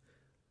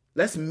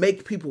 let's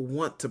make people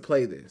want to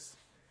play this.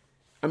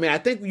 I mean, I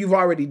think you've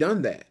already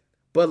done that,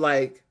 but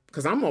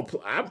because I'm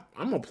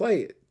gonna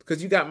play it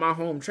because you got my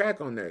home track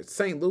on there,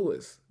 St.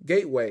 Louis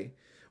Gateway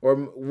or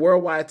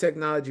Worldwide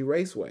Technology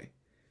Raceway,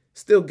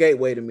 still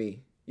Gateway to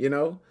me,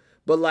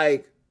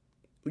 But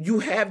you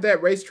have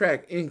that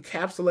racetrack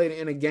encapsulated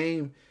in a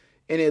game,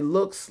 and it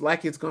looks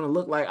like it's gonna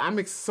look like.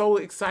 I'm so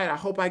excited. I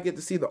hope I get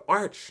to see the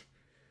arch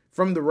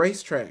from the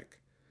racetrack,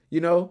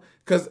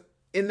 because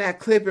in that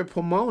clip at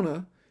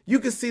Pomona, you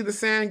can see the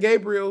San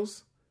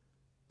Gabriels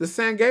the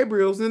San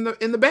Gabriel's in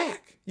the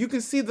back. You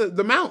can see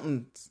the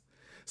mountains.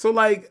 So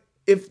like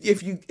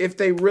if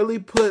they really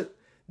put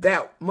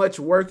that much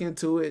work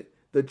into it,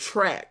 the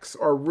tracks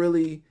are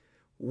really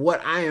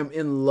what I am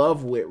in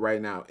love with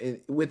right now. And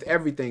with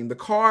everything, the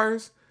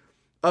cars.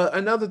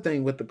 Another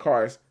thing with the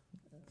cars,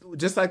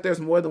 just like there's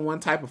more than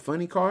one type of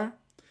funny car,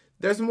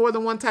 there's more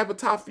than one type of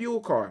top fuel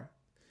car.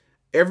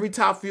 Every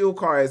top fuel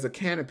car is a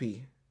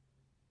canopy.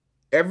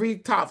 Every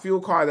top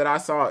fuel car that I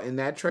saw in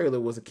that trailer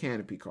was a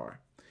canopy car.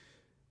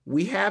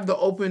 We have the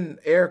open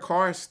air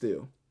cars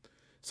still.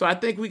 So I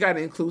think we got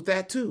to include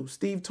that too.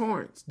 Steve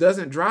Torrance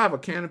doesn't drive a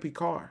canopy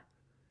car.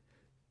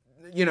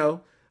 You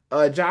know,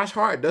 Josh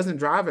Hart doesn't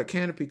drive a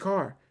canopy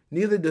car.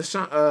 Neither does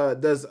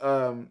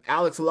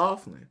Alex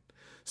Laughlin.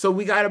 So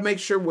we got to make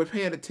sure we're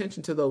paying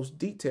attention to those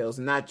details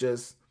and not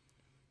just,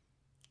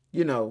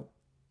 you know,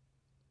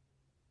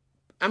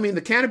 I mean,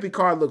 the canopy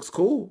car looks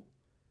cool,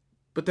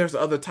 but there's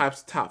other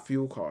types of top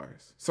fuel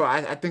cars. So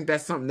I think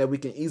that's something that we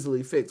can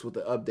easily fix with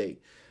the update.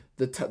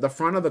 The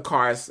front of the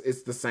car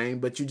is the same,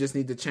 but you just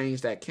need to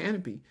change that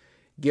canopy.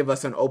 Give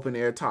us an open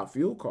air top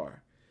fuel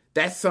car.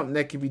 That's something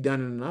that can be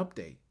done in an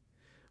update.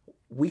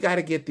 We got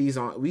to get these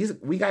on.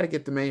 We got to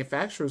get the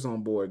manufacturers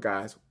on board,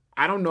 guys.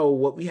 I don't know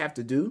what we have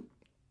to do.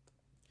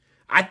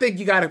 I think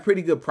you got a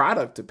pretty good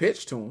product to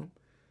pitch to them.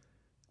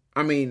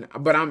 I mean,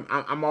 but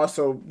I'm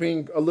also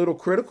being a little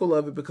critical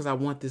of it because I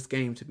want this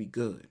game to be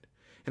good.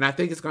 And I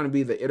think it's going to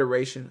be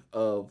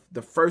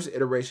the first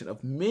iteration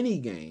of many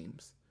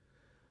games.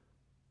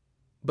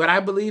 But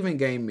I believe in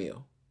Game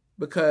Mill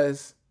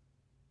because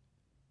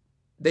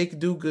they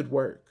do good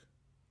work.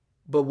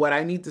 But what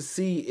I need to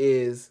see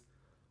is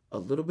a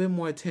little bit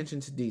more attention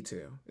to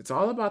detail. It's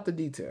all about the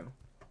detail.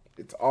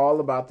 It's all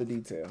about the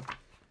detail.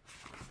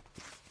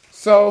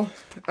 So,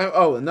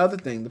 another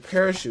thing, the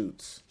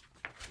parachutes.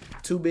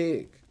 Too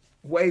big.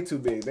 Way too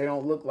big. They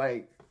don't look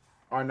like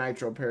our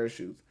Nitro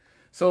parachutes.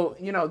 So,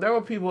 you know, there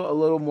were people a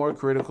little more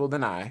critical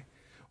than I.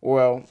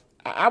 Well,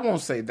 I won't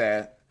say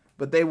that,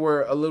 but they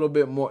were a little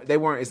bit more, they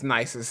weren't as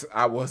nice as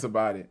I was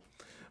about it.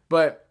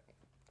 But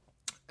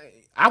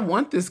I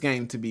want this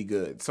game to be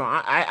good. So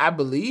I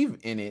believe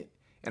in it.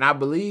 And I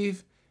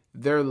believe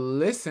they're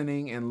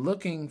listening and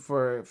looking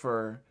for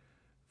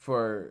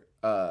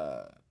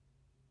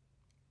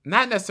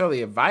not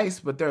necessarily advice,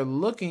 but they're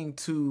looking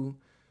to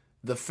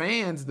the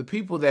fans, the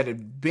people that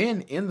have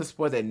been in the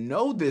sport, that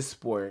know this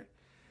sport.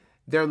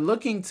 They're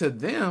looking to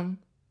them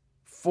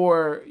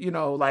for, you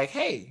know, like,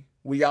 hey,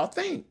 what y'all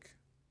think?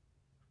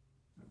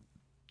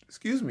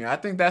 Excuse me. I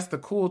think that's the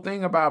cool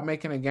thing about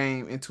making a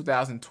game in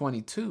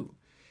 2022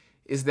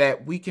 is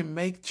that we can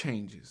make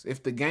changes.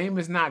 If the game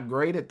is not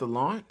great at the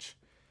launch,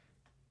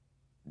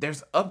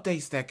 there's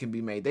updates that can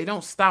be made. They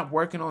don't stop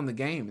working on the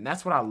game, and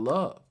that's what I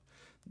love.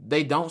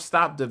 They don't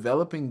stop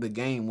developing the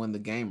game when the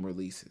game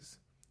releases.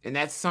 And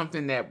that's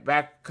something that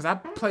because I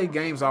played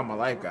games all my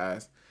life,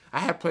 guys. I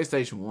had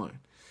PlayStation 1,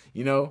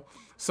 you know?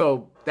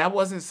 So that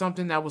wasn't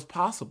something that was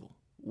possible.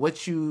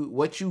 What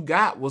you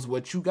got was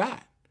what you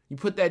got. You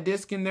put that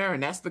disc in there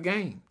and that's the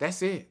game.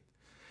 That's it.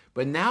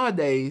 But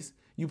nowadays,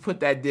 you put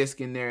that disc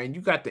in there and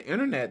you got the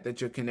internet that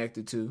you're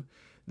connected to.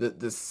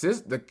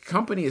 The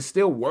company is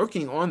still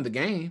working on the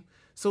game.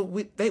 So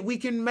we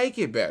can make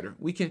it better.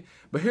 We can,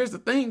 but here's the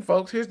thing,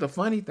 folks. Here's the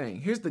funny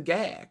thing. Here's the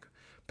gag.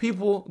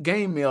 People,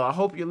 Game Mill, I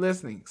hope you're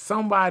listening.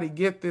 Somebody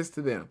get this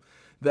to them.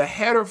 The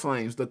header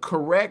flames, the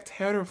correct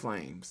header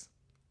flames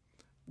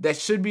that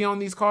should be on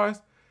these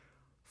cars,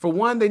 for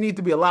one, they need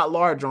to be a lot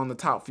larger on the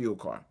top fuel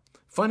car.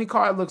 Funny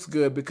car looks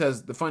good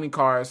because the funny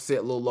cars sit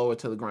a little lower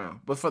to the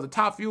ground. But for the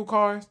top fuel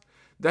cars,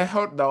 those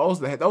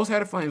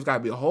header flames got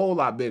to be a whole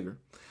lot bigger.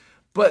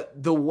 But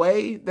the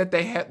way that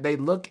they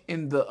look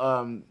in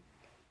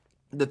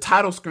the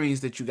title screens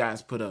that you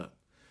guys put up,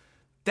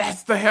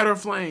 that's the header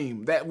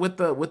flame. That with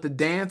the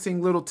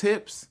dancing little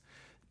tips,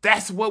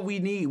 that's what we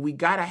need. We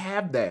gotta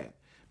have that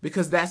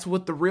because that's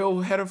what the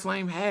real header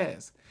flame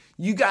has.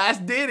 You guys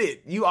did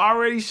it. You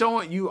already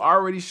showing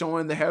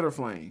the header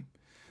flame.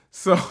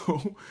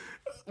 So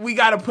we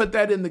gotta put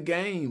that in the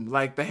game.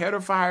 Like the header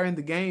fire in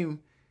the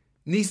game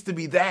needs to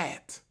be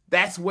that.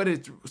 That's what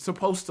it's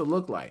supposed to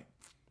look like.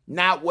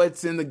 Not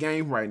what's in the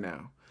game right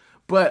now.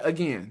 But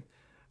again,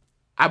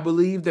 I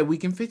believe that we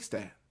can fix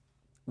that.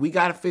 We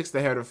got to fix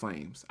the header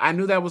flames. I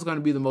knew that was going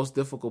to be the most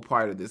difficult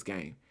part of this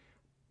game.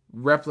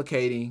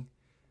 Replicating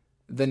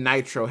the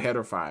Nitro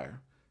header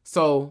fire.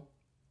 So,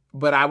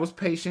 but I was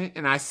patient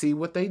and I see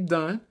what they've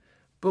done.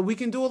 But we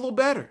can do a little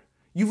better.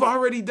 You've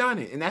already done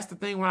it. And that's the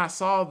thing when I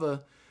saw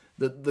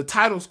the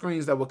title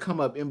screens that would come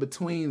up in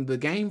between the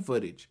game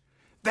footage.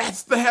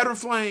 That's the header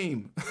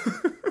flame.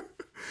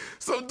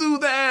 So do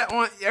that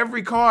on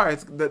every car.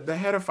 It's the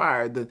header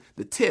fire,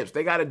 the tips.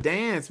 They got to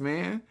dance,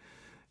 man.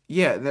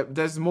 Yeah,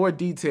 there's more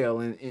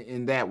detail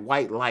in that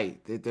white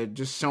light. They're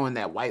just showing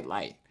that white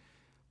light.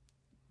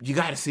 You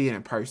got to see it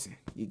in person.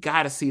 You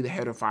got to see the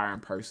header fire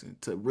in person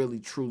to really,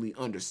 truly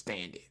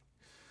understand it.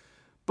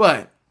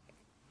 But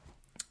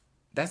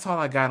that's all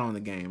I got on the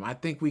game. I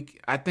think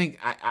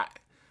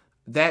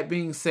that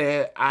being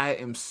said, I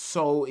am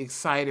so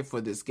excited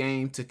for this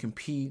game to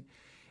compete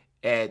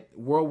at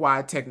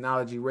Worldwide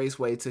Technology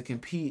Raceway, to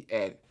compete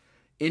at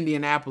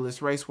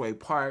Indianapolis Raceway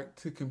Park,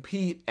 to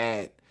compete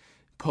at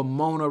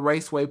Pomona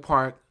Raceway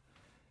Park,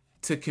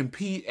 to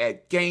compete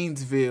at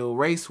Gainesville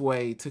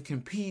Raceway, to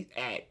compete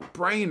at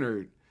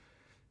Brainerd,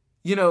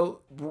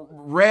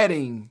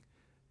 Reading,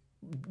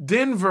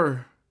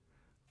 Denver,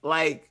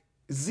 like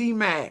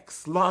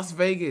Z-Max, Las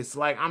Vegas.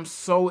 Like, I'm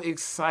so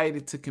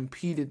excited to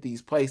compete at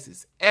these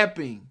places.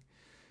 Epping,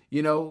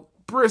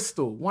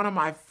 Bristol, one of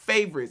my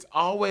favorites,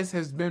 always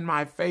has been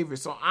my favorite.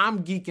 So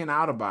I'm geeking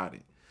out about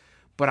it.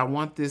 But I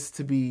want this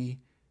to be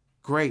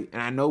great.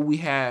 And I know we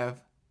have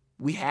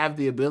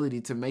the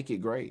ability to make it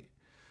great.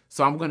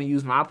 So I'm going to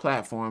use my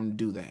platform to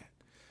do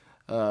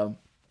that.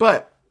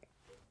 But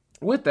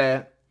with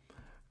that,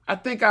 I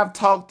think I've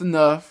talked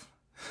enough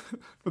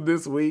for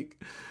this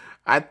week.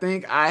 I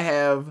think I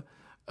have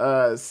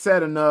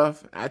said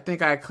enough. I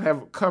think I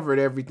covered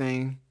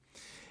everything.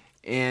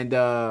 And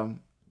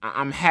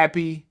I'm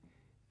happy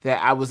that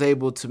I was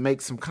able to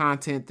make some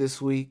content this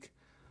week.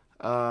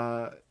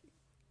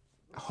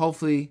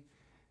 Hopefully,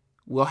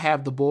 we'll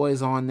have the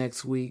boys on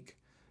next week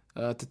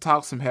to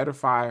talk some header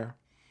fire.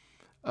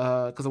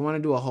 Because I want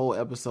to do a whole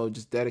episode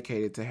just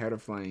dedicated to header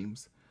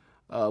flames.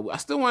 I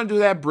still want to do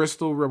that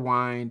Bristol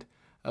Rewind.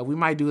 We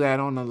might do that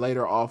on a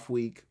later off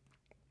week.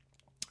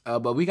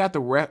 But we got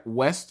the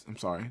Western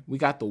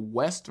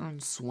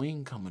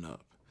Swing coming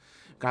up.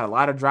 Got a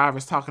lot of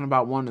drivers talking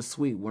about wanting to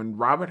sweep. When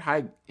Robert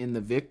Hite in the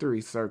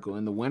victory circle,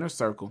 in the winner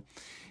circle,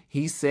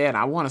 he said,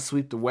 I want to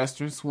sweep the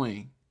Western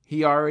Swing.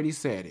 He already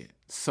said it.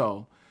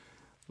 So,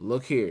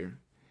 look here.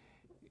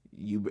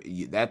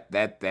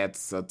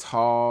 That's a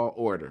tall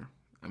order.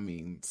 I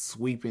mean,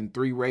 sweeping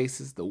 3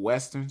 races, the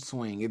Western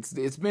Swing.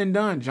 It's been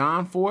done.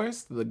 John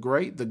Forrest, the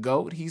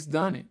GOAT, he's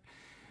done it.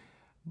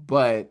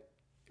 But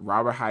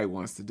Robert Hite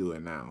wants to do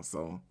it now.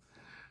 So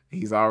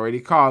he's already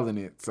calling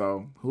it.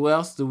 So who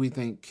else do we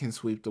think can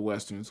sweep the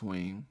Western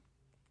Swing?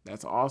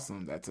 That's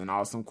awesome. That's an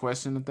awesome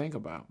question to think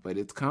about. But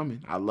it's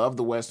coming. I love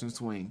the Western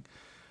Swing.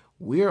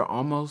 We're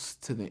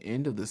almost to the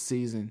end of the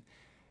season.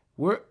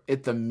 We're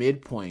at the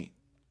midpoint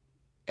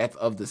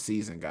of the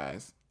season,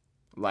 guys.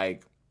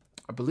 Like,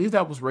 I believe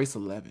that was race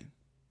 11.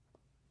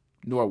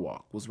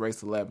 Norwalk was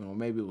race 11, or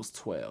maybe it was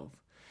 12.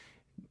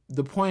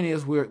 The point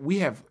is, we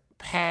have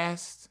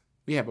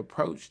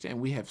approached, and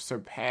we have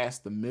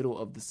surpassed the middle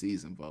of the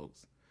season,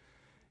 folks.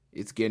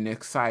 It's getting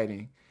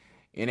exciting.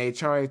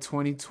 NHRA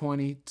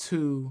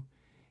 2022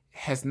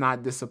 has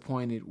not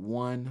disappointed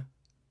one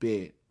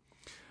bit.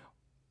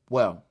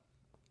 Well,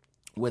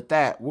 with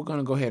that, we're going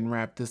to go ahead and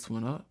wrap this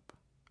one up.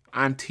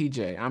 I'm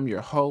TJ. I'm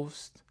your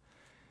host.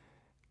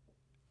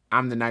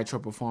 I'm the Nitro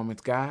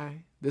Performance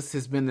Guy. This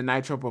has been the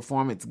Nitro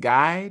Performance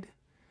Guide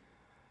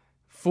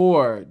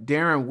for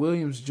Darren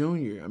Williams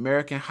Jr.,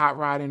 American Hot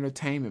Rod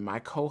Entertainment, my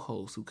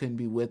co-host who couldn't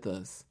be with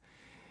us,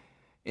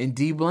 and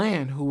D.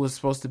 Bland, who was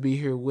supposed to be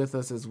here with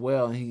us as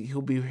well, and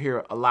he'll be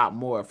here a lot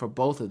more for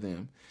both of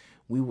them.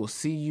 We will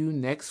see you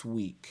next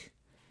week.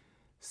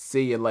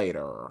 See you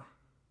later.